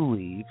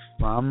thoroughly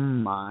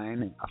from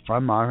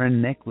our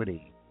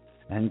iniquity,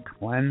 and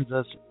cleanse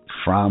us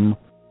from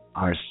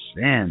our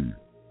sin.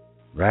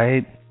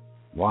 Right?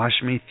 Wash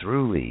me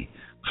thoroughly,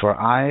 for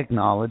I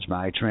acknowledge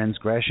my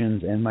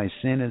transgressions, and my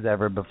sin is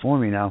ever before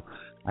me. Now,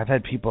 I've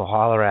had people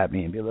holler at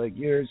me and be like,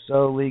 you're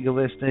so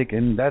legalistic,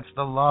 and that's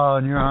the law,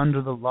 and you're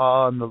under the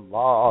law, and the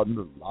law, and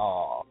the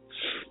law.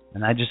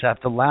 And I just have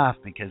to laugh,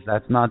 because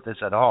that's not this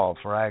at all.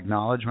 For I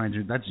acknowledge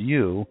that's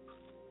you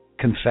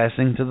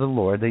confessing to the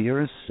Lord that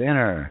you're a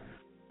sinner.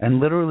 And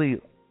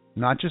literally,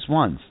 not just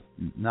once,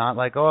 Not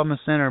like, oh, I'm a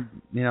sinner,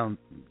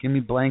 give me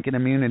blanket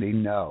immunity.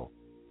 No.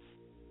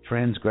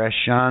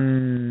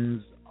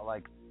 Transgressions,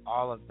 like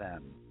all of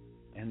them.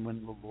 And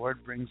when the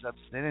Lord brings up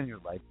sin in your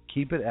life,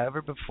 keep it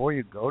ever before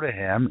you. Go to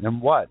Him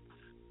and what?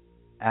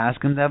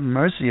 Ask Him to have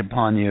mercy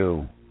upon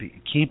you.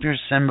 Keep your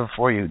sin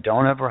before you.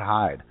 Don't ever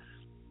hide.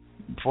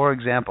 For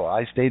example,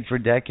 I stayed for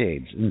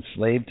decades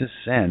enslaved to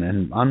sin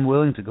and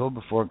unwilling to go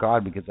before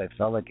God because I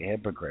felt like a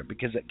hypocrite.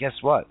 Because guess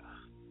what?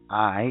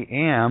 I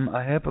am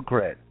a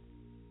hypocrite.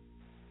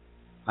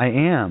 I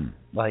am.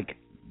 Like,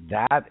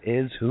 that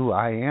is who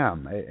I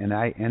am.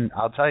 And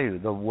I'll tell you,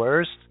 the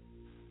worst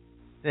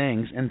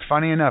things, and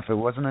funny enough, it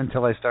wasn't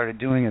until I started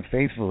doing it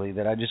faithfully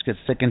that I just get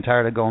sick and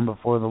tired of going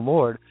before the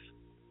Lord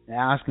and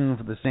asking Him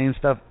for the same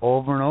stuff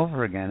over and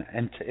over again.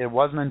 And it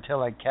wasn't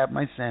until I kept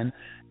my sin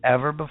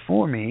ever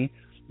before me,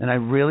 and I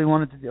really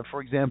wanted to do,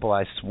 for example,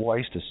 I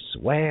used to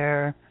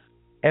swear.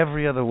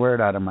 Every other word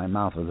out of my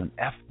mouth was an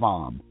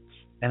F-bomb,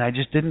 and I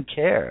just didn't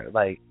care.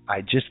 Like,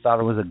 I just thought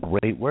it was a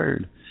great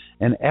word.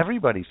 And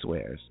everybody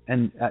swears,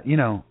 and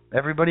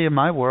everybody in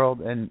my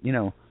world, and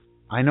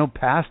I know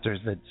pastors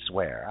that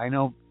swear. I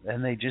know,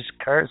 and they just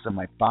curse, and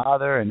my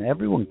father and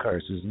everyone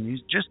curses, and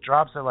he just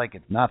drops it like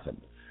it's nothing.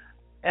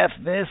 F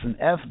this and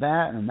F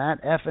that and that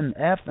F and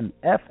F and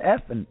F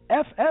and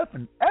F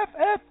and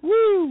F,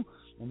 woo!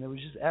 And there was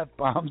just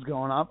F-bombs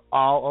going up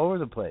all over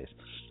the place.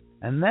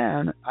 And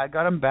then I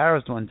got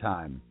embarrassed one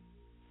time.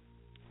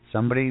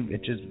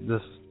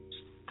 This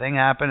thing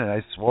happened, and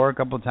I swore a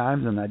couple of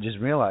times, and I just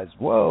realized,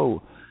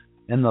 whoa!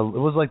 And it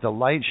was like the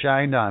light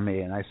shined on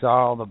me, and I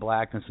saw all the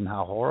blackness and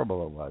how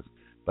horrible it was.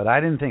 But I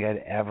didn't think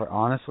I'd ever,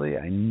 honestly,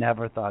 I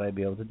never thought I'd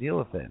be able to deal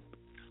with it.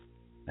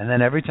 And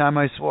then every time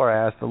I swore,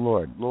 I asked the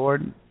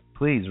Lord,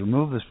 please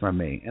remove this from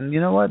me. And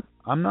you know what?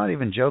 I'm not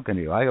even joking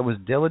to you. I was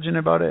diligent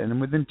about it, and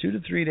within 2 to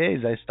 3 days,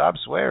 I stopped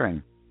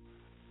swearing.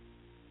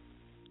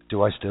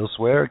 Do I still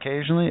swear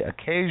occasionally?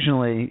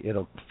 Occasionally,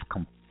 it'll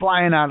come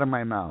flying out of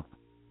my mouth.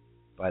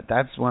 But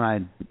that's when I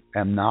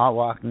am not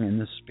walking in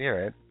the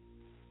Spirit,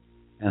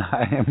 and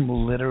I am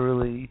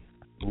literally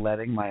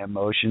letting my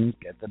emotions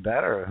get the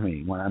better of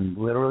me. When I'm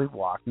literally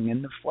walking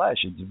in the flesh,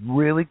 it's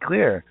really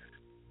clear.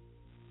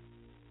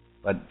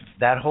 But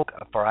that whole,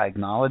 for I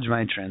acknowledge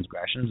my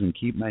transgressions and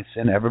keep my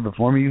sin ever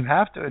before me, you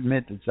have to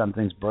admit that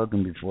something's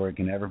broken before it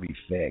can ever be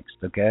fixed,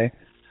 okay?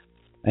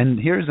 And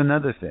here's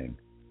another thing.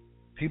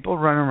 People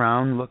run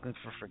around looking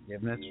for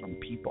forgiveness from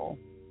people.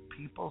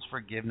 People's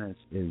forgiveness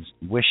is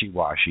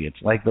wishy-washy.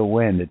 It's like the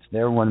wind. It's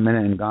there one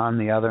minute and gone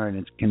the other, and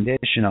it's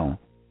conditional.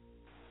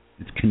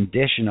 It's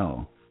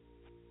conditional.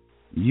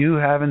 You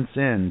haven't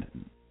sinned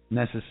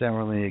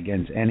necessarily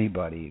against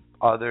anybody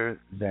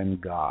other than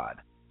God.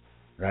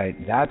 Right?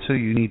 That's who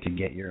you need to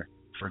get your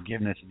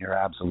forgiveness and your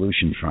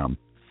absolution from.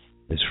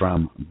 Is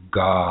from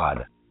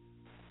God.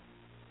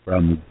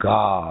 From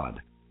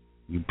God.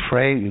 You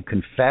pray, you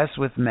confess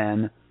with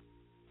men,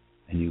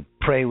 and you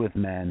pray with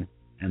men,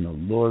 and the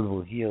Lord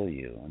will heal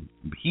you. And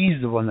He's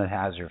the one that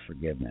has your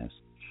forgiveness.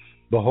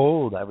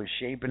 Behold, I was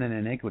shapen in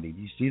iniquity.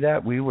 Do you see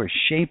that? We were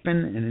shapen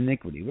in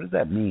iniquity. What does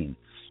that mean?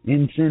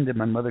 In sin did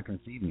my mother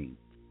conceive me.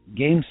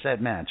 Game, set,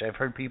 match. I've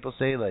heard people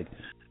say, like,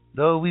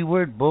 though we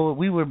were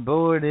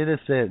bored,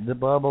 innocent, the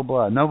blah, blah,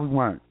 blah. No, we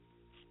weren't.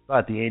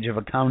 But the age of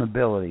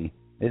accountability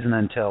isn't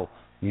until,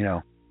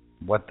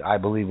 what I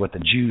believe what the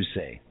Jews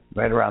say,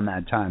 right around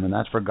that time. And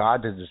that's for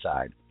God to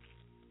decide.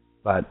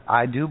 But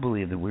I do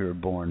believe that we were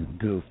born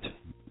goofed,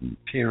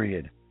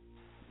 period.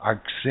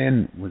 Our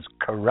sin was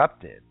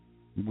corrupted.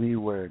 We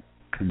were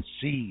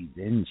conceived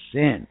in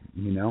sin,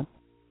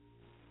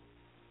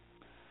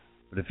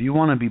 But if you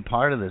want to be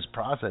part of this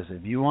process,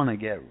 if you want to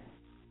get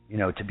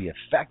to be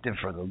effective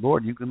for the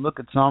Lord, you can look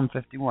at Psalm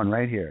 51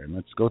 right here, and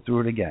let's go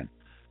through it again.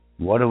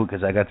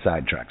 Because I got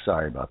sidetracked,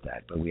 sorry about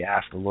that. But we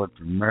ask the Lord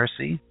for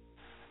mercy,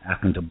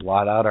 ask Him to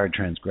blot out our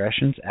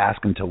transgressions,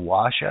 ask Him to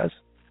wash us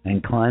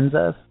and cleanse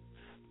us,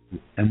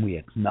 and we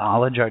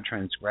acknowledge our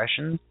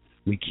transgressions.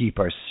 We keep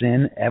our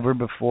sin ever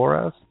before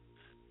us.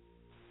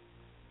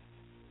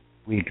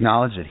 We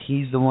acknowledge that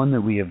He's the one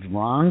that we have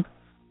wronged.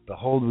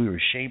 Behold, we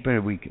were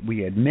shapen.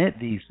 We admit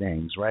these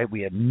things, right?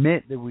 We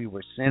admit that we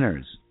were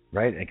sinners.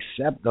 Right?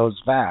 Accept those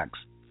facts.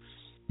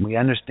 We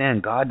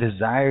understand God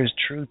desires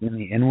truth in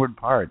the inward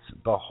parts.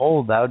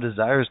 Behold, thou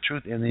desirest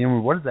truth in the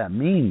inward. What does that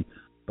mean?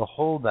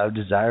 Behold, thou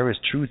desirest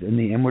truth in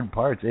the inward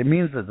parts. It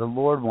means that the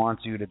Lord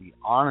wants you to be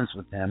honest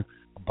with Him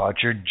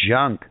about your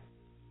junk,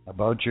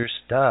 about your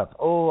stuff.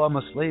 Oh, I'm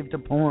a slave to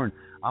porn.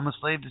 I'm a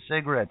slave to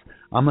cigarettes.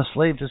 I'm a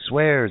slave to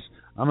swears.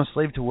 I'm a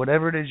slave to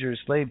whatever it is you're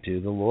a slave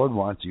to. The Lord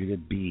wants you to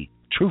be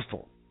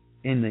truthful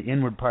in the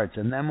inward parts.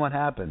 And then what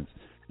happens?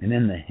 And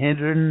in the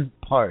hidden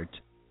part,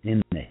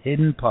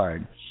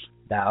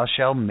 thou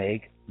shalt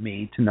make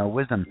me to know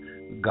wisdom.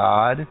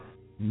 God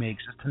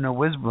makes us to know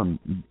wisdom,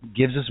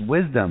 gives us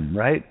wisdom,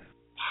 right?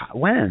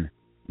 When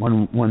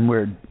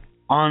we're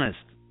honest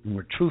and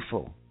we're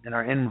truthful in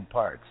our inward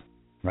parts,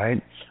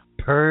 right?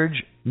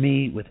 Purge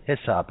me with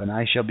hyssop, and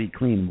I shall be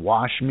clean.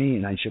 Wash me,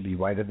 and I shall be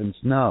whiter than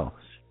snow.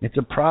 It's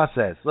a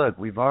process. Look,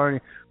 we've already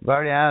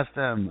asked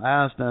him.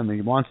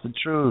 He wants the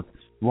truth.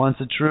 He wants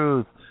the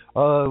truth.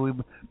 Oh, we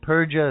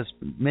purge us,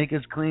 make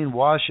us clean,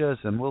 wash us,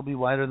 and we'll be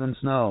whiter than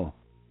snow.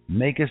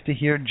 Make us to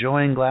hear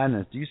joy and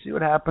gladness. Do you see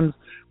what happens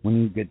when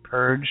you get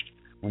purged,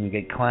 when you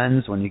get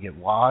cleansed, when you get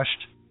washed?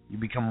 You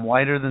become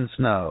whiter than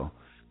snow.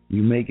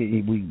 You make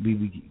it.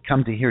 We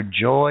come to hear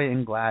joy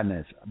and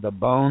gladness. The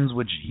bones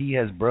which he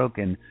has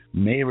broken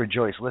may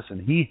rejoice. Listen,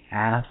 he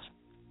has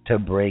to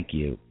break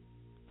you.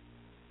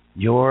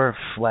 Your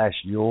flesh,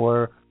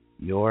 your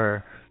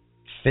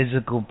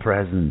physical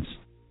presence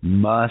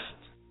must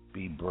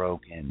be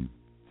broken.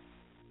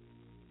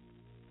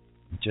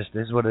 Just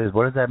this is what it is.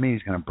 What does that mean?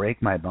 He's going to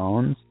break my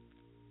bones?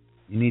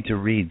 You need to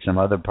read some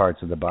other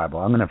parts of the Bible.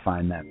 I'm going to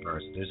find that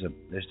verse.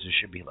 There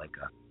should be like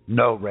a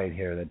note right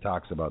here that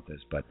talks about this.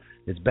 But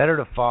it's better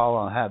to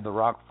have the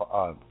rock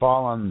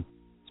fall on.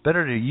 It's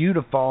better to you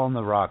to fall on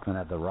the rock than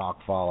have the rock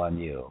fall on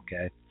you.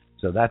 Okay,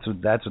 so that's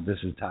what this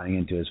is tying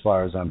into, as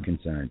far as I'm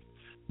concerned,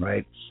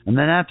 right? And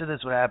then after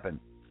this, what happened?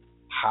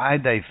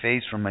 Hide thy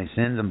face from my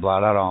sins and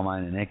blot out all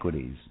mine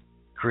iniquities.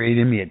 Create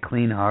in me a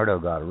clean heart, O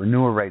God.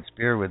 Renew a right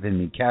spirit within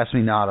me. Cast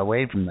me not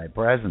away from thy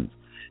presence,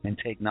 and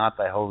take not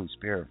thy Holy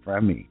Spirit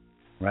from me.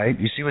 Right?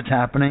 You see what's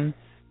happening?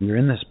 You're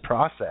in this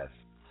process.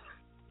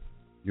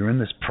 You're in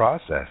this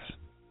process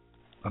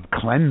of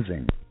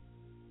cleansing.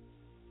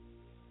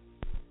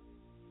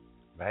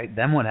 Right?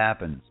 Then what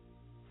happens?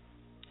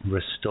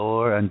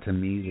 Restore unto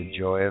me the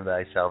joy of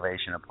thy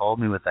salvation. Uphold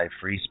me with thy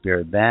free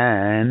spirit.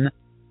 Then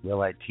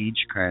will I teach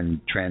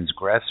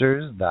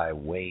transgressors thy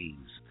ways.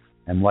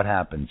 And what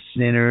happens?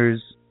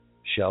 Sinners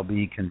shall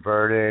be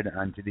converted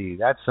unto thee.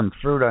 That's some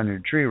fruit on your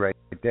tree right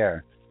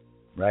there.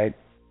 Right?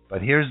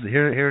 But here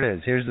it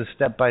is. Here's the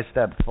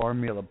step-by-step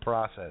formula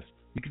process.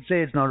 You could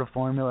say it's not a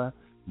formula.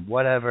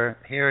 Whatever.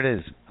 Here it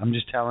is. I'm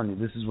just telling you,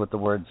 this is what the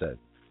Word says.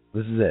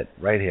 This is it,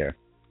 right here.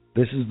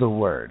 This is the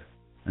Word.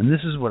 And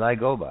this is what I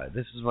go by.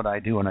 This is what I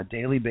do on a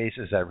daily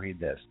basis. I read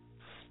this.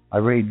 I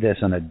read this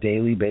on a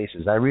daily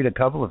basis. I read a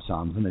couple of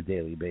Psalms on a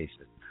daily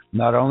basis.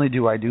 Not only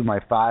do I do my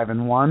 5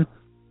 and 1,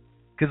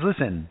 because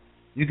listen,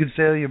 you could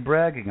say you're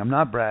bragging. I'm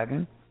not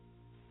bragging.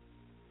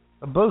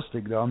 I'm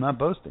boasting, though. I'm not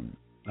boasting.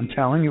 I'm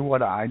telling you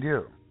what I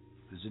do.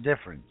 There's a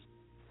difference,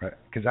 right?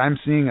 Because I'm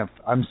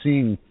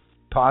seeing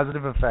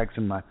positive effects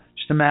in my.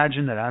 Just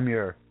imagine that I'm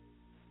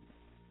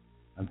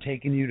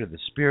taking you to the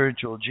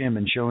spiritual gym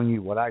and showing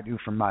you what I do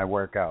from my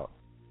workout,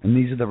 and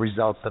these are the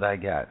results that I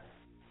get.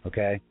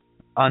 Okay,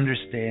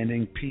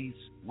 understanding, peace,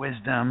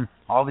 wisdom,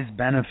 all these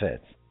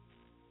benefits.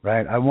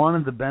 Right? I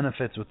wanted the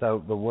benefits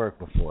without the work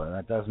before.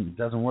 It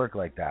doesn't work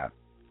like that.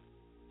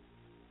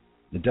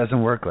 It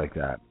doesn't work like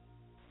that.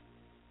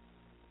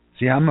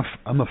 See, I'm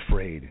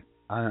afraid.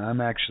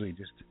 I'm actually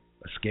just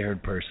a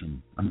scared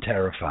person. I'm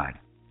terrified.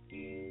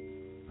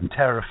 I'm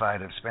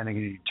terrified of spending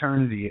an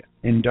eternity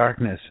in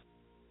darkness,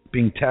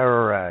 being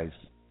terrorized.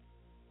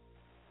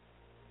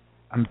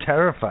 I'm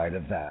terrified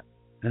of that,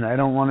 and I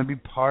don't want to be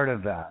part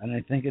of that. And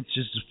I think it's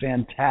just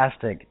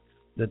fantastic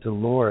that the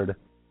Lord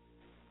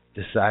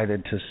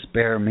decided to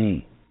spare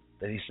me,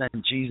 that he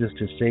sent Jesus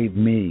to save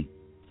me.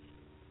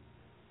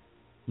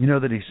 You know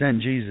that he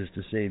sent Jesus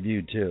to save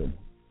you too.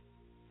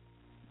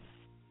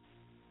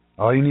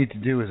 All you need to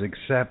do is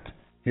accept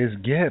his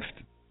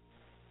gift.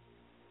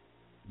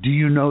 Do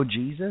you know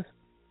Jesus?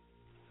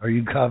 Are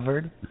you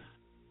covered?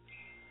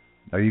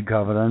 Are you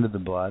covered under the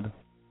blood?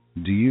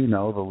 Do you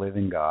know the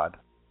living God?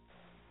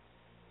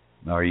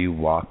 Are you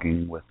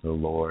walking with the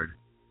Lord?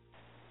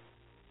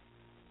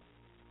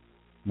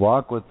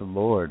 Walk with the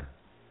Lord.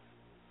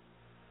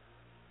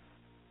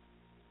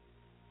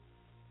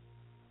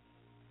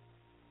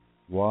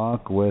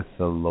 Walk with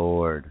the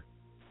Lord.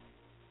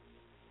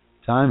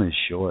 Time is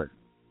short.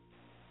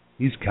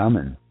 He's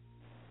coming.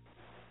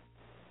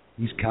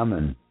 He's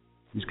coming.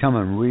 He's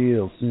coming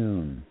real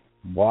soon.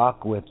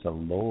 Walk with the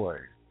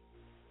Lord.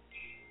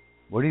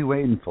 What are you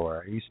waiting for?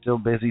 Are you still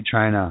busy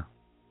trying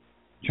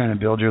to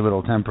build your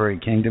little temporary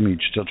kingdom? Are you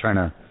still trying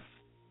to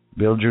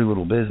build your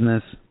little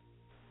business?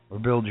 Or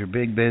build your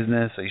big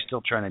business? Are you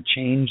still trying to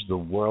change the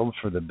world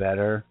for the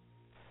better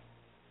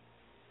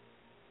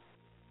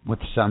with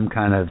some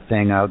kind of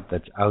thing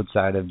that's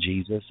outside of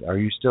Jesus? Are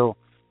you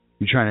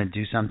trying to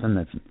do something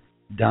that's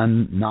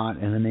done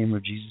not in the name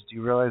of Jesus? Do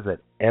you realize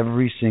that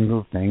every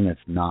single thing that's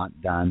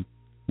not done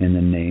in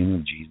the name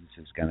of Jesus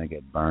is going to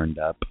get burned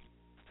up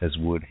as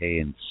wood, hay,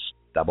 and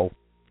stubble?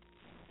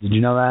 Did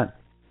you know that?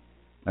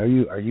 Are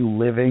you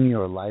living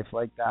your life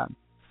like that?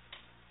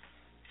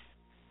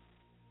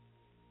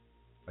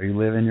 Are you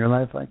living your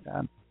life like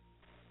that?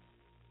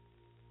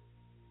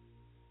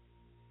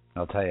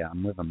 I'll tell you,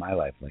 I'm living my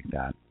life like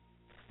that.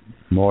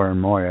 More and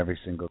more every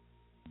single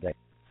day.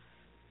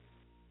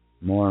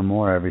 More and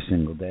more every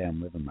single day, I'm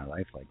living my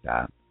life like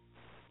that.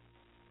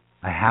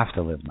 I have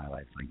to live my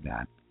life like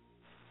that.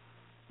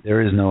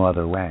 There is no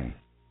other way.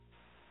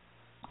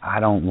 I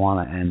don't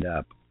want to end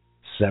up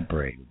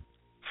separated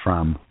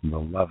from the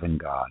loving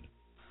God.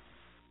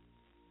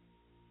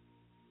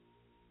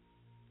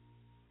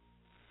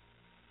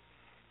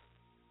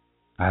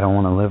 I don't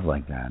want to live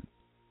like that.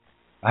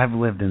 I've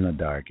lived in the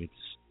dark.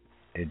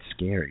 It's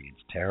scary.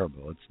 It's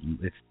terrible.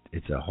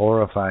 It's a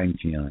horrifying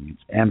feeling.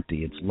 It's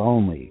empty. It's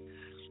lonely.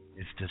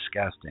 It's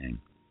disgusting.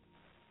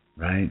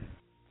 Right?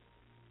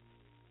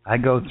 I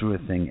go through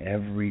a thing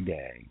every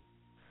day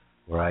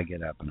where I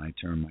get up and I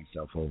turn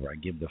myself over. I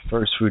give the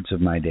first fruits of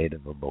my day to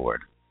the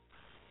Lord.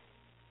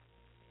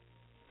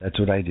 That's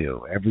what I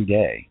do every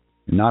day.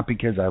 Not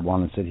because I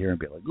want to sit here and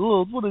be like,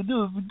 oh, that's what I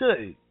do every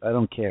day. I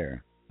don't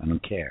care.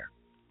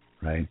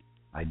 Right?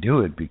 I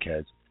do it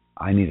because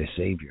I need a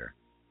savior.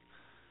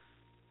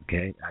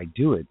 Okay? I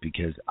do it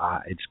because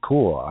it's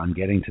cool. I'm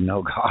getting to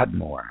know God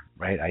more.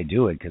 Right? I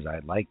do it because I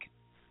like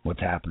what's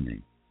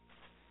happening.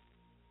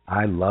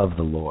 I love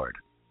the Lord.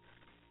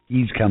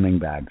 He's coming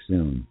back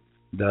soon.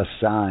 The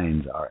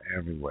signs are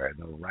everywhere.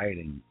 The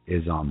writing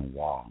is on the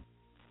wall.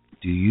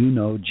 Do you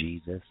know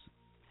Jesus?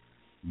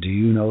 Do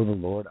you know the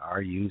Lord?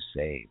 Are you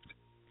saved?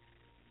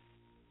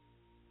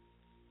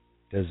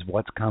 Does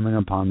what's coming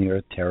upon the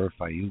earth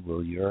terrify you?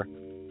 Will your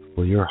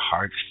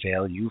heart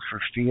fail you for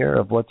fear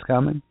of what's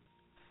coming?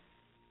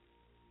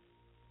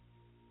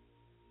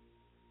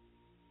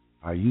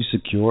 Are you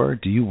secure?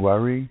 Do you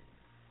worry?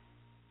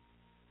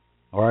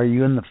 Or are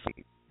you in the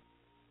faith?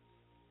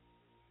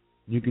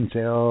 You can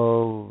say,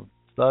 oh,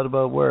 it's not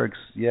about works.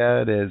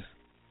 Yeah, it is.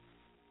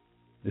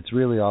 It's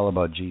really all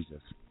about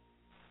Jesus.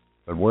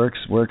 But works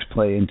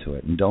play into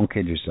it. And don't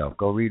kid yourself.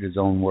 Go read his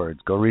own words.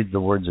 Go read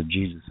the words of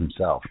Jesus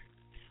himself.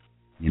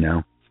 You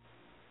know?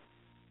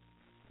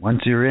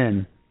 Once you're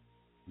in,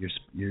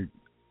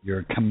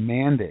 you're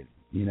commanded,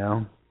 you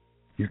know?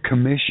 You're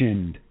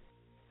commissioned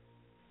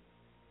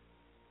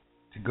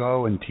to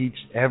go and teach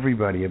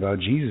everybody about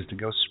Jesus, to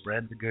go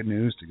spread the good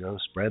news, to go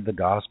spread the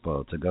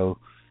gospel, to go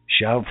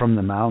shout from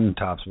the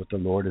mountaintops what the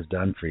Lord has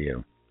done for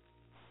you.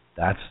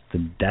 That's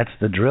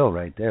the drill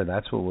right there.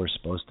 That's what we're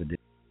supposed to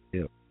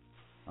do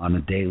on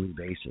a daily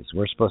basis.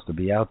 We're supposed to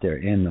be out there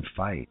in the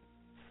fight.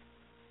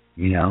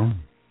 You know?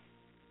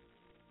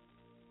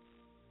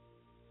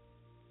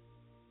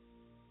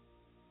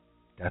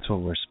 That's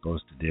what we're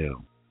supposed to do.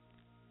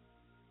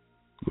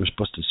 We're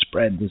supposed to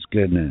spread this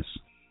goodness.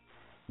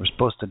 We're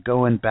supposed to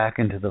go back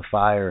into the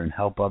fire and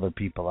help other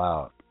people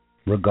out.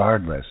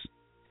 Regardless.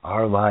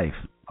 Our life,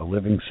 a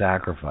living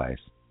sacrifice.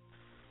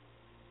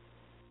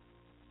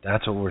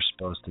 That's what we're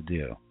supposed to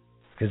do.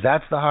 Because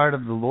that's the heart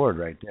of the Lord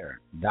right there.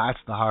 That's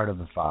the heart of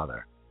the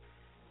Father.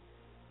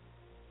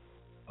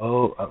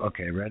 Oh,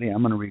 okay, ready?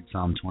 I'm going to read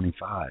Psalm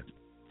 25.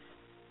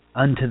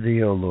 Unto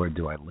thee, O Lord,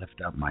 do I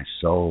lift up my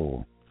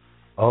soul.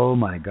 O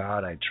my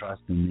God, I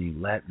trust in thee.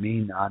 Let me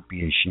not be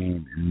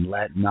ashamed, and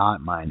let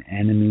not mine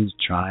enemies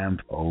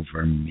triumph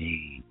over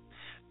me.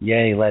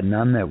 Yea, let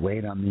none that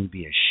wait on me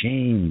be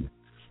ashamed.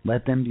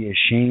 Let them be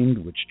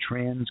ashamed which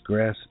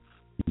transgress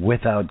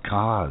without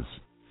cause.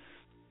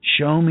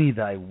 Show me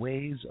thy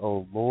ways,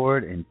 O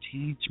Lord, and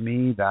teach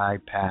me thy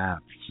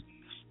paths.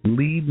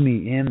 Lead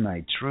me in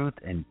thy truth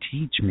and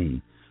teach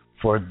me,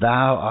 for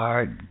thou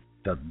art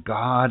the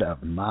God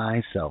of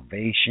my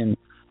salvation.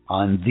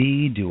 On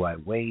thee do I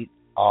wait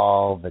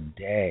all the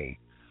day.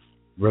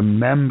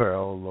 Remember,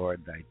 O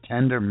Lord, thy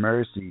tender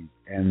mercies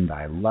and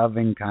thy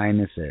loving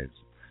kindnesses,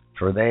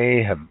 for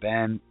they have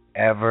been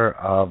ever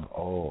of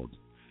old.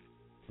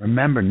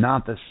 Remember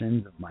not the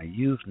sins of my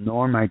youth,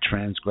 nor my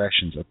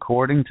transgressions.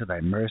 According to thy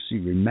mercy,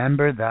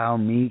 remember thou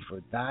me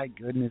for thy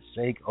goodness'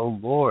 sake, O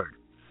Lord.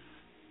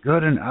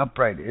 Good and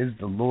upright is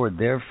the Lord,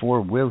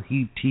 therefore will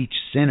he teach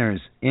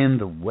sinners in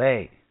the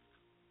way.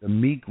 The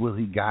meek will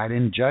he guide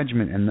in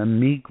judgment, and the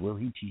meek will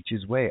he teach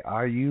his way.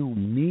 Are you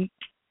meek?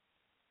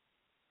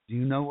 Do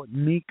you know what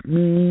meek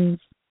means?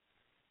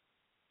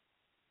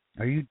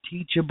 Are you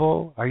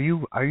teachable? Are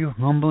you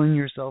humbling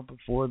yourself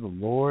before the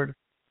Lord?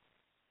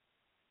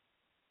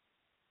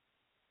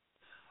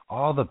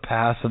 All the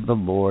paths of the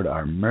Lord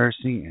are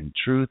mercy and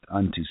truth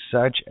unto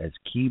such as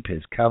keep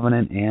his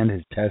covenant and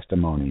his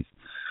testimonies.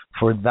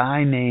 For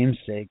thy name's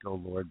sake, O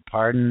Lord,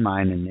 pardon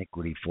mine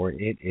iniquity, for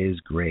it is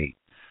great.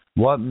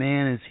 What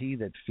man is he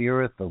that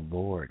feareth the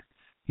Lord?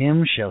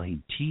 Him shall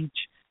he teach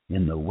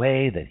in the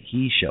way that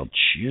he shall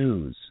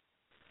choose.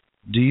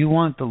 Do you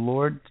want the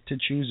Lord to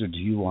choose, or do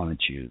you want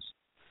to choose?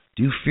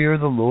 Do you fear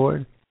the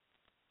Lord?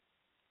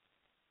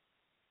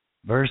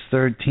 Verse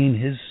 13,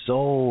 his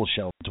soul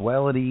shall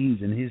dwell at ease,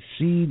 and his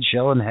seed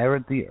shall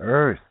inherit the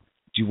earth.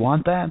 Do you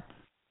want that?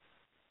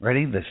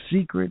 Ready? The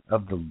secret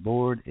of the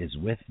Lord is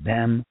with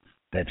them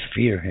that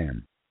fear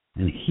him,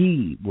 and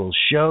he will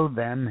show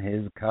them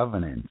his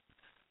covenant.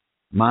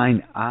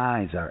 Mine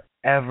eyes are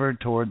ever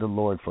toward the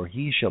Lord, for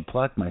he shall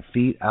pluck my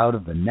feet out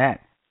of the net.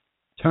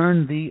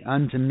 Turn thee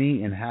unto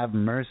me, and have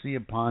mercy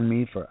upon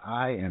me, for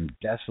I am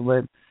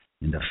desolate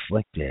and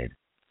afflicted.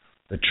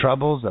 The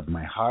troubles of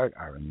my heart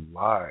are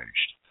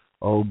enlarged.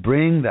 O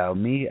bring thou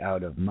me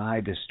out of my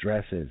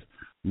distresses.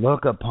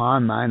 Look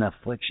upon mine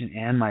affliction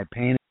and my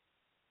pain,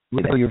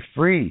 until you're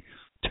free.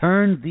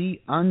 Turn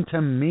thee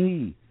unto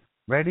me.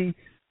 Ready?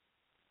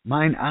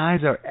 Mine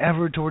eyes are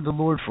ever toward the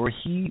Lord, for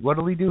he, what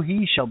will he do?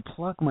 He shall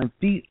pluck my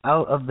feet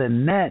out of the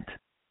net.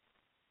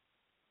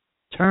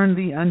 Turn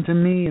thee unto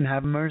me, and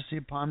have mercy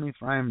upon me,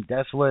 for I am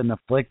desolate and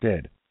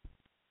afflicted.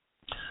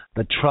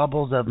 The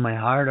troubles of my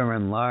heart are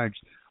enlarged.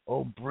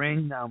 O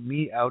bring thou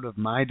me out of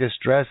my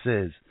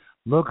distresses.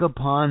 Look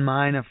upon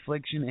mine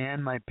affliction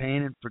and my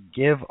pain, and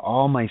forgive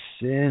all my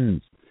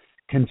sins.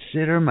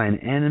 Consider mine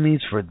enemies,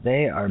 for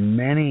they are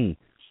many,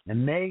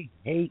 and they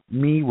hate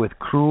me with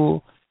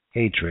cruel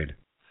hatred.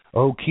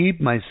 O keep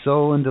my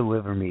soul and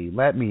deliver me.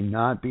 Let me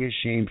not be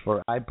ashamed,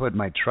 for I put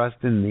my trust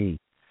in thee.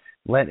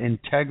 Let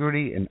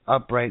integrity and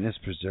uprightness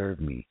preserve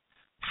me,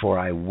 for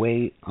I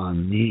wait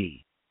on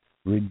thee.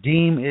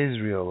 Redeem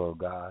Israel, O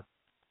God,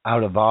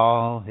 out of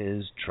all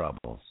his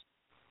troubles.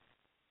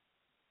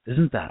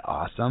 Isn't that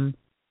awesome?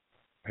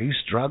 Are you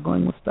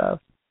struggling with stuff?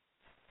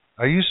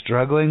 Are you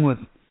struggling with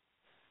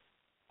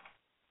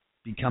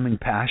becoming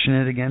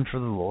passionate again for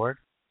the Lord?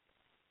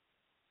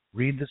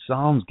 Read the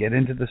Psalms. Get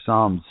into the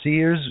Psalms. See,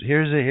 here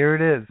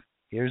it is.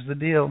 Here's the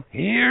deal.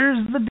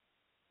 Here's the deal.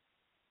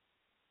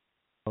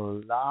 A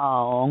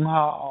long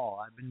haul.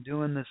 I've been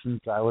doing this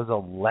since I was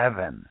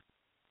 11.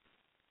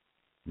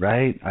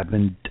 Right? I've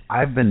been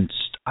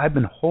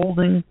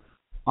holding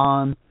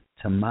on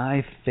to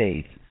my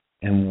faith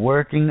and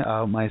working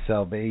out my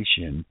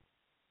salvation.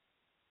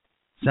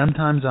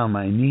 Sometimes on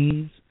my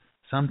knees,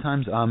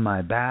 sometimes on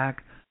my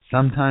back,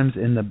 sometimes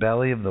in the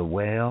belly of the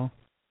whale,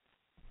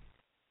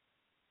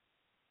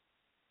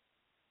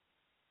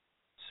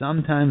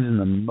 sometimes in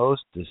the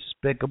most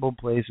despicable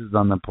places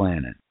on the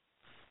planet.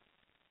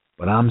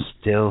 But I'm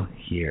still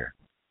here.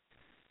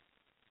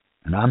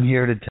 And I'm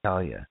here to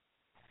tell you,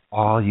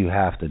 all you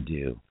have to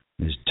do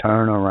is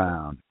turn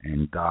around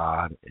and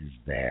God is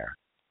there.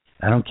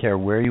 I don't care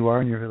where you are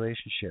in your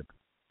relationship.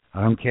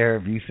 I don't care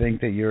if you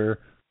think that you're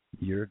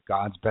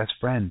God's best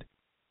friend.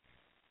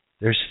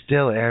 There's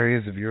still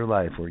areas of your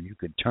life where you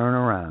could turn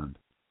around.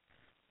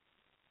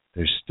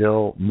 There's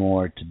still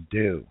more to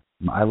do.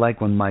 I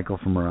like when Michael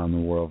from Around the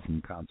World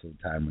from Council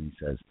of Time, when he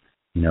says,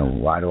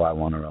 why do I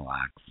want to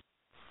relax?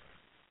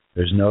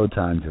 There's no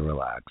time to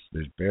relax.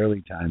 There's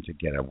barely time to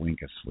get a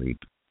wink of sleep.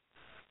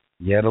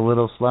 Yet a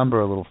little slumber,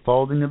 a little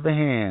folding of the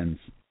hands.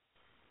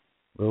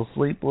 Little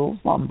sleep, little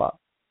slumber.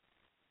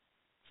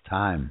 It's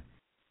time.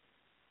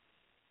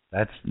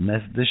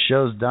 This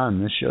show's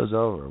done. This show's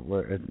over.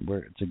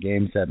 It's a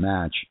game, set,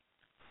 match.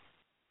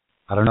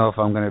 I don't know if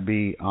I'm going to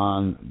be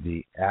on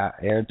the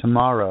air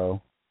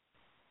tomorrow.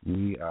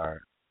 We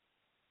are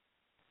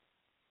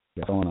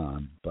going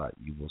on, but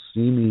you will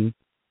see me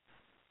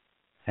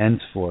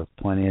henceforth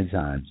plenty of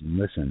times. And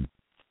listen,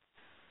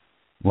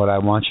 what I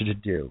want you to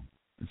do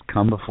is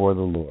come before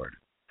the Lord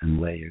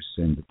and lay your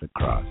sins at the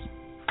cross.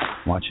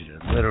 I want you to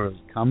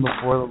literally come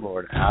before the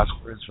Lord, ask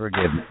for his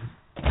forgiveness.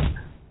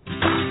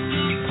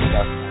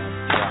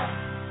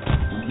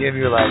 And give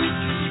your life to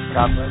Jesus.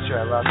 God bless you.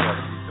 I love you. I'll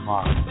see you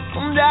tomorrow.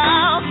 Come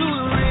down to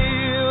the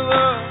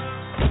river.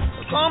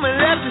 Come and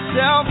let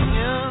yourself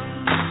in.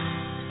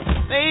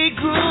 Make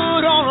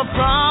good on a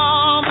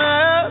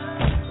promise.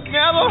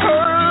 Never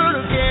hurt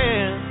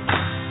again.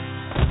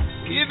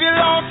 If you're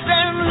lost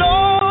and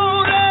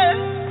loaded,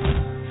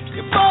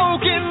 you're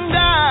broken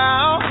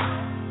down.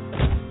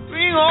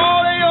 Bring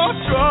all of your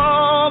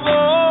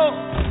trouble.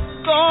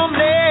 Come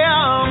lay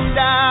them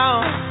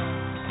down.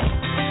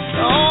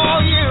 All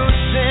you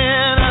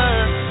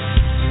sinners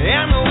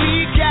and the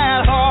weak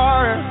at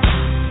heart.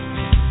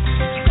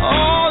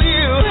 All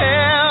you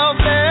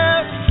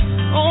helpless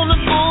on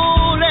the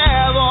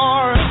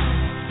boulevard.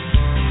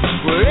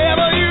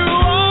 Wherever you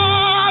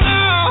are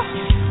now,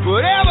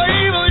 whatever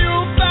evil you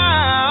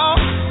found,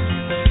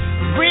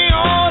 bring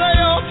all of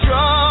your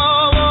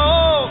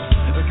trouble,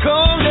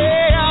 come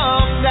lay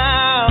them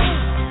down.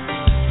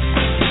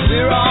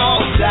 We're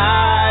all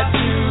tied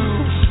to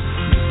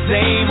the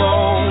same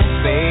old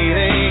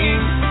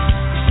failing,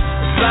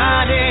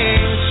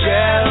 finding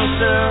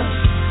shelter,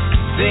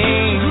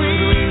 things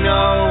we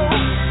know.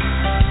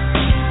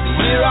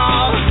 We're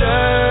all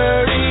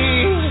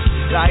dirty,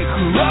 like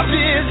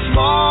corrupted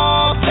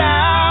small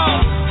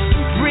towns.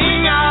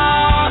 Bring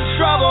our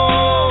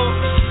trouble,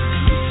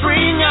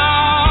 bring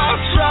our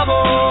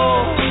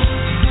trouble,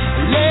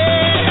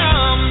 lay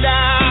them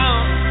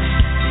down.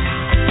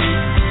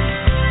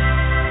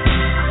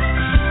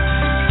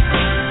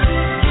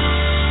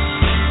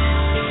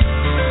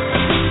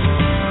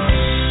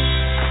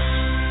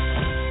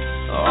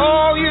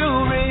 Oh, you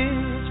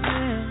rich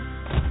men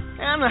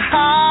and the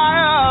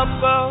high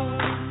above,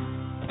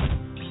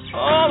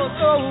 all of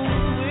those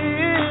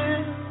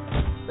with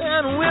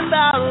and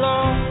without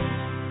love,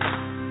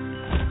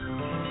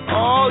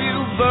 all you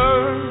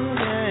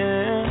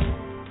burdened,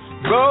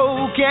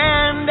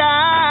 broken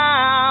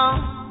down,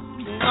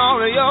 and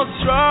all of your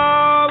trouble.